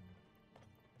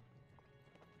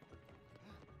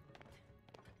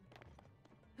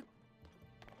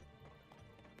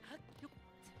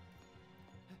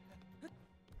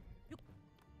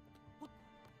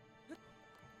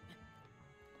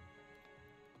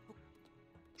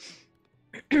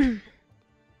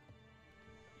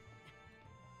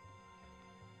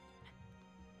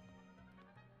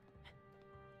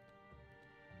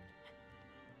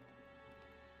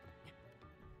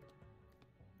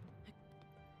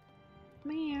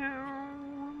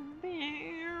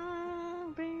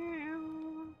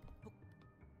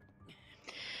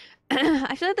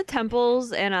 I feel like the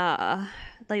temples in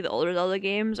like the older Zelda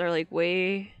games are like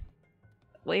way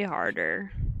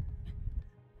harder.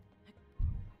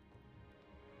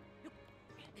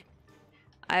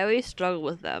 I always struggle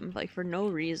with them, like for no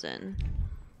reason.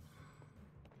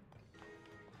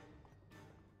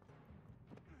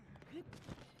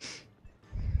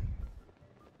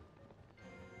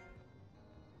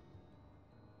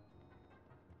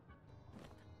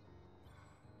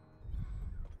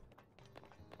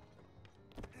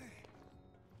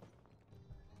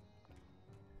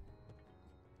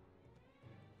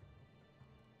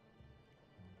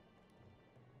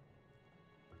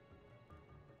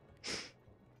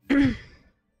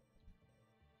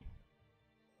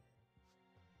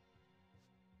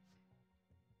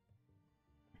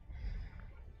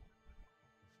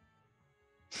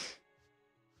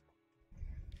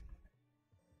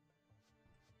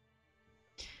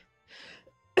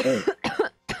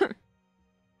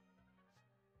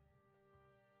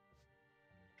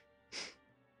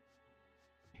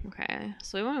 Okay,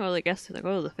 so we want to go, I guess, to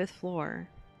go to the 5th floor.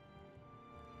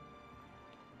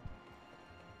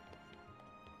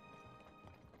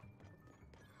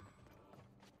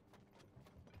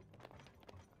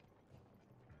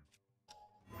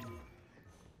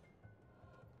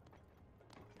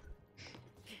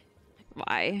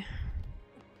 Why?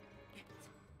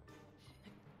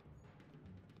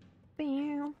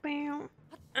 Bow, bow.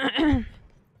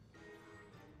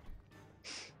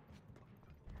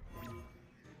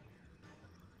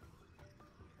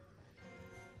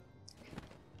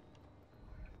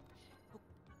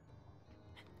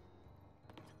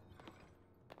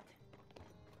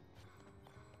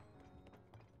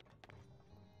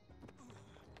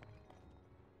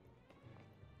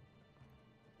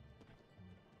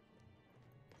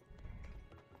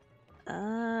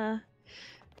 uh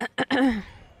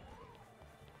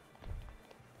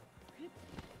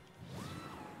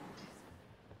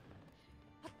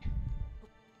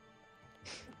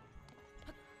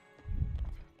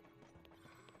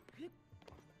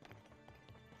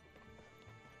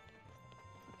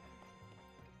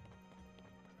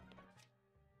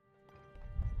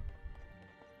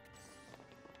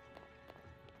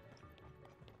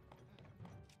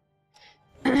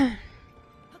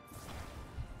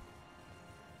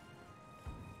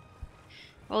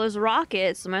Well, there's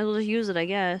rockets, so might as well just use it, I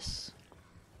guess.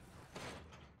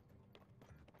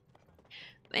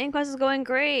 Main quest is going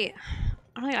great.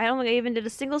 I don't think I even did a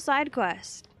single side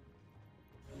quest.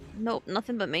 Nope,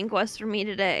 nothing but main quest for me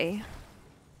today.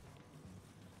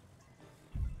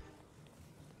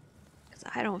 Because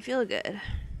I don't feel good.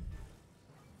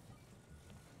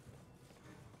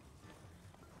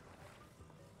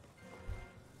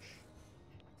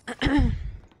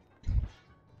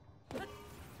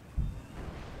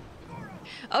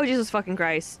 Oh, Jesus fucking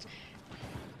Christ.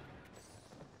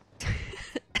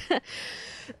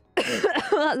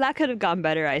 That could have gone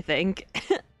better, I think.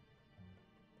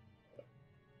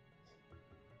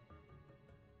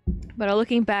 But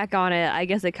looking back on it, I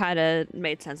guess it kind of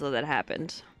made sense that that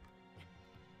happened.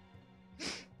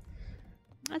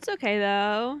 That's okay,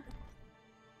 though.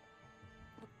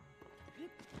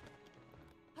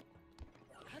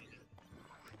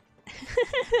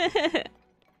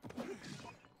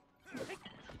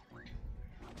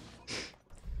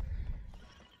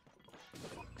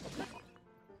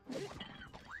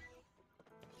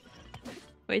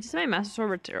 Wait, does my Master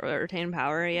Sword retain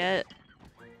power yet?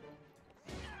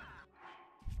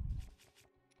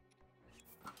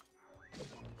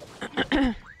 How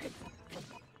do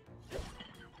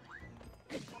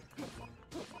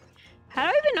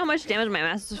I even know how much damage my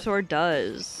Master Sword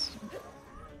does?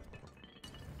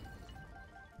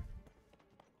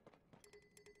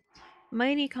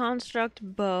 Mighty Construct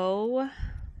Bow.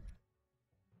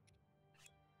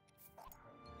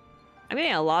 I'm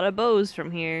getting a lot of bows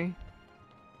from here.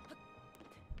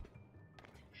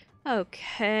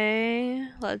 Okay,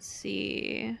 let's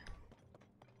see.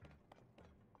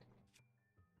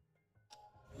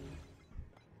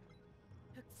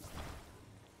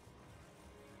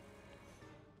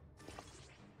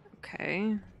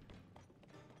 Okay.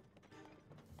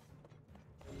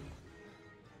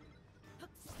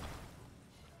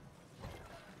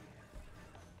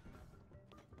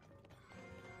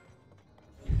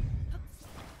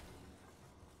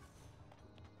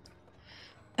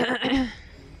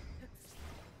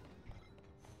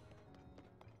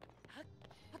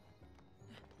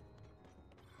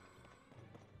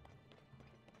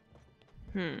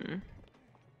 Hmm.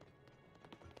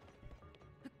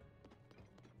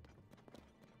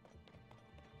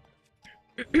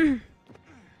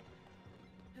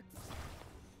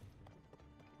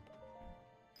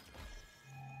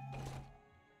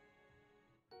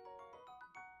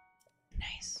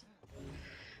 Nice.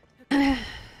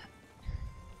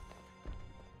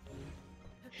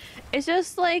 It's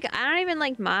just like I don't even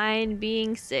like mind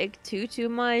being sick too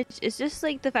much. It's just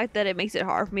like the fact that it makes it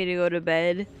hard for me to go to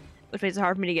bed, which makes it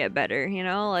hard for me to get better, you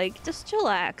know? Like just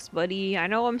chillax, buddy. I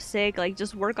know I'm sick, like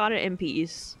just work on it in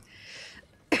peace.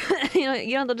 You know,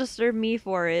 you don't have to disturb me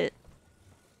for it.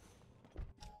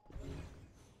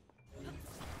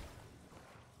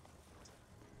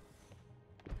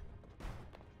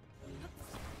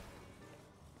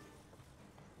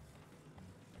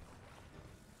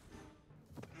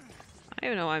 I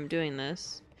don't even know why I'm doing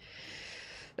this.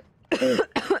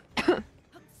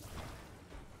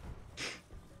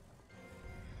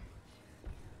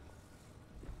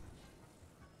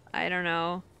 I don't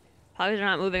know. Probably they're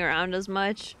not moving around as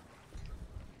much.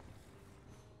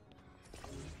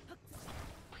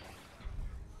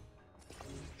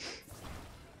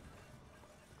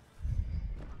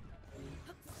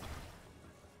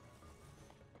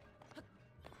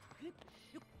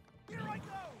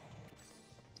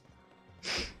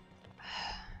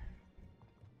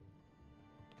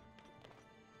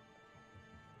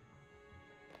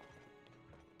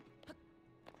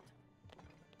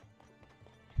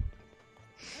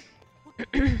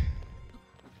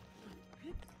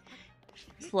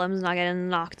 Slem's not getting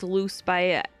knocked loose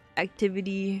by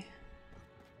activity.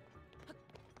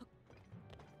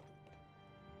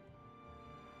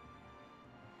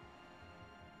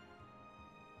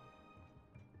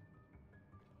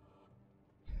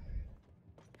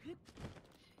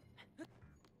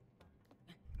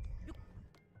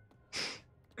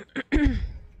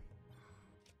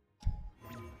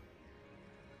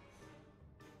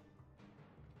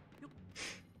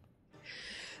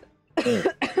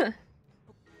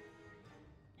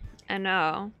 I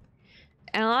know.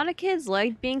 And a lot of kids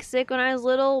liked being sick when I was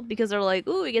little because they're like,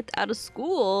 ooh, we get out of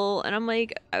school. And I'm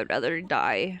like, I would rather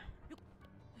die.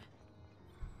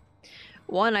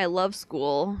 One, I love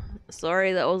school.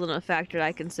 Sorry, that wasn't a factor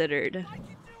I considered.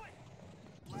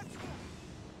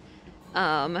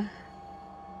 Only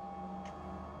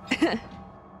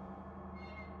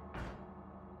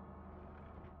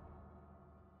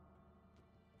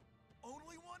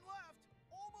one left.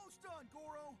 Almost done,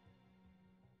 Goro.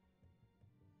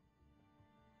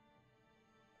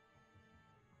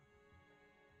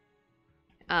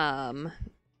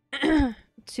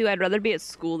 Two, I'd rather be at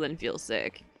school than feel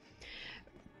sick.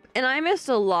 And I missed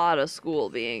a lot of school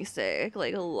being sick.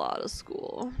 Like, a lot of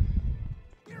school.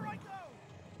 Here I go.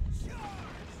 Charge!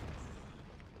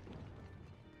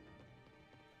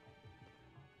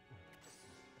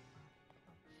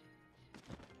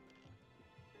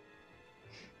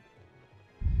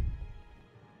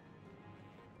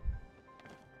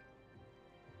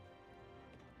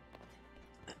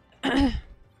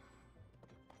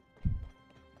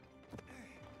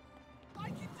 I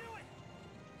can do it.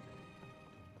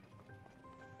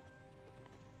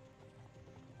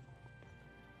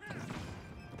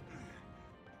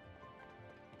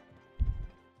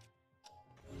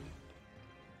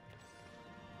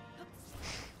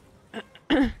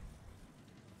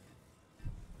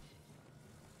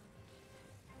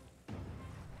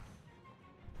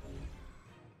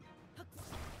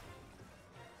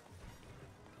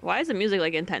 Why is the music,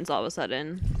 like, intense all of a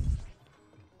sudden?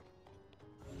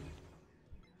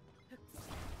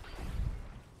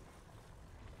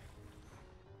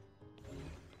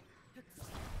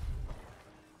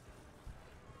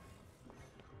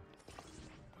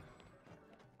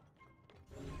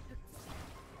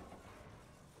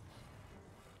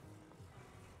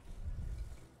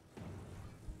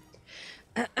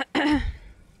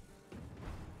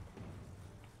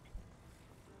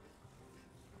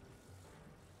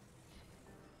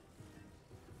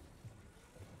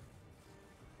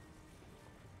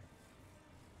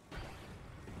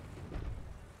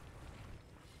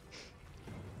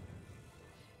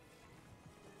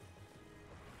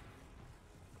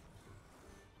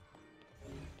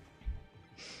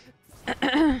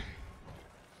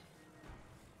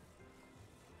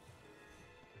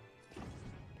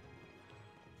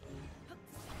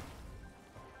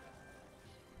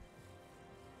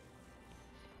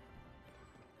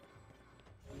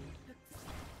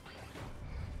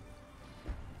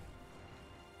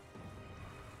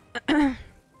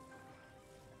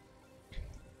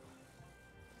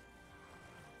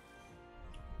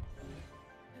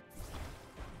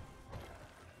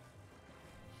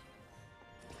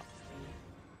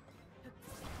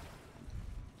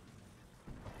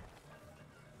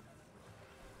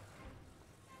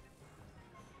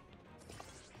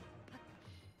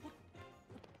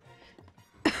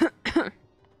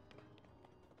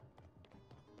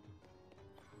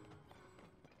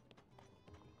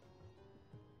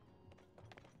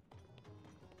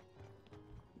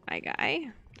 My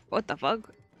guy? What the fuck?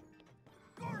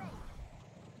 Goro.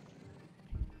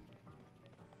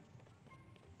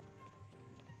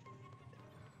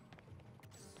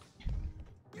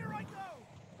 Here I go.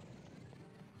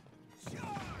 Charge!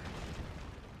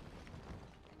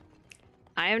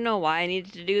 I don't know why I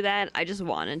needed to do that. I just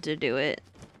wanted to do it.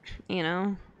 You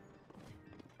know?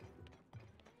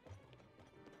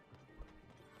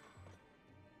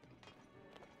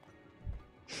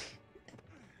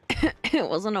 It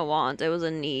wasn't a want, it was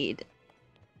a need.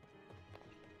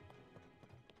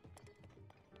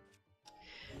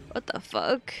 What the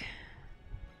fuck?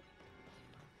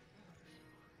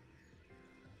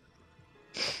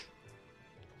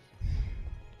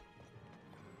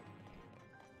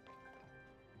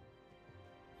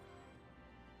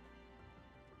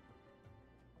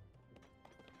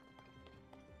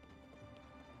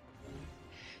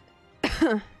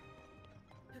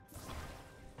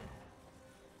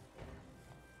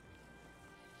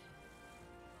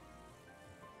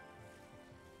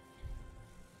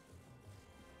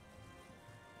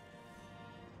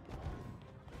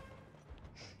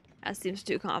 That seems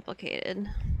too complicated.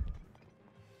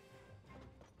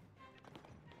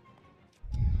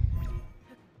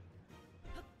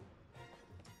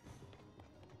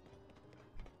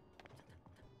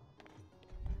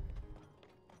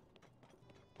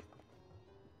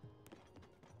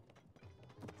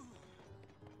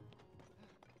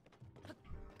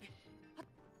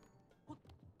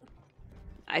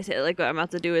 I say like what I'm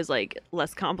about to do is like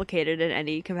less complicated in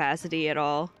any capacity at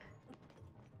all.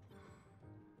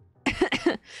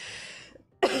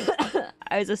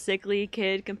 I was a sickly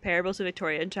kid comparable to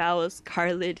Victorian child with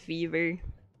scarlet fever.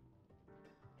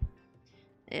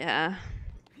 Yeah.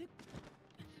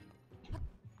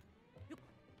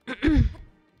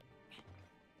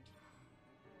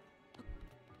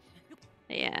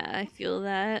 Yeah, I feel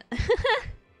that.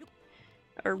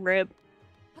 Or rip.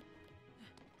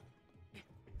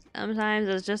 Sometimes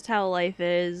it's just how life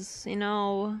is, you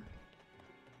know?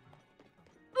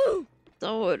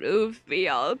 Don't oof me,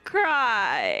 I'll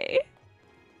cry.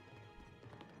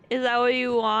 Is that what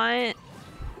you want?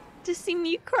 To see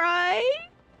me cry?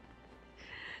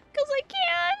 'Cause I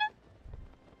can.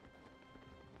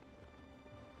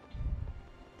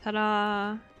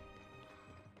 Ta-da.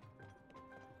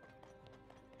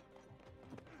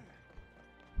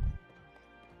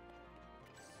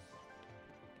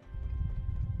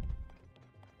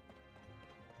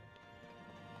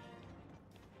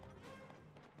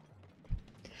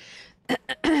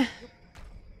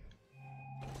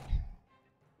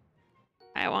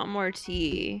 I want more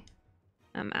tea.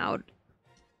 I'm out.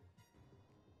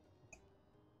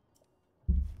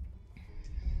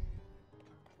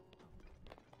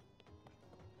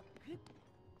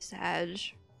 Sag.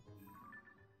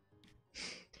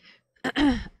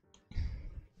 I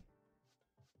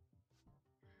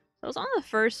was on the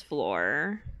first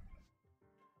floor.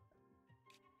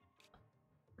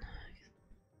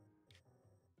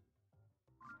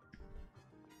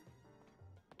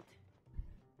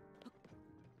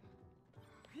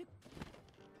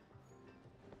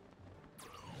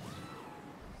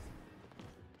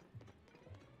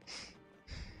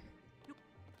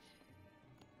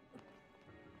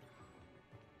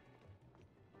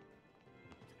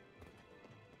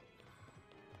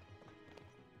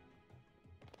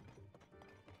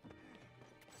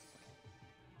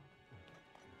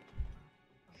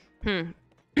 Hmm.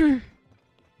 Here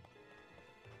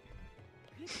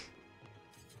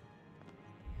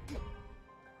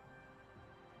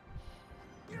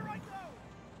I go!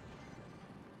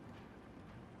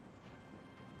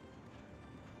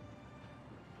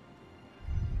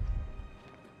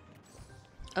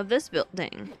 Of this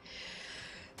building.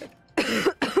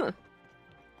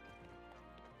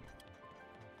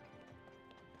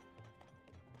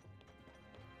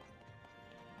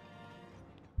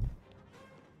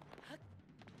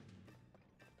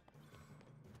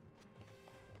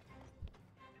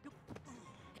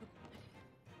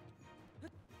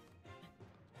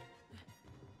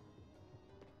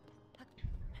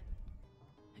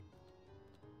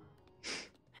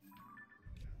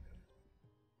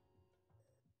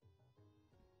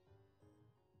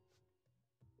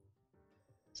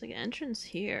 It's like an entrance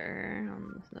here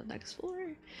on the next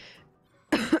floor.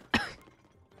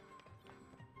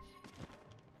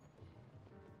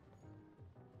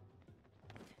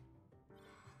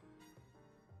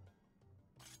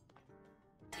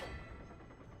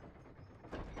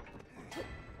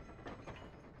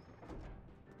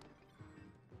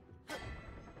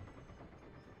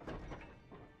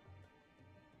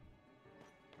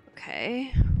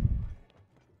 Okay.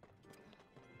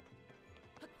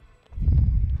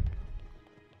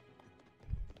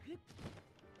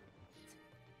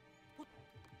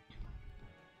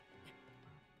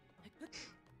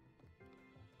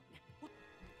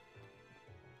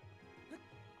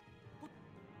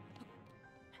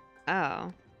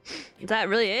 Oh. Is that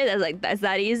really it? That's like, that's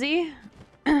that easy?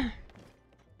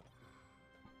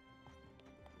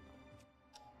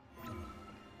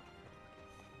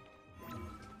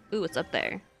 Ooh, what's up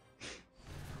there?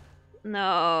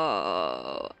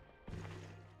 No.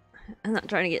 I'm not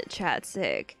trying to get chat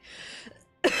sick.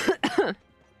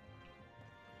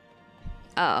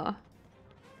 Oh.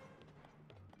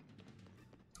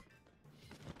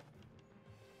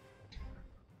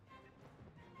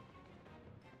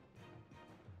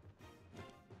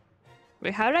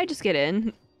 Wait, how did I just get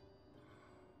in?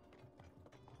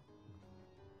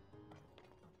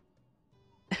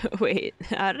 Wait,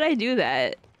 how did I do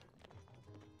that?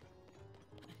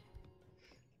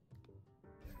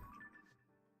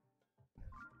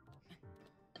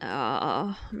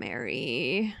 Oh,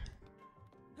 Mary.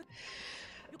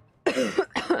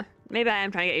 Maybe I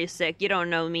am trying to get you sick. You don't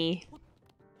know me.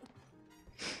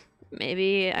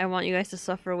 Maybe I want you guys to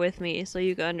suffer with me so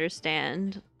you can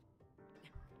understand.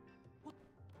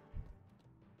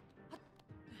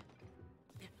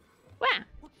 Wow.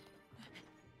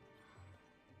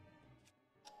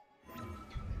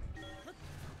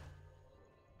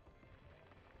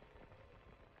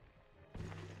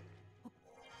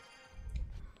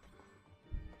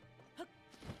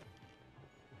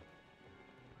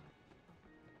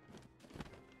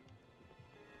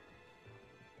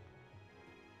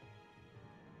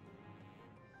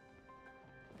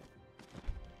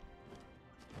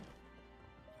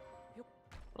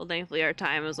 Well, thankfully our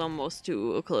time is almost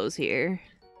to a close here.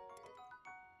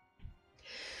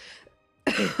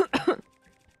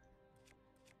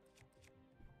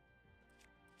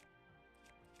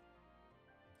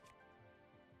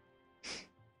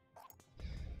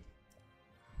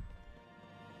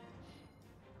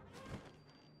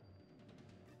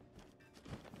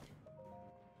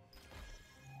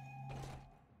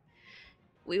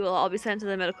 We will all be sent to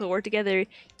the medical ward together. Yippee!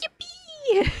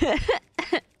 Yippee!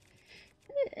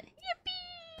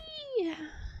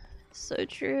 So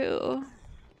true.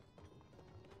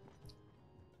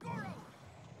 Goro!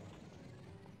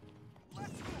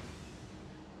 Let's go!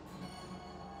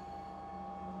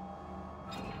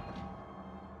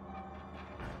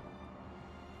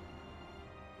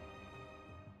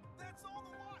 That's all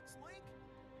the locks, Link!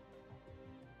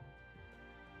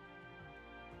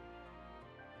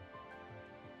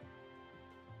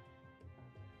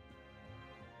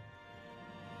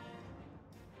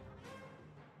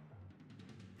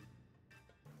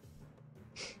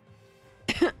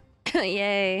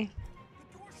 Yay.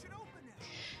 The door should open now.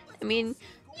 Let's I mean, go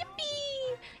see, Goro.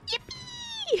 yippee!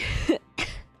 Yippee!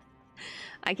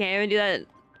 I can't even do that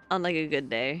on like a good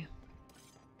day.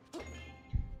 Yippee!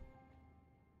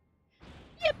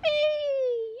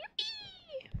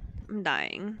 Yippee! I'm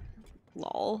dying.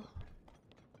 Lol.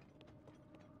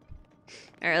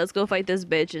 Alright, let's go fight this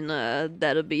bitch and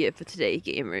that'll be it for today,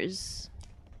 gamers.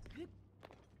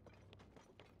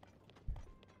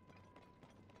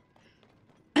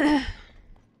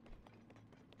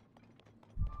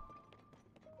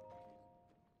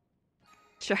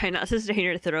 Try not to strain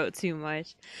your throat too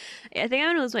much. Yeah, I think I'm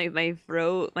gonna lose my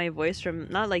throat, my voice from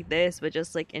not like this, but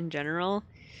just like in general.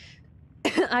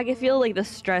 I can feel like the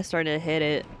stress starting to hit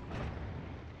it.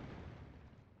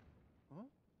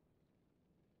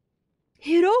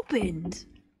 It opened!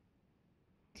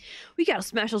 We gotta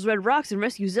smash those red rocks and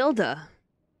rescue Zelda!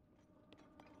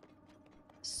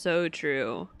 So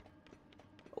true.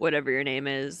 Whatever your name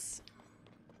is.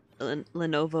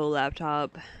 Lenovo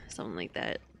laptop. Something like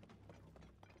that.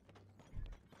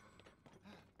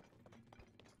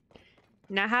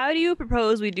 Now how do you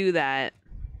propose we do that?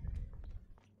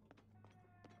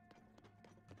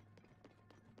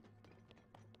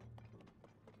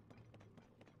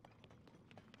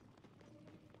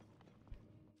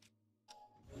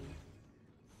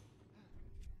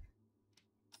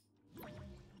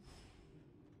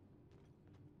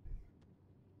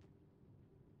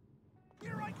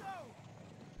 Here I go!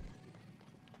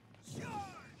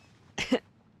 Charge!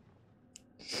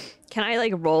 Can I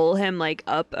like roll him like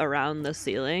up around the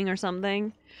ceiling or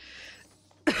something?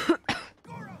 Goro!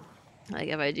 Like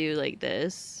if I do like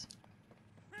this.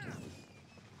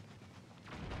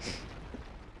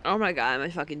 Oh my god, I'm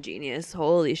a fucking genius.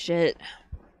 Holy shit.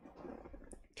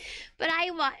 But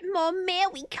I want more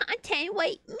Maui content.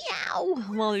 Wait, meow.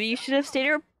 Well, you should have stayed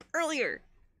here earlier.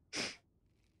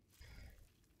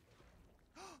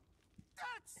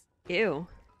 That's Ew.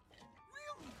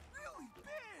 really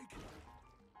big!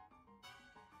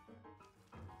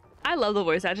 I love the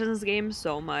voice actors in this game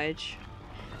so much.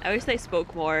 I wish they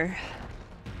spoke more.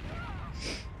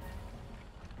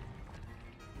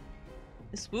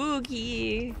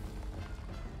 Spooky.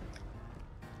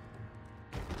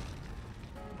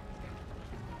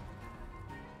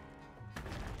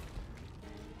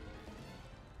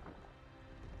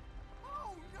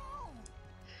 Oh no!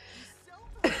 Is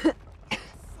Zelda inside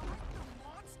the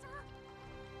monster?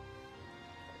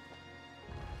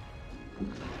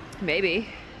 Maybe.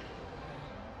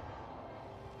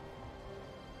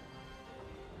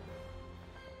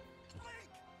 Link!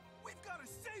 We've gotta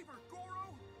save her,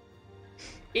 Goro!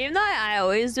 Even though I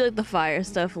always do like the fire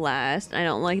stuff last, I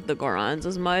don't like the Gorons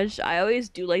as much. I always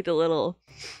do like the little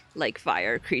like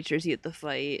fire creatures you have to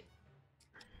fight.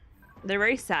 They're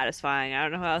very satisfying. I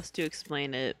don't know how else to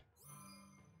explain it.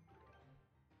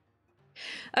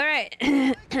 Alright.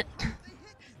 I was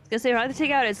gonna say, I have to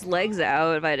take out its legs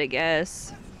out if I had to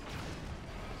guess.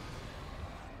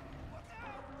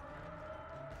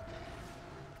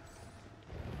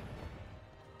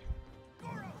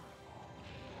 Goro!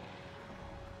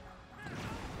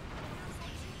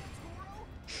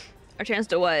 Our chance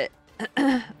to what?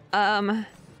 um.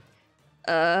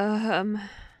 Oh,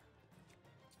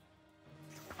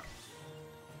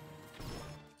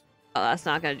 that's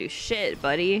not gonna do shit,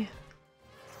 buddy.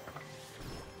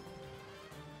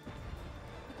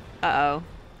 Uh-oh.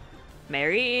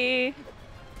 Mary?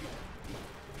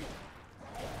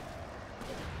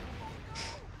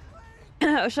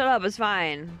 Oh, shut up, it's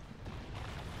fine.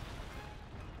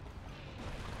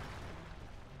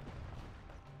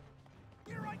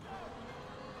 Here I go!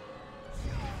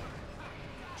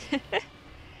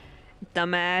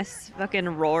 dumbass fucking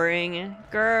roaring.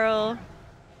 Girl.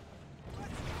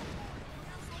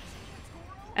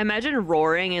 Imagine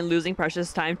roaring and losing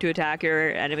precious time to attack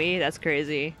your enemy. That's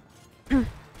crazy.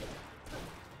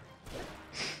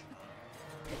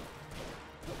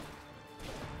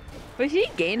 Wait, did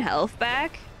he gain health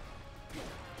back?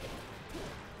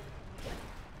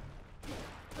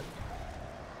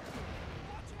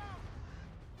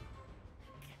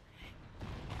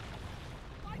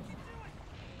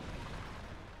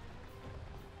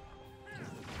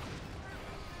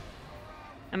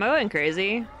 Am I going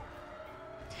crazy?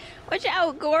 Watch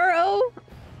out, Goro!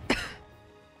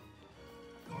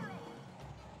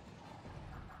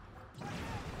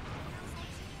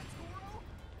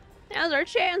 Now's our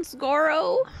chance,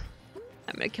 Goro!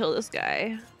 I'm gonna kill this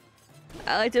guy.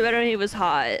 I liked it better when he was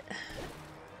hot.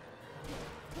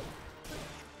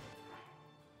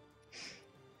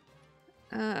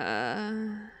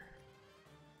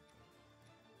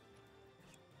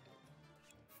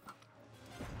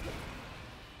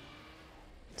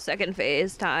 Second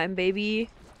phase time, baby.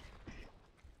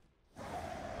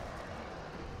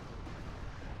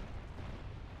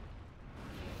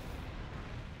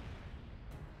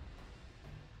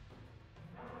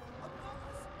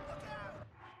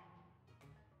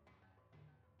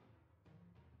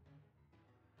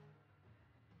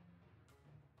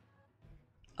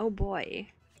 Oh boy.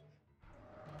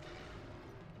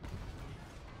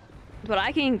 But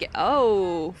I can get.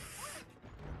 Oh.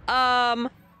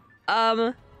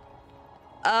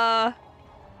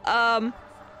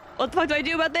 What the fuck do I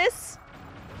do about this?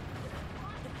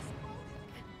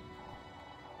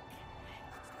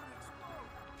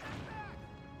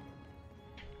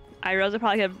 I realized I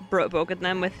probably could have broken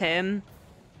them with him.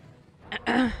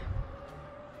 And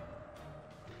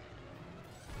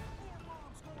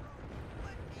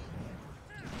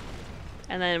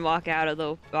then walk out of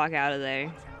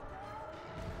there.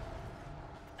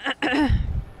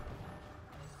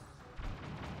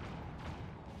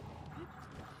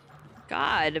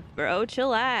 God, bro,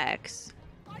 chillax.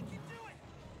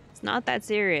 It's not that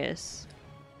serious.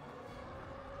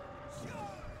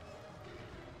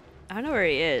 I don't know where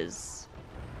he is.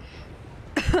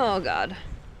 Oh God.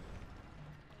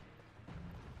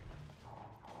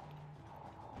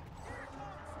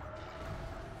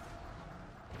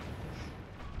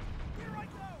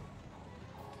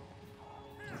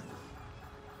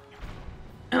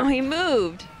 Oh, he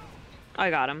moved. I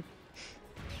got him.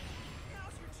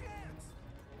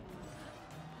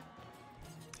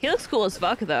 He looks cool as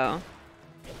fuck, though.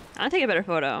 I'll take a better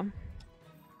photo.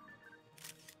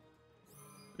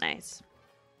 Nice.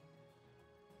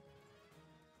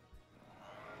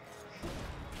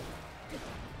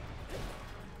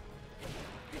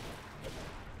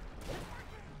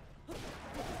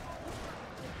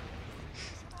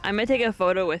 I'm gonna take a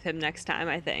photo with him next time,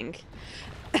 I think.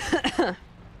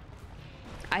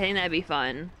 I think that'd be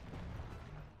fun.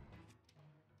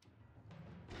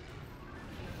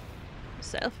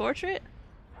 Self-portrait?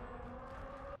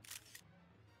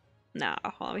 No,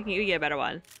 hold on, we can get a better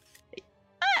one.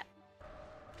 Ah!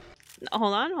 No,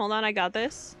 hold on, I got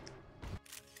this.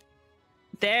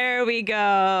 There we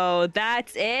go.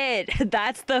 That's it.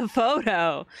 That's the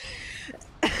photo.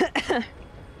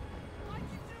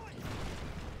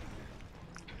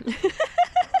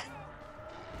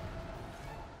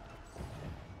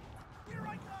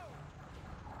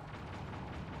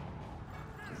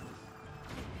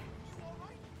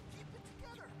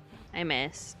 I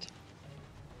missed.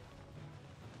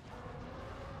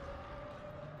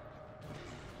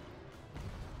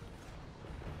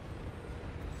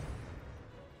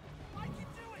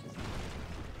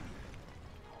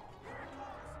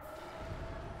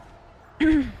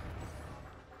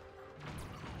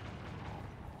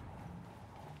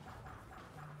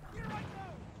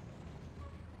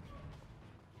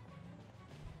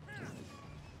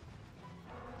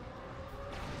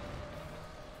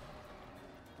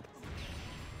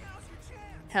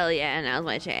 Hell yeah, now's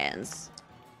my chance.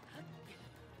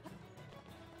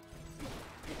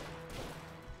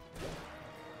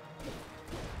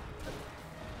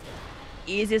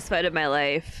 Easiest fight of my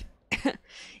life.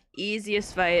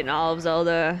 Easiest fight in all of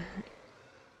Zelda.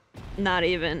 Not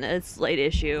even a slight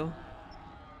issue.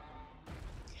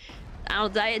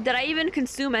 Did I even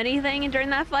consume anything during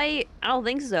that fight? I don't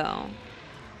think so.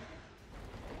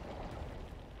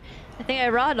 I think I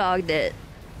raw dogged it.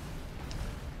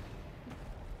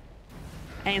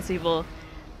 I think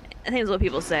it's what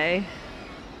people say.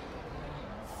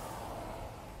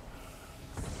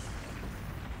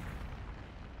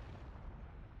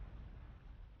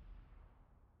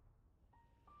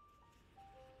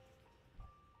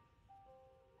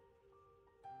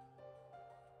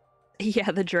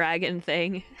 Yeah, the dragon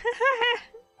thing.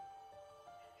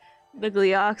 The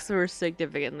Gleeoks were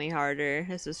significantly harder.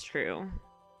 This is true.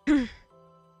 Look,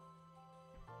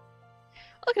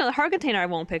 another heart container I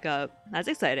won't pick up. That's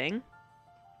exciting.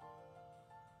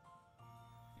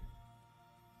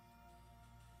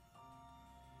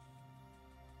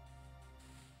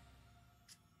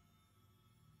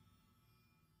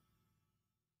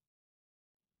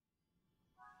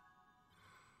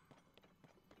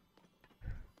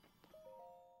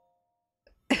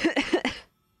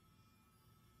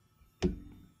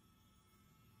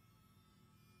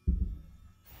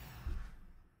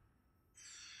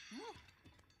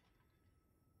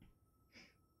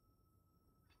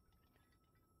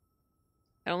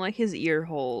 I don't like his ear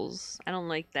holes. I don't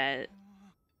like that.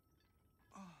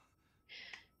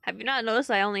 Have you not noticed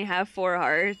I only have 4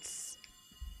 hearts?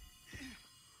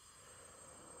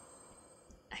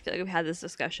 I feel like we've had this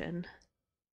discussion.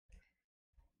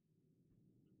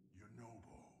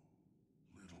 Yonobo,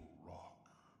 little rock.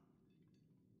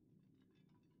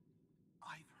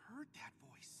 I've heard that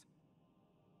voice.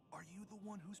 Are you the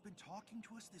one who's been talking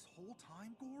to us this whole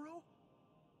time, Goro?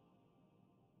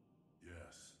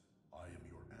 Yes, I am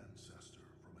your ancestor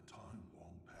from a time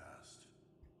long past.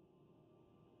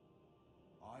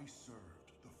 I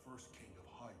served the first king of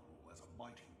Hyrule as a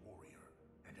mighty warrior,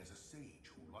 and as a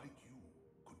sage who, like you,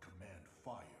 could command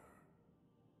fire.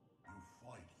 You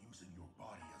fight using your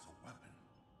body as a weapon.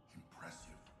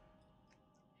 Impressive.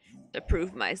 You To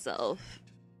prove are myself.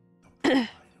 the pride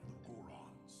of the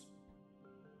Gorons.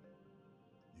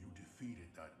 You defeated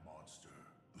that monster,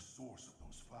 the source of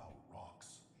those foul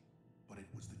rocks. But it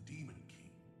was the Demon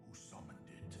King who summoned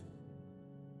it.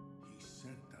 He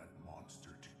sent that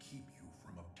monster to keep you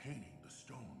from obtaining the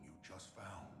stone you just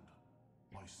found.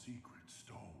 My secret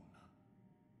stone.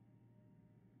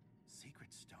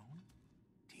 Secret stone?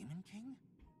 Demon King?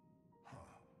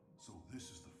 Huh. So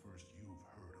this is the first you've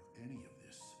heard of any of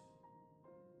this.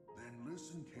 Then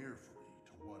listen carefully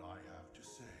to what I have to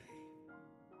say.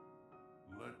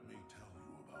 Let me tell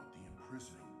you about the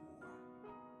imprisoning war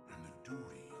and the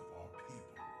duty of our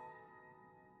people.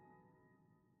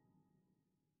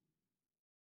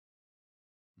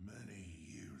 Many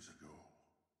years ago,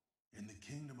 in the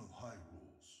kingdom of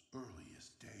Hyrule's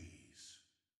earliest days,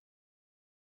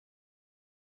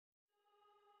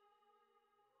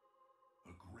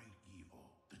 a great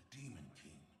evil, the Demon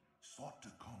King, sought to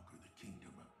conquer the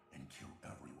kingdom and kill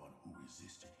everyone who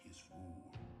resisted his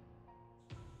rule.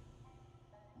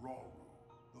 Rauru,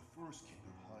 the first king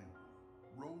of Hyrule,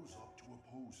 rose up to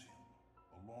oppose him,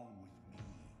 along with me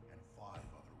and 5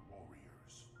 other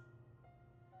warriors.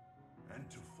 And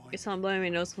to fight If someone blaming me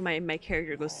knows when my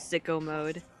character goes sicko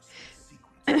mode.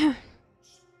 Incredible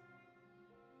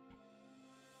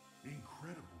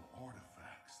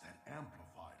artifacts that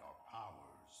amplified our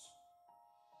powers.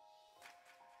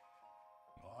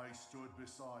 I stood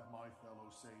beside my fellow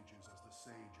sages as the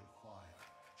Sage of Fire,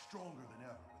 stronger than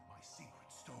ever with my secret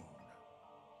stone.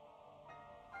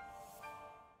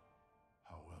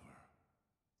 However,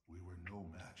 we were no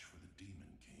match for the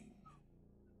Demon King.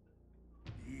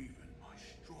 Even my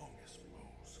strongest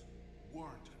blows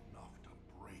weren't enough to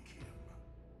break him.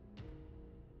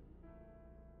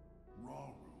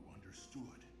 Rauru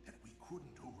understood that we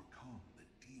couldn't overcome the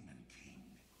Demon King.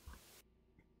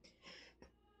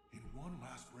 In one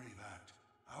last brave act,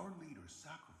 our leader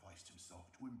sacrificed himself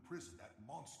to imprison that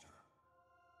monster.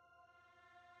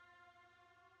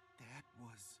 That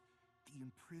was the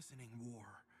imprisoning war.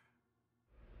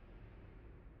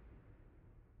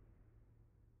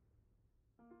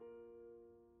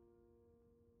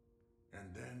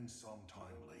 And then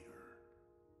sometime later,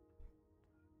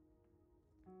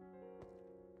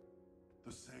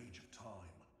 the Sage of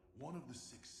Time, one of the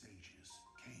 6 sages,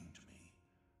 came to me.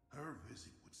 Her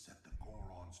visit would set the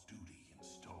Goron's duty in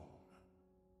stone.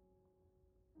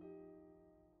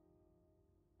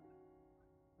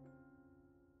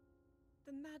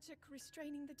 The magic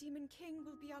restraining the Demon King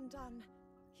will be undone.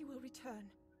 He will return.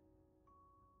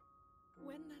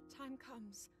 When that time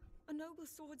comes, a noble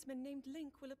swordsman named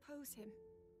Link will oppose him.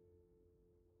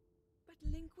 But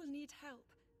Link will need help.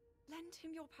 Lend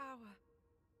him your power.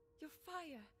 Your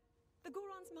fire. The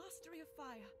Goron's mastery of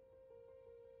fire.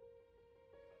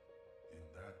 In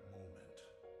that moment,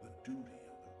 the duty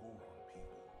of the Goron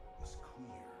people was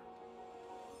clear.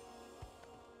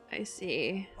 I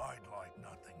see. I'd like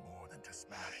nothing more than to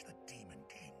smash the Demon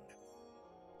King.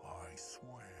 I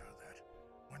swear that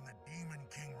when the Demon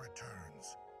King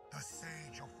returns, the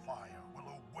Sage of Fire will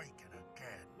awaken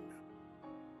again.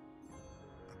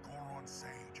 The Goron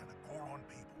Sage and the Goron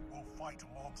people will fight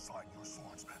alongside your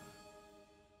swordsmen.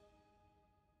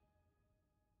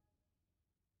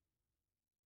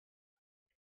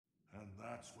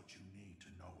 That's what you need to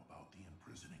know about the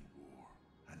imprisoning war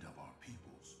and of our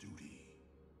people's duty.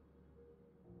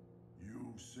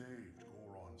 You saved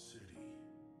Goron City,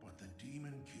 but the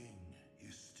Demon King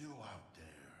is still out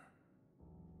there.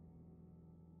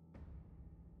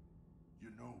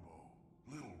 Yunobo,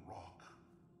 Little Rock,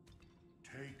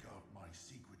 take up my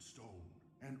secret stone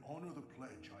and honor the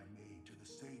pledge I made to the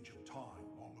Sage of Time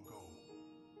long ago.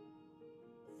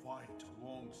 Fight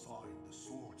alongside the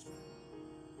swordsman,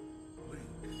 Link.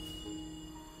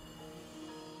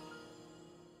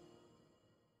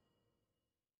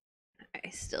 I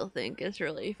still think it's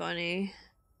really funny.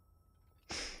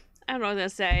 I don't know what I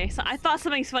was gonna say. So I thought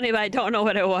something's funny, but I don't know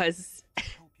what it was.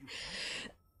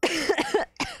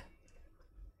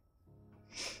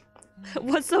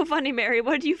 What's so funny, Mary?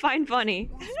 What did you find funny?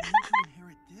 Was Link to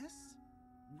inherit this?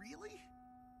 Really?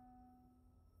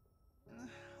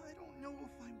 I don't know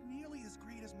if I'm nearly as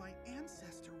great as my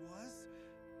ancestor was.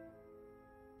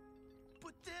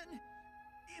 But then,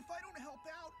 if I don't help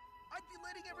out, I'd be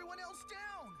letting everyone else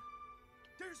down.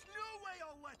 There's no way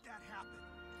I'll let that happen.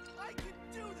 I can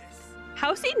do this.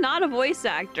 How's he not a voice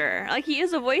actor? Like, he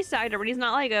is a voice actor, but he's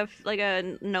not like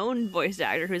a known voice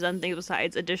actor who's done things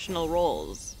besides additional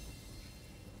roles.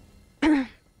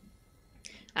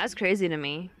 That's crazy to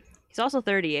me. He's also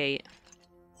 38.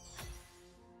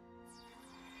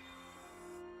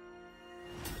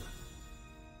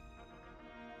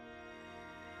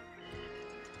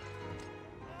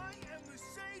 I am the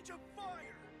Sage of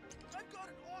Fire. I've got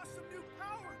an awesome new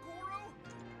power, Goro.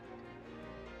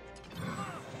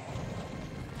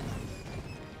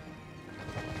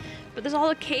 But there's all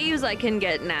the caves I can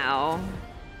get now.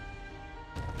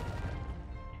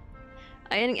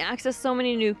 I didn't access so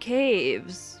many new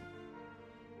caves.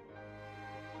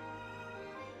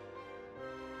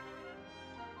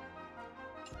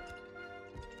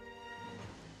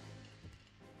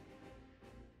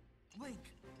 Link,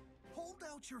 hold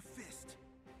out your fist.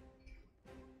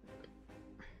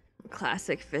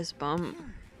 Classic fist bump.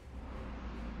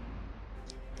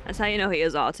 That's how you know he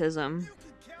has autism. You can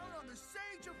count on the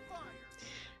Sage of Fire.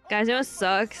 Guys, you know what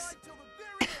sucks?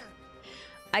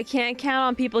 I can't count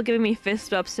on people giving me fist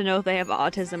bumps to know if they have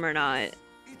autism or not.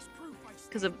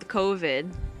 Because of the COVID.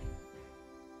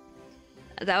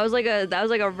 That was like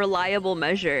a reliable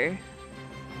measure.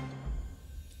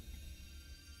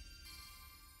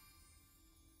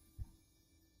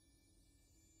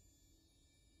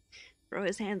 Bro,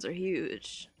 his hands are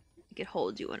huge. He could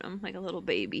hold you in them like a little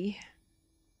baby.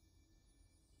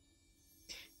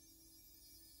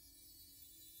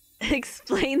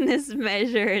 Explain this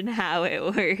measure and how it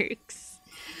works.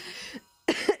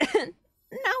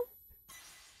 No.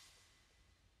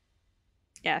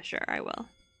 Yeah, sure, I will.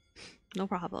 No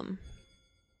problem.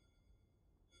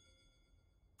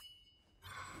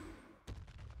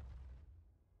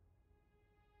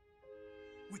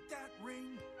 With that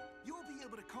ring, you'll be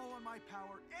able to call on my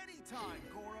power anytime,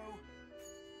 Goro.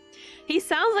 He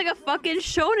sounds like a fucking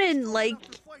shonen, like...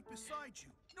 I'll fight beside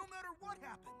you, no matter what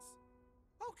happens.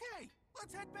 Okay,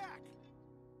 let's head back.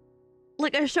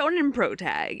 Like a shonen pro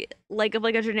tag, like of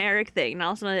like a generic thing,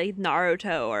 not something like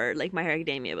Naruto or like My Hero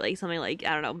Academia, but like something like,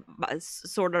 I don't know,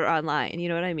 Sword Art Online. You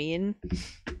know what I mean?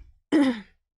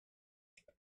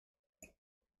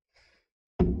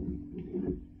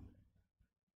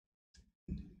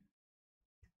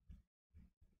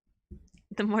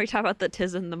 The more you talk about the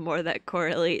tism, the more that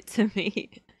correlate to me.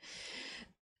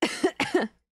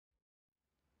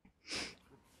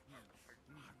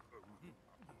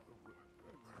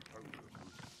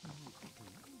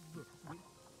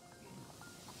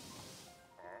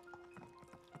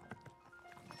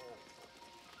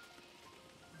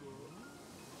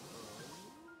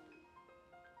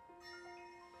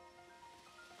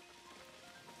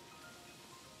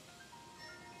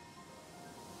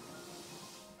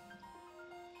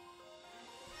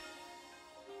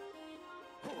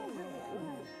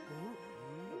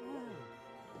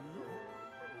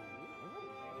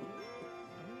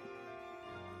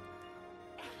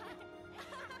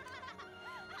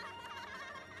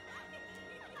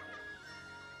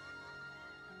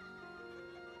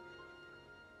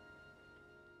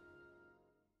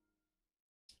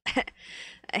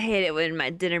 I hate it when my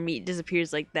dinner meat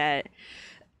disappears like that.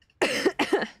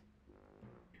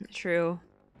 True.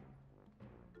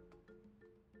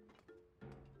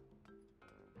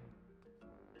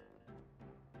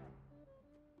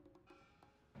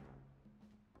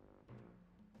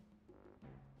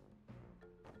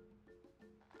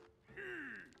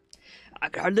 I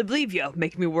can hardly believe you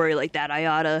make me worry like that,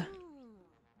 Ayata.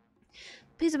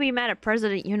 Please don't be mad at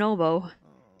President Yunobo.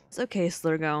 It's okay,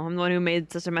 Slurgo. I'm the one who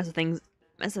made such a mess of things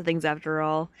mess of things after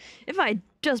all. If I'd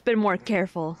just been more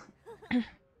careful. You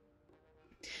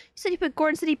said you put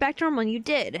Goron City back to normal, and you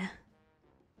did.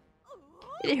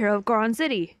 You're the hero of Goron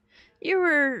City. You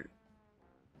were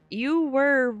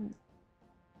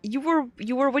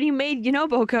when you made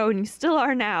Unoboko, and you still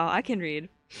are now. I can read.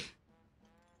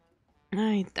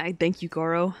 I thank you,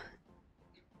 Goro.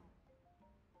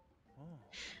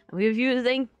 We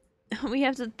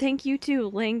have to thank you too,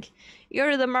 Link.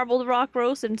 You're the marbled rock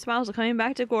roast and smiles are coming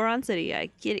back to Goron City. I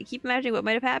keep imagining what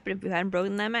might have happened if you hadn't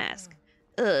broken that mask.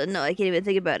 No, I can't even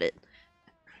think about it.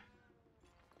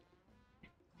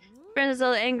 Princess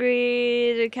Zelda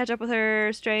angry to catch up with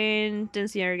her, strained, didn't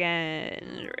see her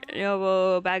again.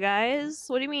 Yobo, bad guys?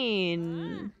 What do you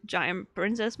mean? Giant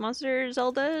princess monster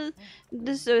Zelda?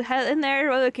 Just head in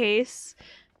there, other case.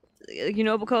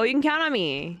 Unoboko, you can count on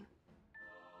me.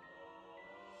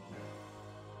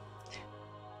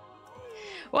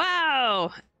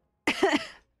 Wow!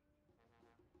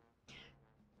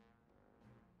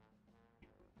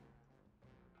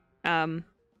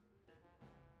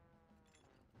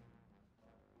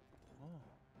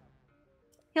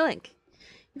 Hey Link,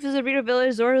 you visit Rito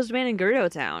Village, Zoro's Domain, and Gerudo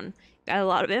Town. Got a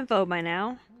lot of info by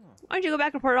now. Why don't you go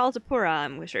back and report it all to Pura?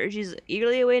 I'm sure she's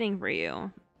eagerly awaiting for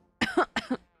you.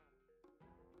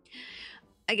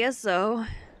 I guess so.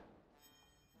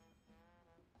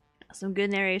 Some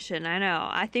good narration, I know.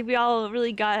 I think we all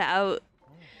really got out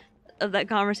of that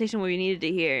conversation what we needed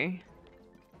to hear.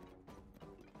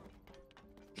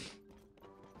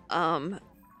 I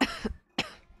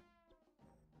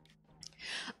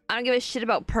don't give a shit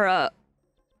about Pura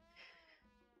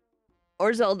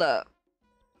or Zelda.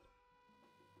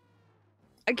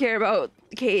 I care about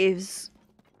caves.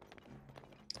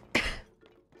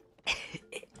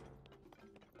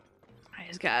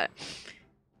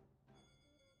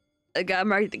 I gotta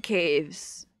mark the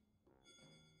caves.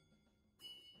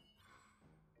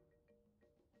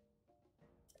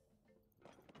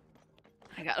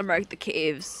 I gotta mark the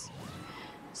caves.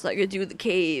 So I can do the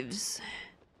caves.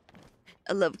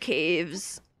 I love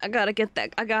caves. I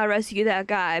gotta rescue that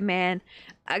guy, man.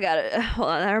 Hold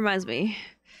on, that reminds me.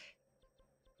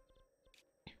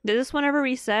 Did this one ever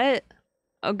reset?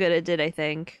 Oh good, it did, I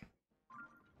think.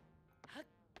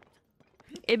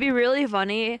 It'd be really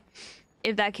funny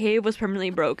if that cave was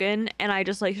permanently broken and I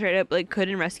just like straight up like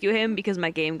couldn't rescue him because my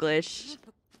game glitched.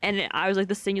 And I was like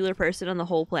the singular person on the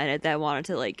whole planet that wanted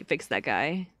to like fix that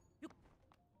guy.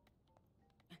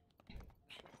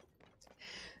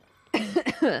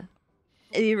 It'd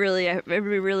be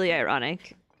really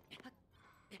ironic.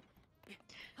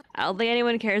 I don't think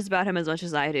anyone cares about him as much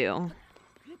as I do.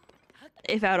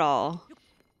 If at all.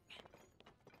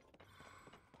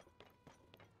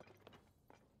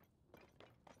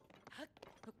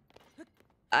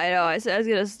 I know, I said I was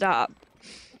gonna stop.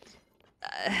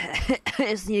 I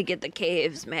just need to get the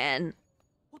caves, man.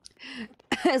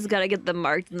 I just gotta get them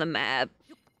marked in the map.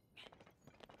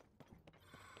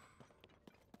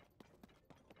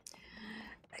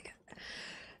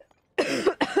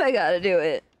 I gotta do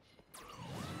it.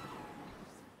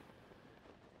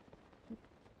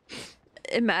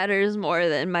 It matters more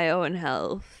than my own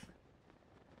health.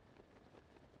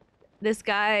 This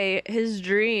guy, his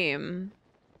dream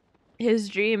is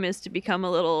to become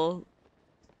a little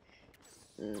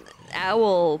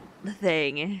owl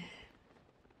thing.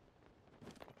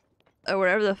 Or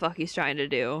whatever the fuck he's trying to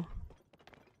do.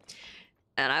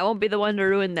 And I won't be the one to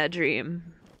ruin that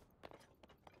dream.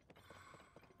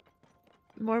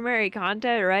 More Mary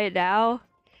content right now?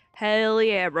 Hell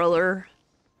yeah, brother.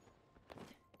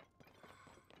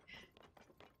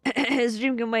 His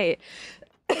dream can wait.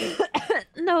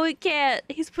 No, it can't.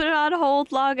 He's put it on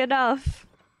hold long enough.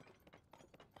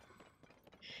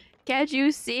 Can't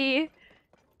you see?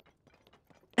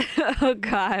 Oh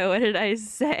god, what did I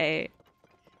say?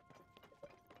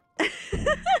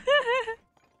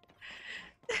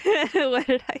 What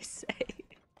did I say?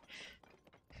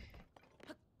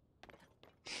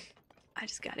 I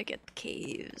just gotta get the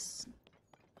caves.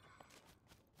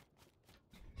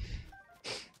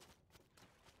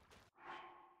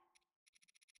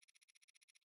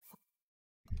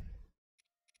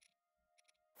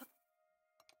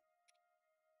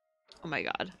 Oh my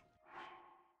god.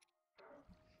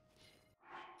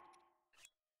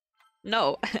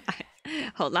 No.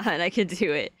 Hold on, I can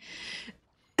do it.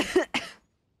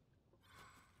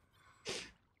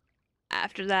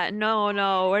 After that,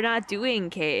 no, we're not doing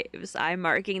caves. I'm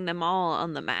marking them all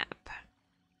on the map.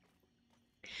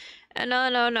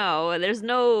 No, there's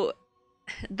no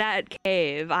that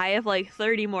cave. I have like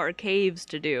 30 more caves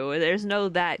to do. There's no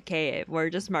that cave. We're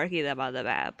just marking them on the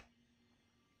map.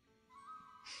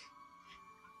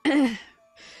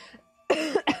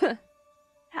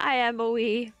 Hi,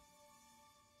 Emily.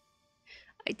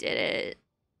 I did it.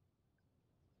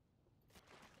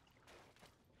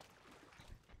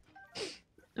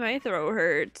 My throat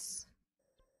hurts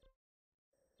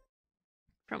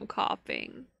from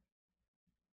coughing.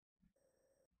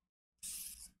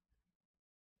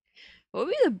 What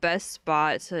would be the best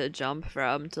spot to jump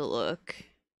from to look?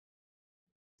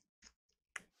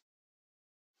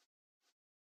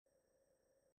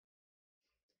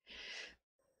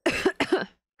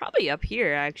 Probably up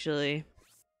here, actually.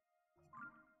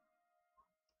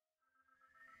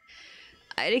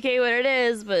 I indicate what it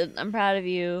is, but I'm proud of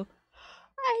you.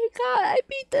 I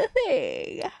beat the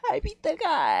thing. I beat the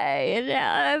guy, and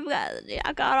now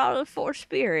I got all the 4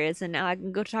 spirits, and now I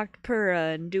can go talk to Pura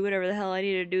and do whatever the hell I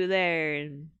need to do there,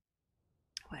 and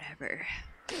whatever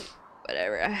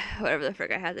the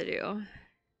frick I had to do.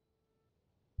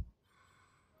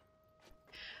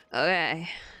 Okay,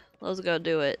 let's go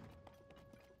do it.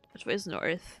 Which way's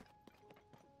north?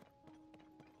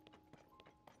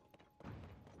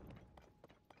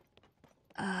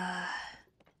 Where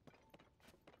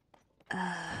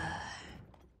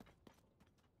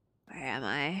am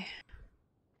I?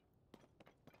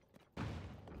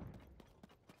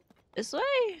 This way?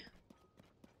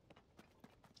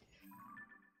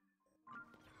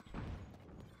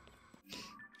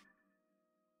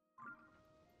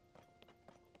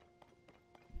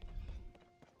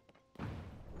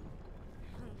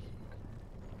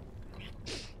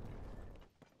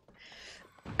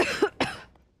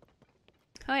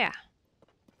 Oh yeah.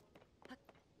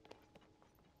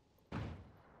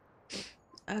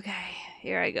 Okay,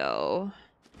 here I go.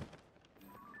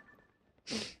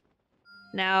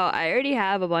 Now, I already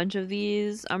have a bunch of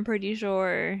these, I'm pretty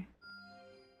sure.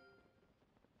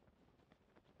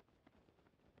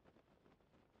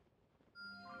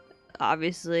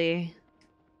 Obviously.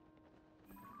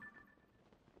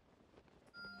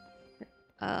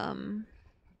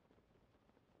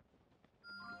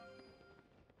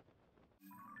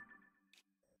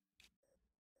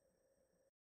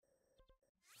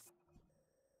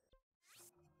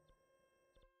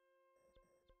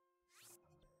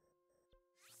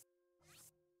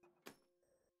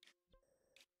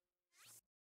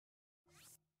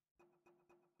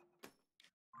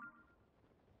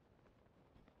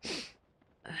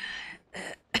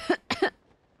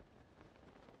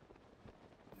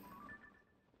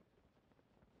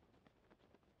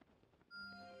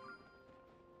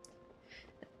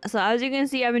 So as you can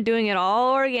see, I've been doing it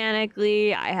all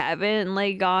organically. I haven't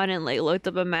like gone and like looked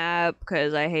up a map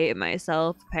because I hate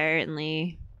myself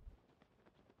apparently.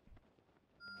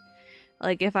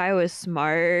 Like if I was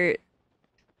smart,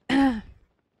 I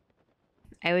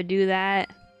would do that.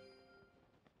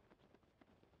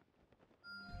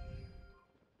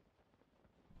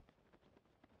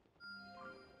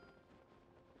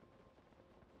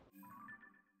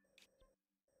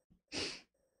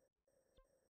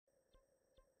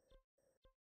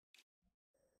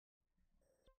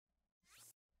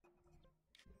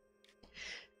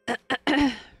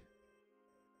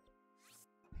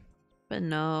 But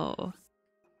no.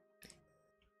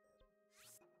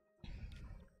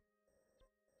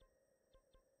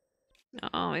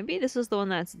 Oh, maybe this is the one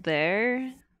that's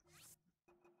there.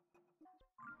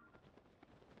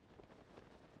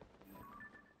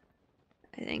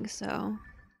 I think so.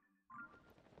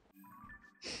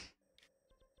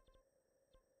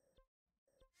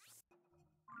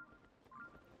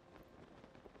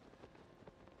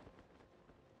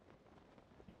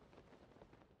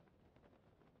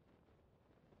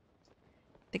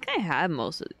 I think I have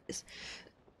most of these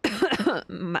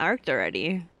marked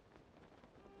already.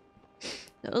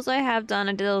 Those I have done.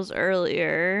 I did those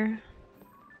earlier.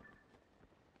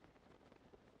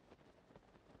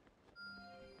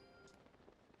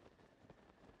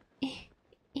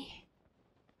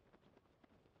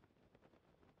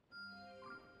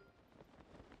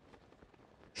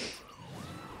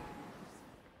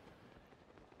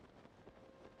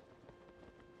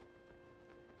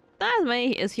 Not as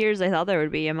many as here as I thought there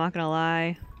would be, I'm not gonna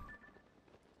lie.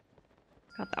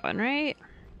 Got that one right.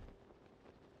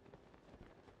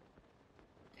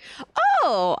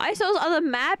 Oh, I saw on the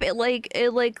map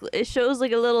it shows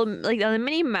like a little like on the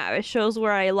mini map it shows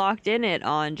where I locked in it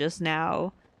on just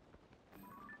now.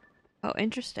 Oh,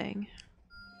 interesting.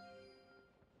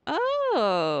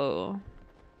 Oh.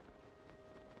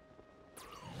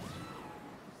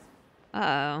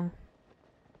 Uh-oh.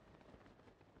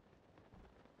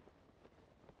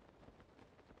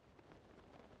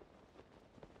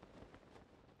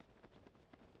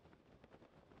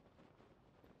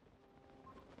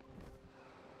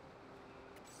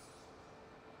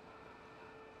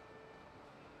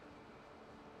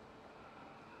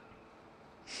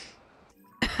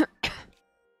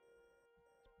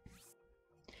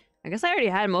 I guess I already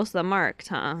had most of them marked,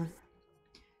 huh?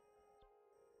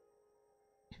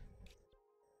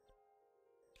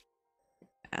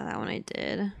 Yeah, that one I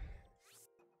did.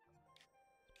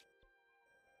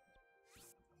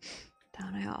 That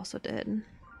one I also did.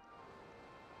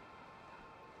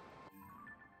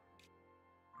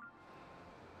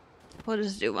 We'll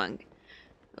just do one.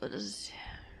 We'll just...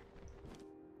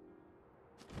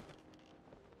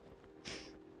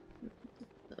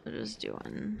 We'll just do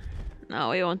one. No,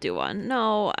 we won't do one.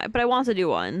 No, but I want to do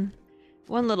one.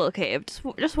 One little cave.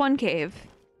 Just one cave.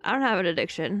 I don't have an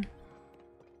addiction.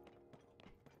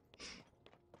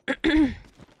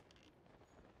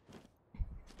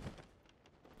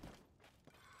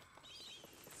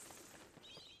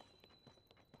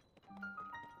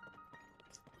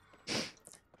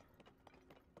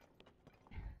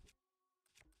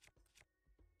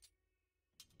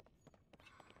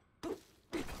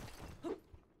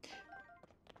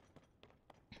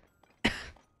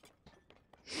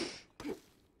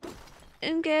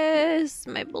 Ingus,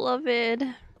 my beloved.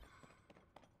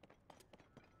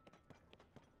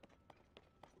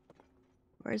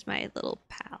 Where's my little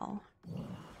pal?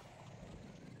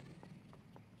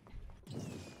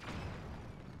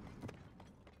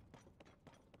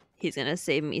 He's gonna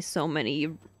save me so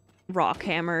many rock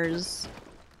hammers.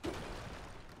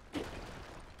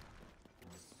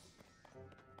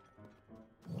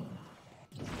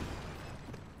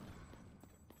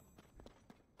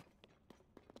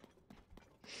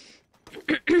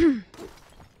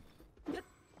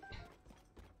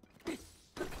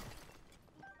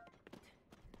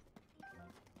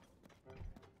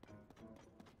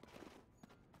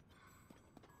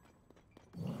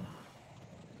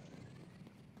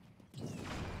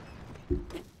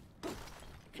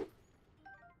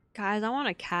 Guys, I want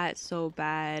a cat so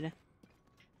bad.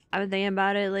 I've been thinking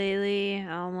about it lately.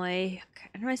 I'm like,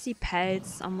 when I see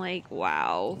pets, I'm like,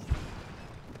 wow.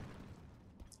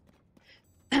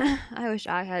 I wish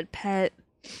I had pet.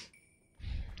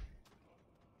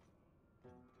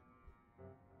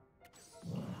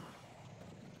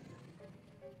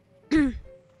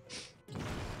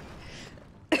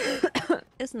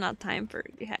 It's not time for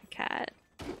a cat.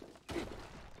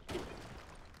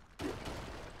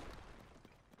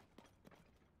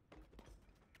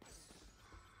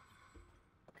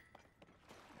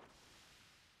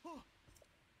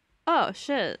 Oh,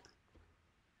 shit.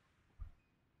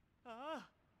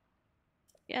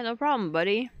 Yeah, no problem,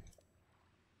 buddy.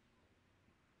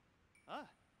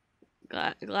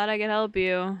 Glad I could help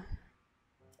you.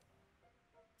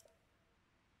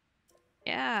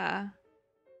 Yeah.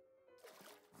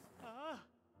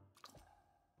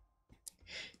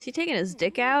 Is he taking his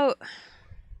dick out?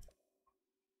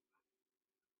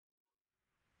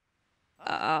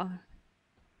 Uh-oh.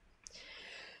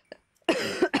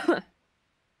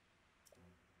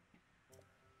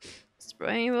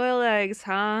 Spring boiled eggs,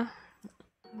 huh?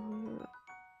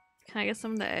 Can I get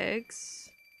some of the eggs?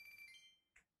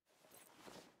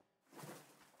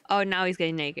 Oh, now he's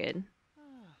getting naked.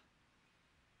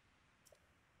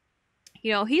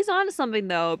 You know, he's onto something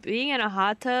though. Being in a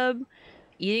hot tub,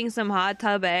 eating some hot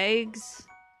tub eggs,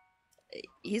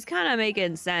 he's kind of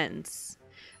making sense.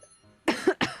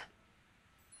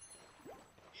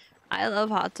 I love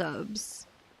hot tubs.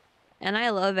 And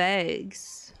I love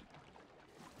eggs.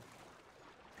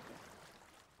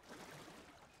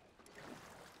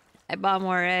 I bought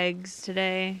more eggs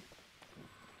today.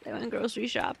 I went grocery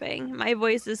shopping. My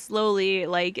voice is slowly,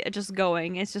 like, just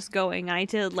going. It's just going. I need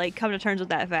to, like, come to terms with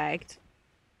that fact.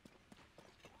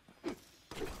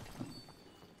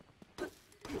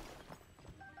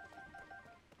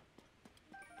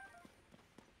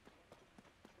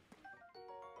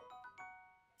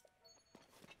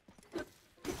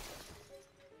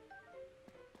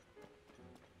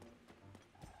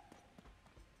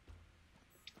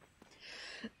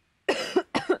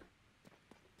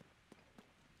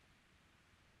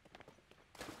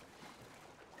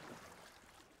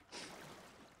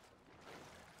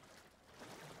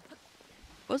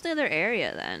 What's the other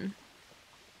area then?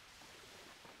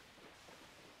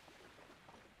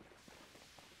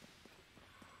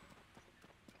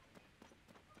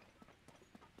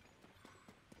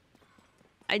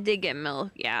 I did get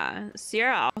milk, yeah.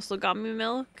 Sierra also got me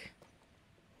milk.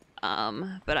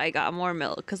 But I got more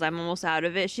milk because I'm almost out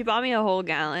of it. She bought me a whole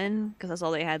gallon because that's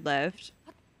all they had left.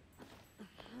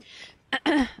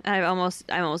 I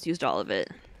almost used all of it.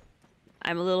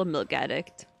 I'm a little milk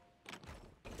addict.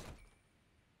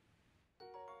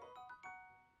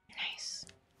 Nice.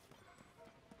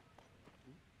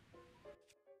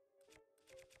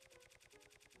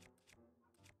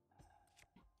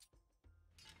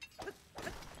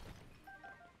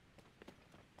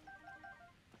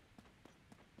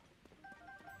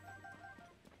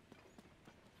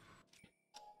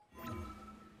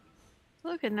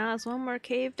 Look, and now it's one more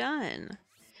cave done.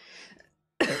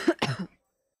 I'm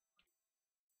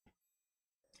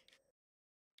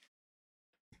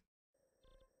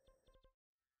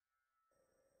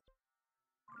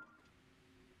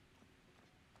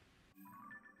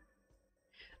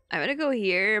gonna go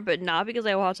here, but not because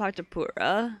I want to talk to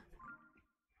Pura.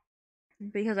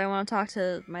 Because I want to talk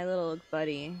to my little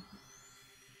buddy.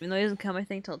 Even though he doesn't come, I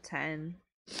think, till 10.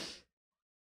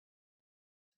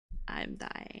 I'm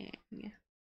dying.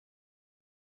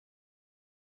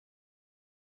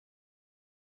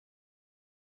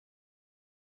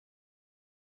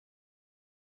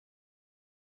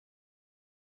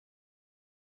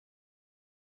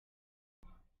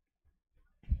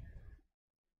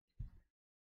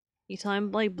 You tell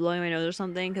I'm like blowing my nose or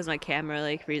something because my camera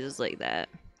like freezes like that.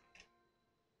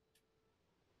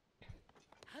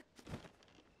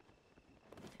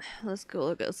 Let's go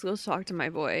look. Let's go talk to my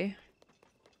boy.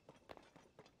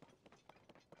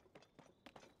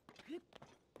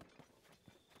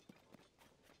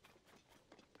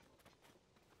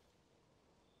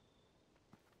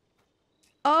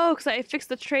 Oh, because I fixed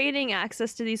the trading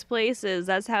access to these places.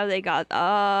 That's how they got.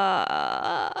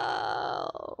 Oh.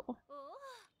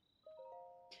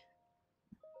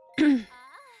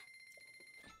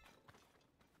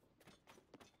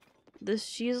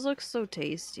 This cheese looks so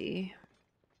tasty.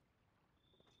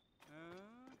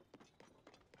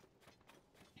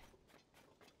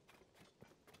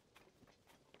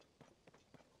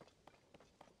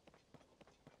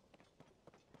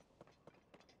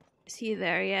 Is he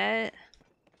there yet?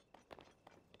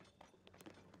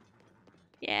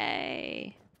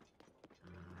 Yay.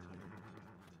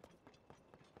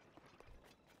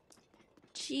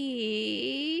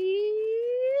 Cheese?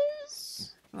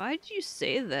 Why'd you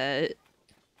say that?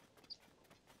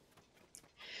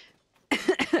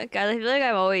 God, I feel like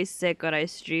I'm always sick when I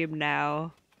stream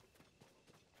now.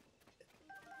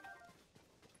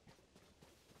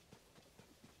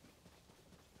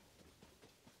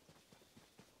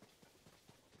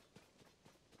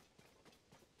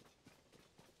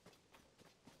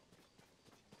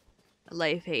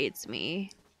 Life hates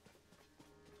me.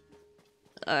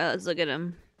 Let's look at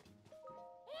him.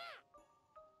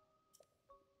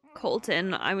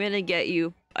 Colton, I'm gonna get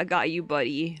you. I got you,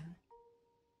 buddy.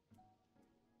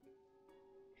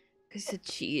 Piece of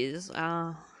cheese.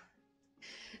 Oh.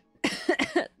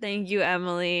 Thank you,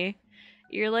 Emily.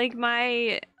 You're like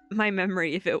my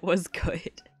memory if it was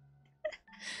good.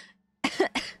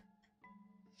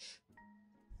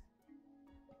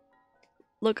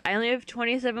 Look, I only have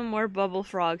 27 more bubble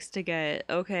frogs to get,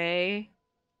 okay?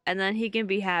 And then he can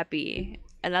be happy.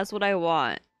 And that's what I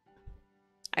want.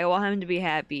 I want him to be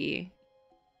happy.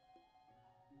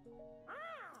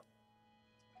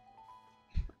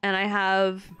 And I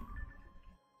have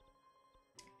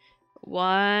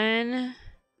 1,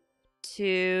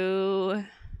 2,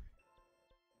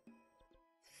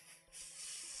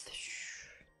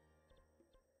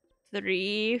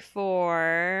 3,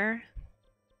 4,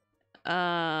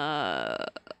 5,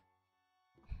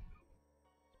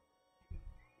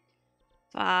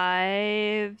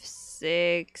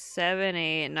 6, 7,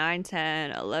 8, 9,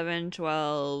 10, 11,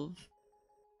 12,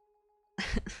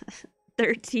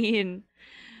 13,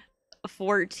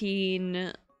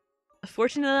 14,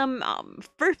 14 of them,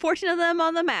 14 of them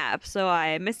on the map, so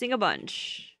I'm missing a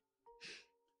bunch.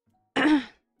 That's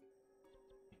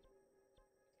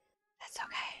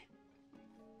okay.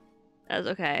 That's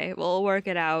okay. We'll work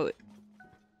it out.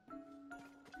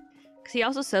 Because he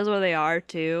also says where they are,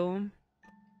 too.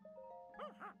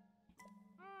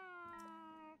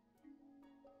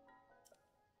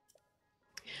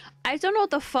 I don't know what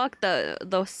the fuck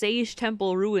the Sage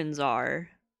Temple ruins are.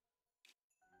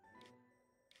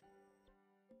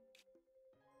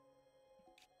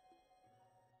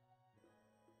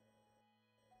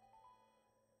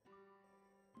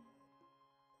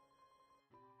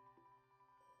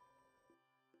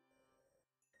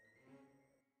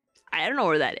 I don't know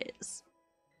where that is.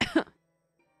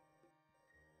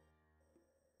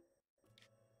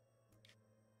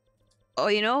 Oh,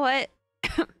 you know what?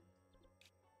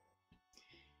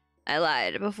 I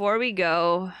lied. Before we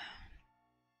go...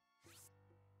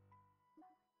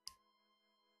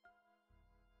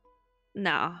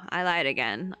 No, I lied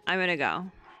again. I'm gonna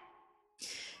go.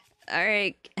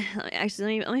 Alright.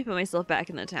 Actually, let me put myself back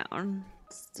in the town.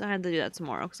 I had to do that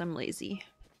tomorrow because I'm lazy.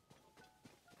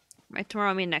 Right, tomorrow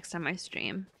I mean next time I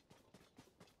stream.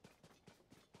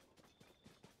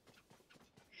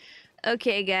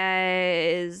 Okay,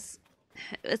 guys.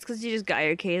 It's because you just got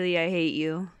here, Kaylee. I hate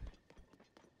you.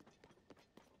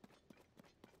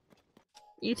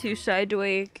 You too,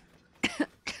 Shydwake.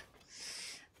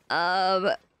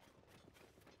 Um,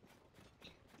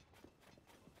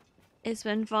 it's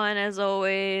been fun as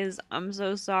always. I'm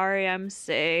so sorry I'm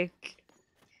sick.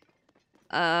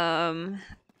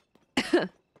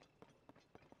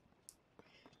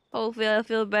 Hopefully I'll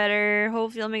feel better.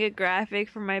 Hopefully I'll make a graphic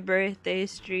for my birthday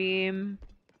stream.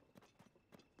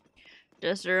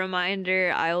 Just a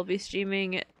reminder, I will be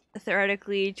streaming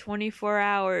theoretically 24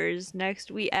 hours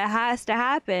next week. It has to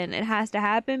happen. It has to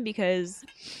happen because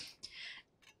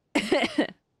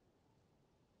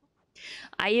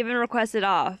I even requested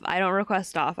off. I don't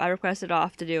request off. I requested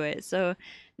off to do it. So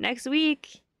next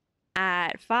week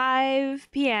at 5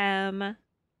 p.m.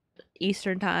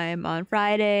 Eastern time on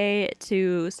Friday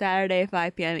to Saturday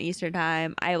 5 p.m. Eastern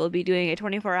time, I will be doing a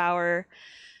 24-hour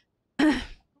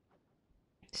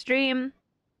stream,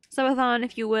 subathon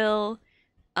if you will,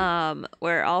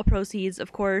 where all proceeds,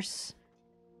 of course,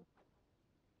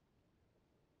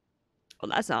 well,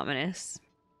 that's ominous.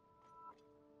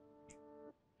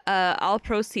 All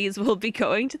proceeds will be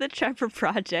going to the Trevor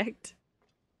Project.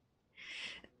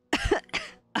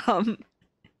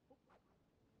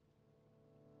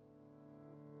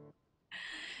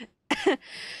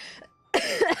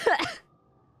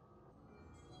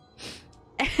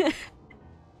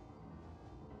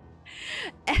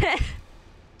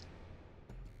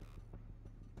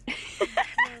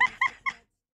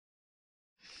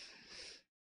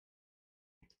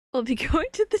 We'll be going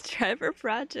to the Trevor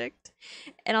Project,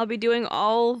 and I'll be doing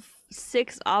all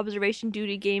 6 observation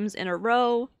duty games in a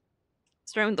row,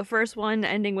 starting with the first one,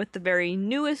 ending with the very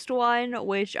newest one,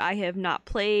 which I have not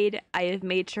played. I have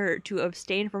made sure to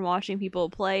abstain from watching people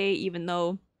play, even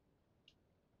though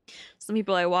some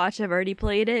people I watch have already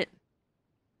played it.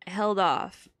 I held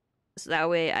off, so that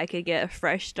way I could get a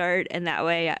fresh start, and that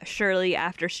way, surely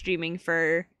after streaming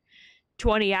for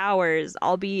 20 hours,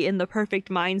 I'll be in the perfect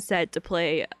mindset to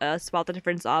play a Spot the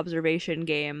Difference observation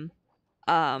game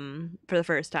for the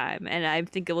first time, and I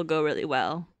think it will go really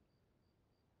well.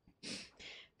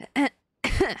 I'm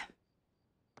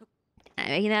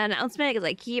making that announcement because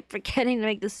I keep forgetting to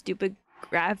make this stupid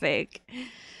graphic.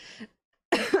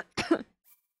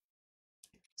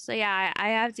 So yeah, I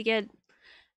have to get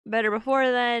better before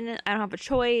then. I don't have a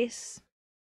choice.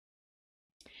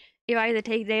 If I have to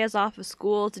take days off of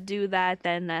school to do that,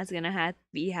 then that's gonna have to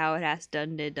be how it has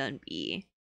done be.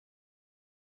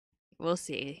 We'll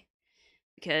see.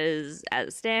 Because as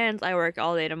it stands, I work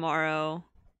all day tomorrow.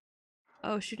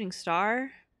 Oh, shooting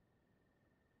star?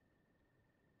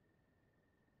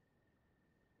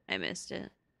 I missed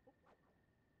it.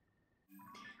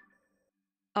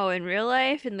 Oh, in real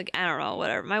life? I don't know,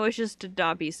 whatever. My wish is to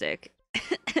not be sick.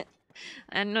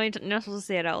 I know you're not supposed to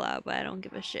say it out loud, but I don't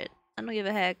give a shit. I don't give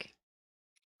a heck.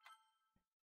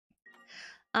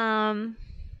 I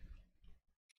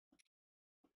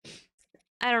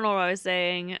don't know what I was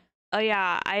saying. Oh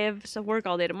yeah, I have some work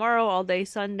all day tomorrow, all day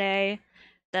Sunday.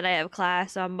 Then I have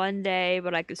class on Monday,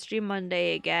 but I could stream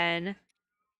Monday again.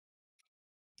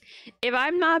 If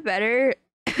I'm not better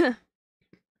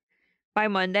by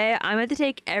Monday, I'm going to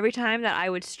take every time that I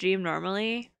would stream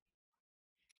normally,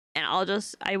 and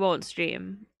I won't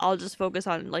stream. I'll just focus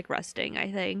on, like, resting, I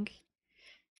think.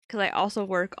 Because I also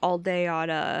work all day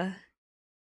on,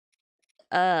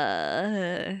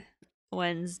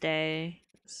 Wednesday,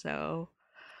 so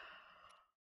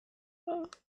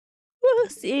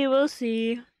we'll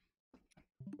see.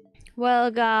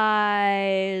 Well,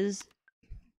 guys,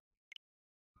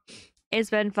 it's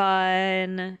been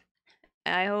fun.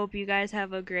 I hope you guys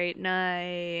have a great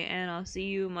night, and I'll see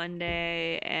you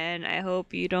Monday, and I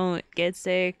hope you don't get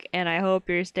sick, and I hope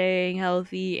you're staying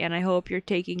healthy, and I hope you're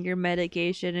taking your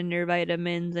medication and your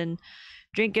vitamins, and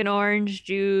drinking orange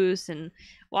juice, and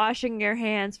washing your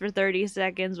hands for 30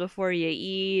 seconds before you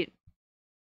eat.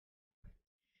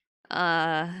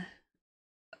 Or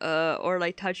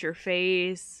like touch your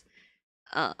face.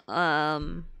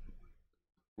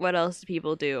 What else do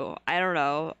people do? I don't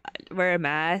know. Wear a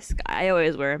mask. I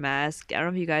always wear a mask. I don't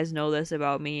know if you guys know this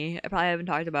about me. I probably haven't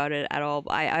talked about it at all,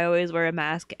 but I always wear a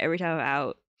mask every time I'm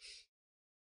out.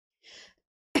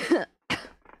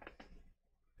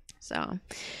 So,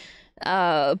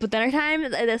 but the other time,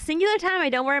 the singular time I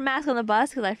don't wear a mask on the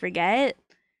bus because I forget,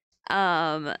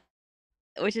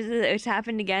 which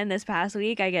happened again this past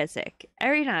week, I get sick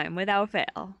every time without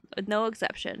fail, with no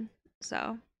exception.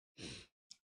 So,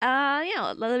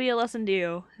 yeah, let it be a lesson to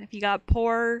you. If you got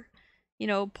poor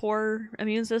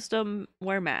immune system,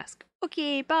 wear a mask.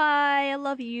 Okay, bye. I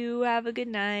love you. Have a good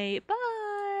night. Bye.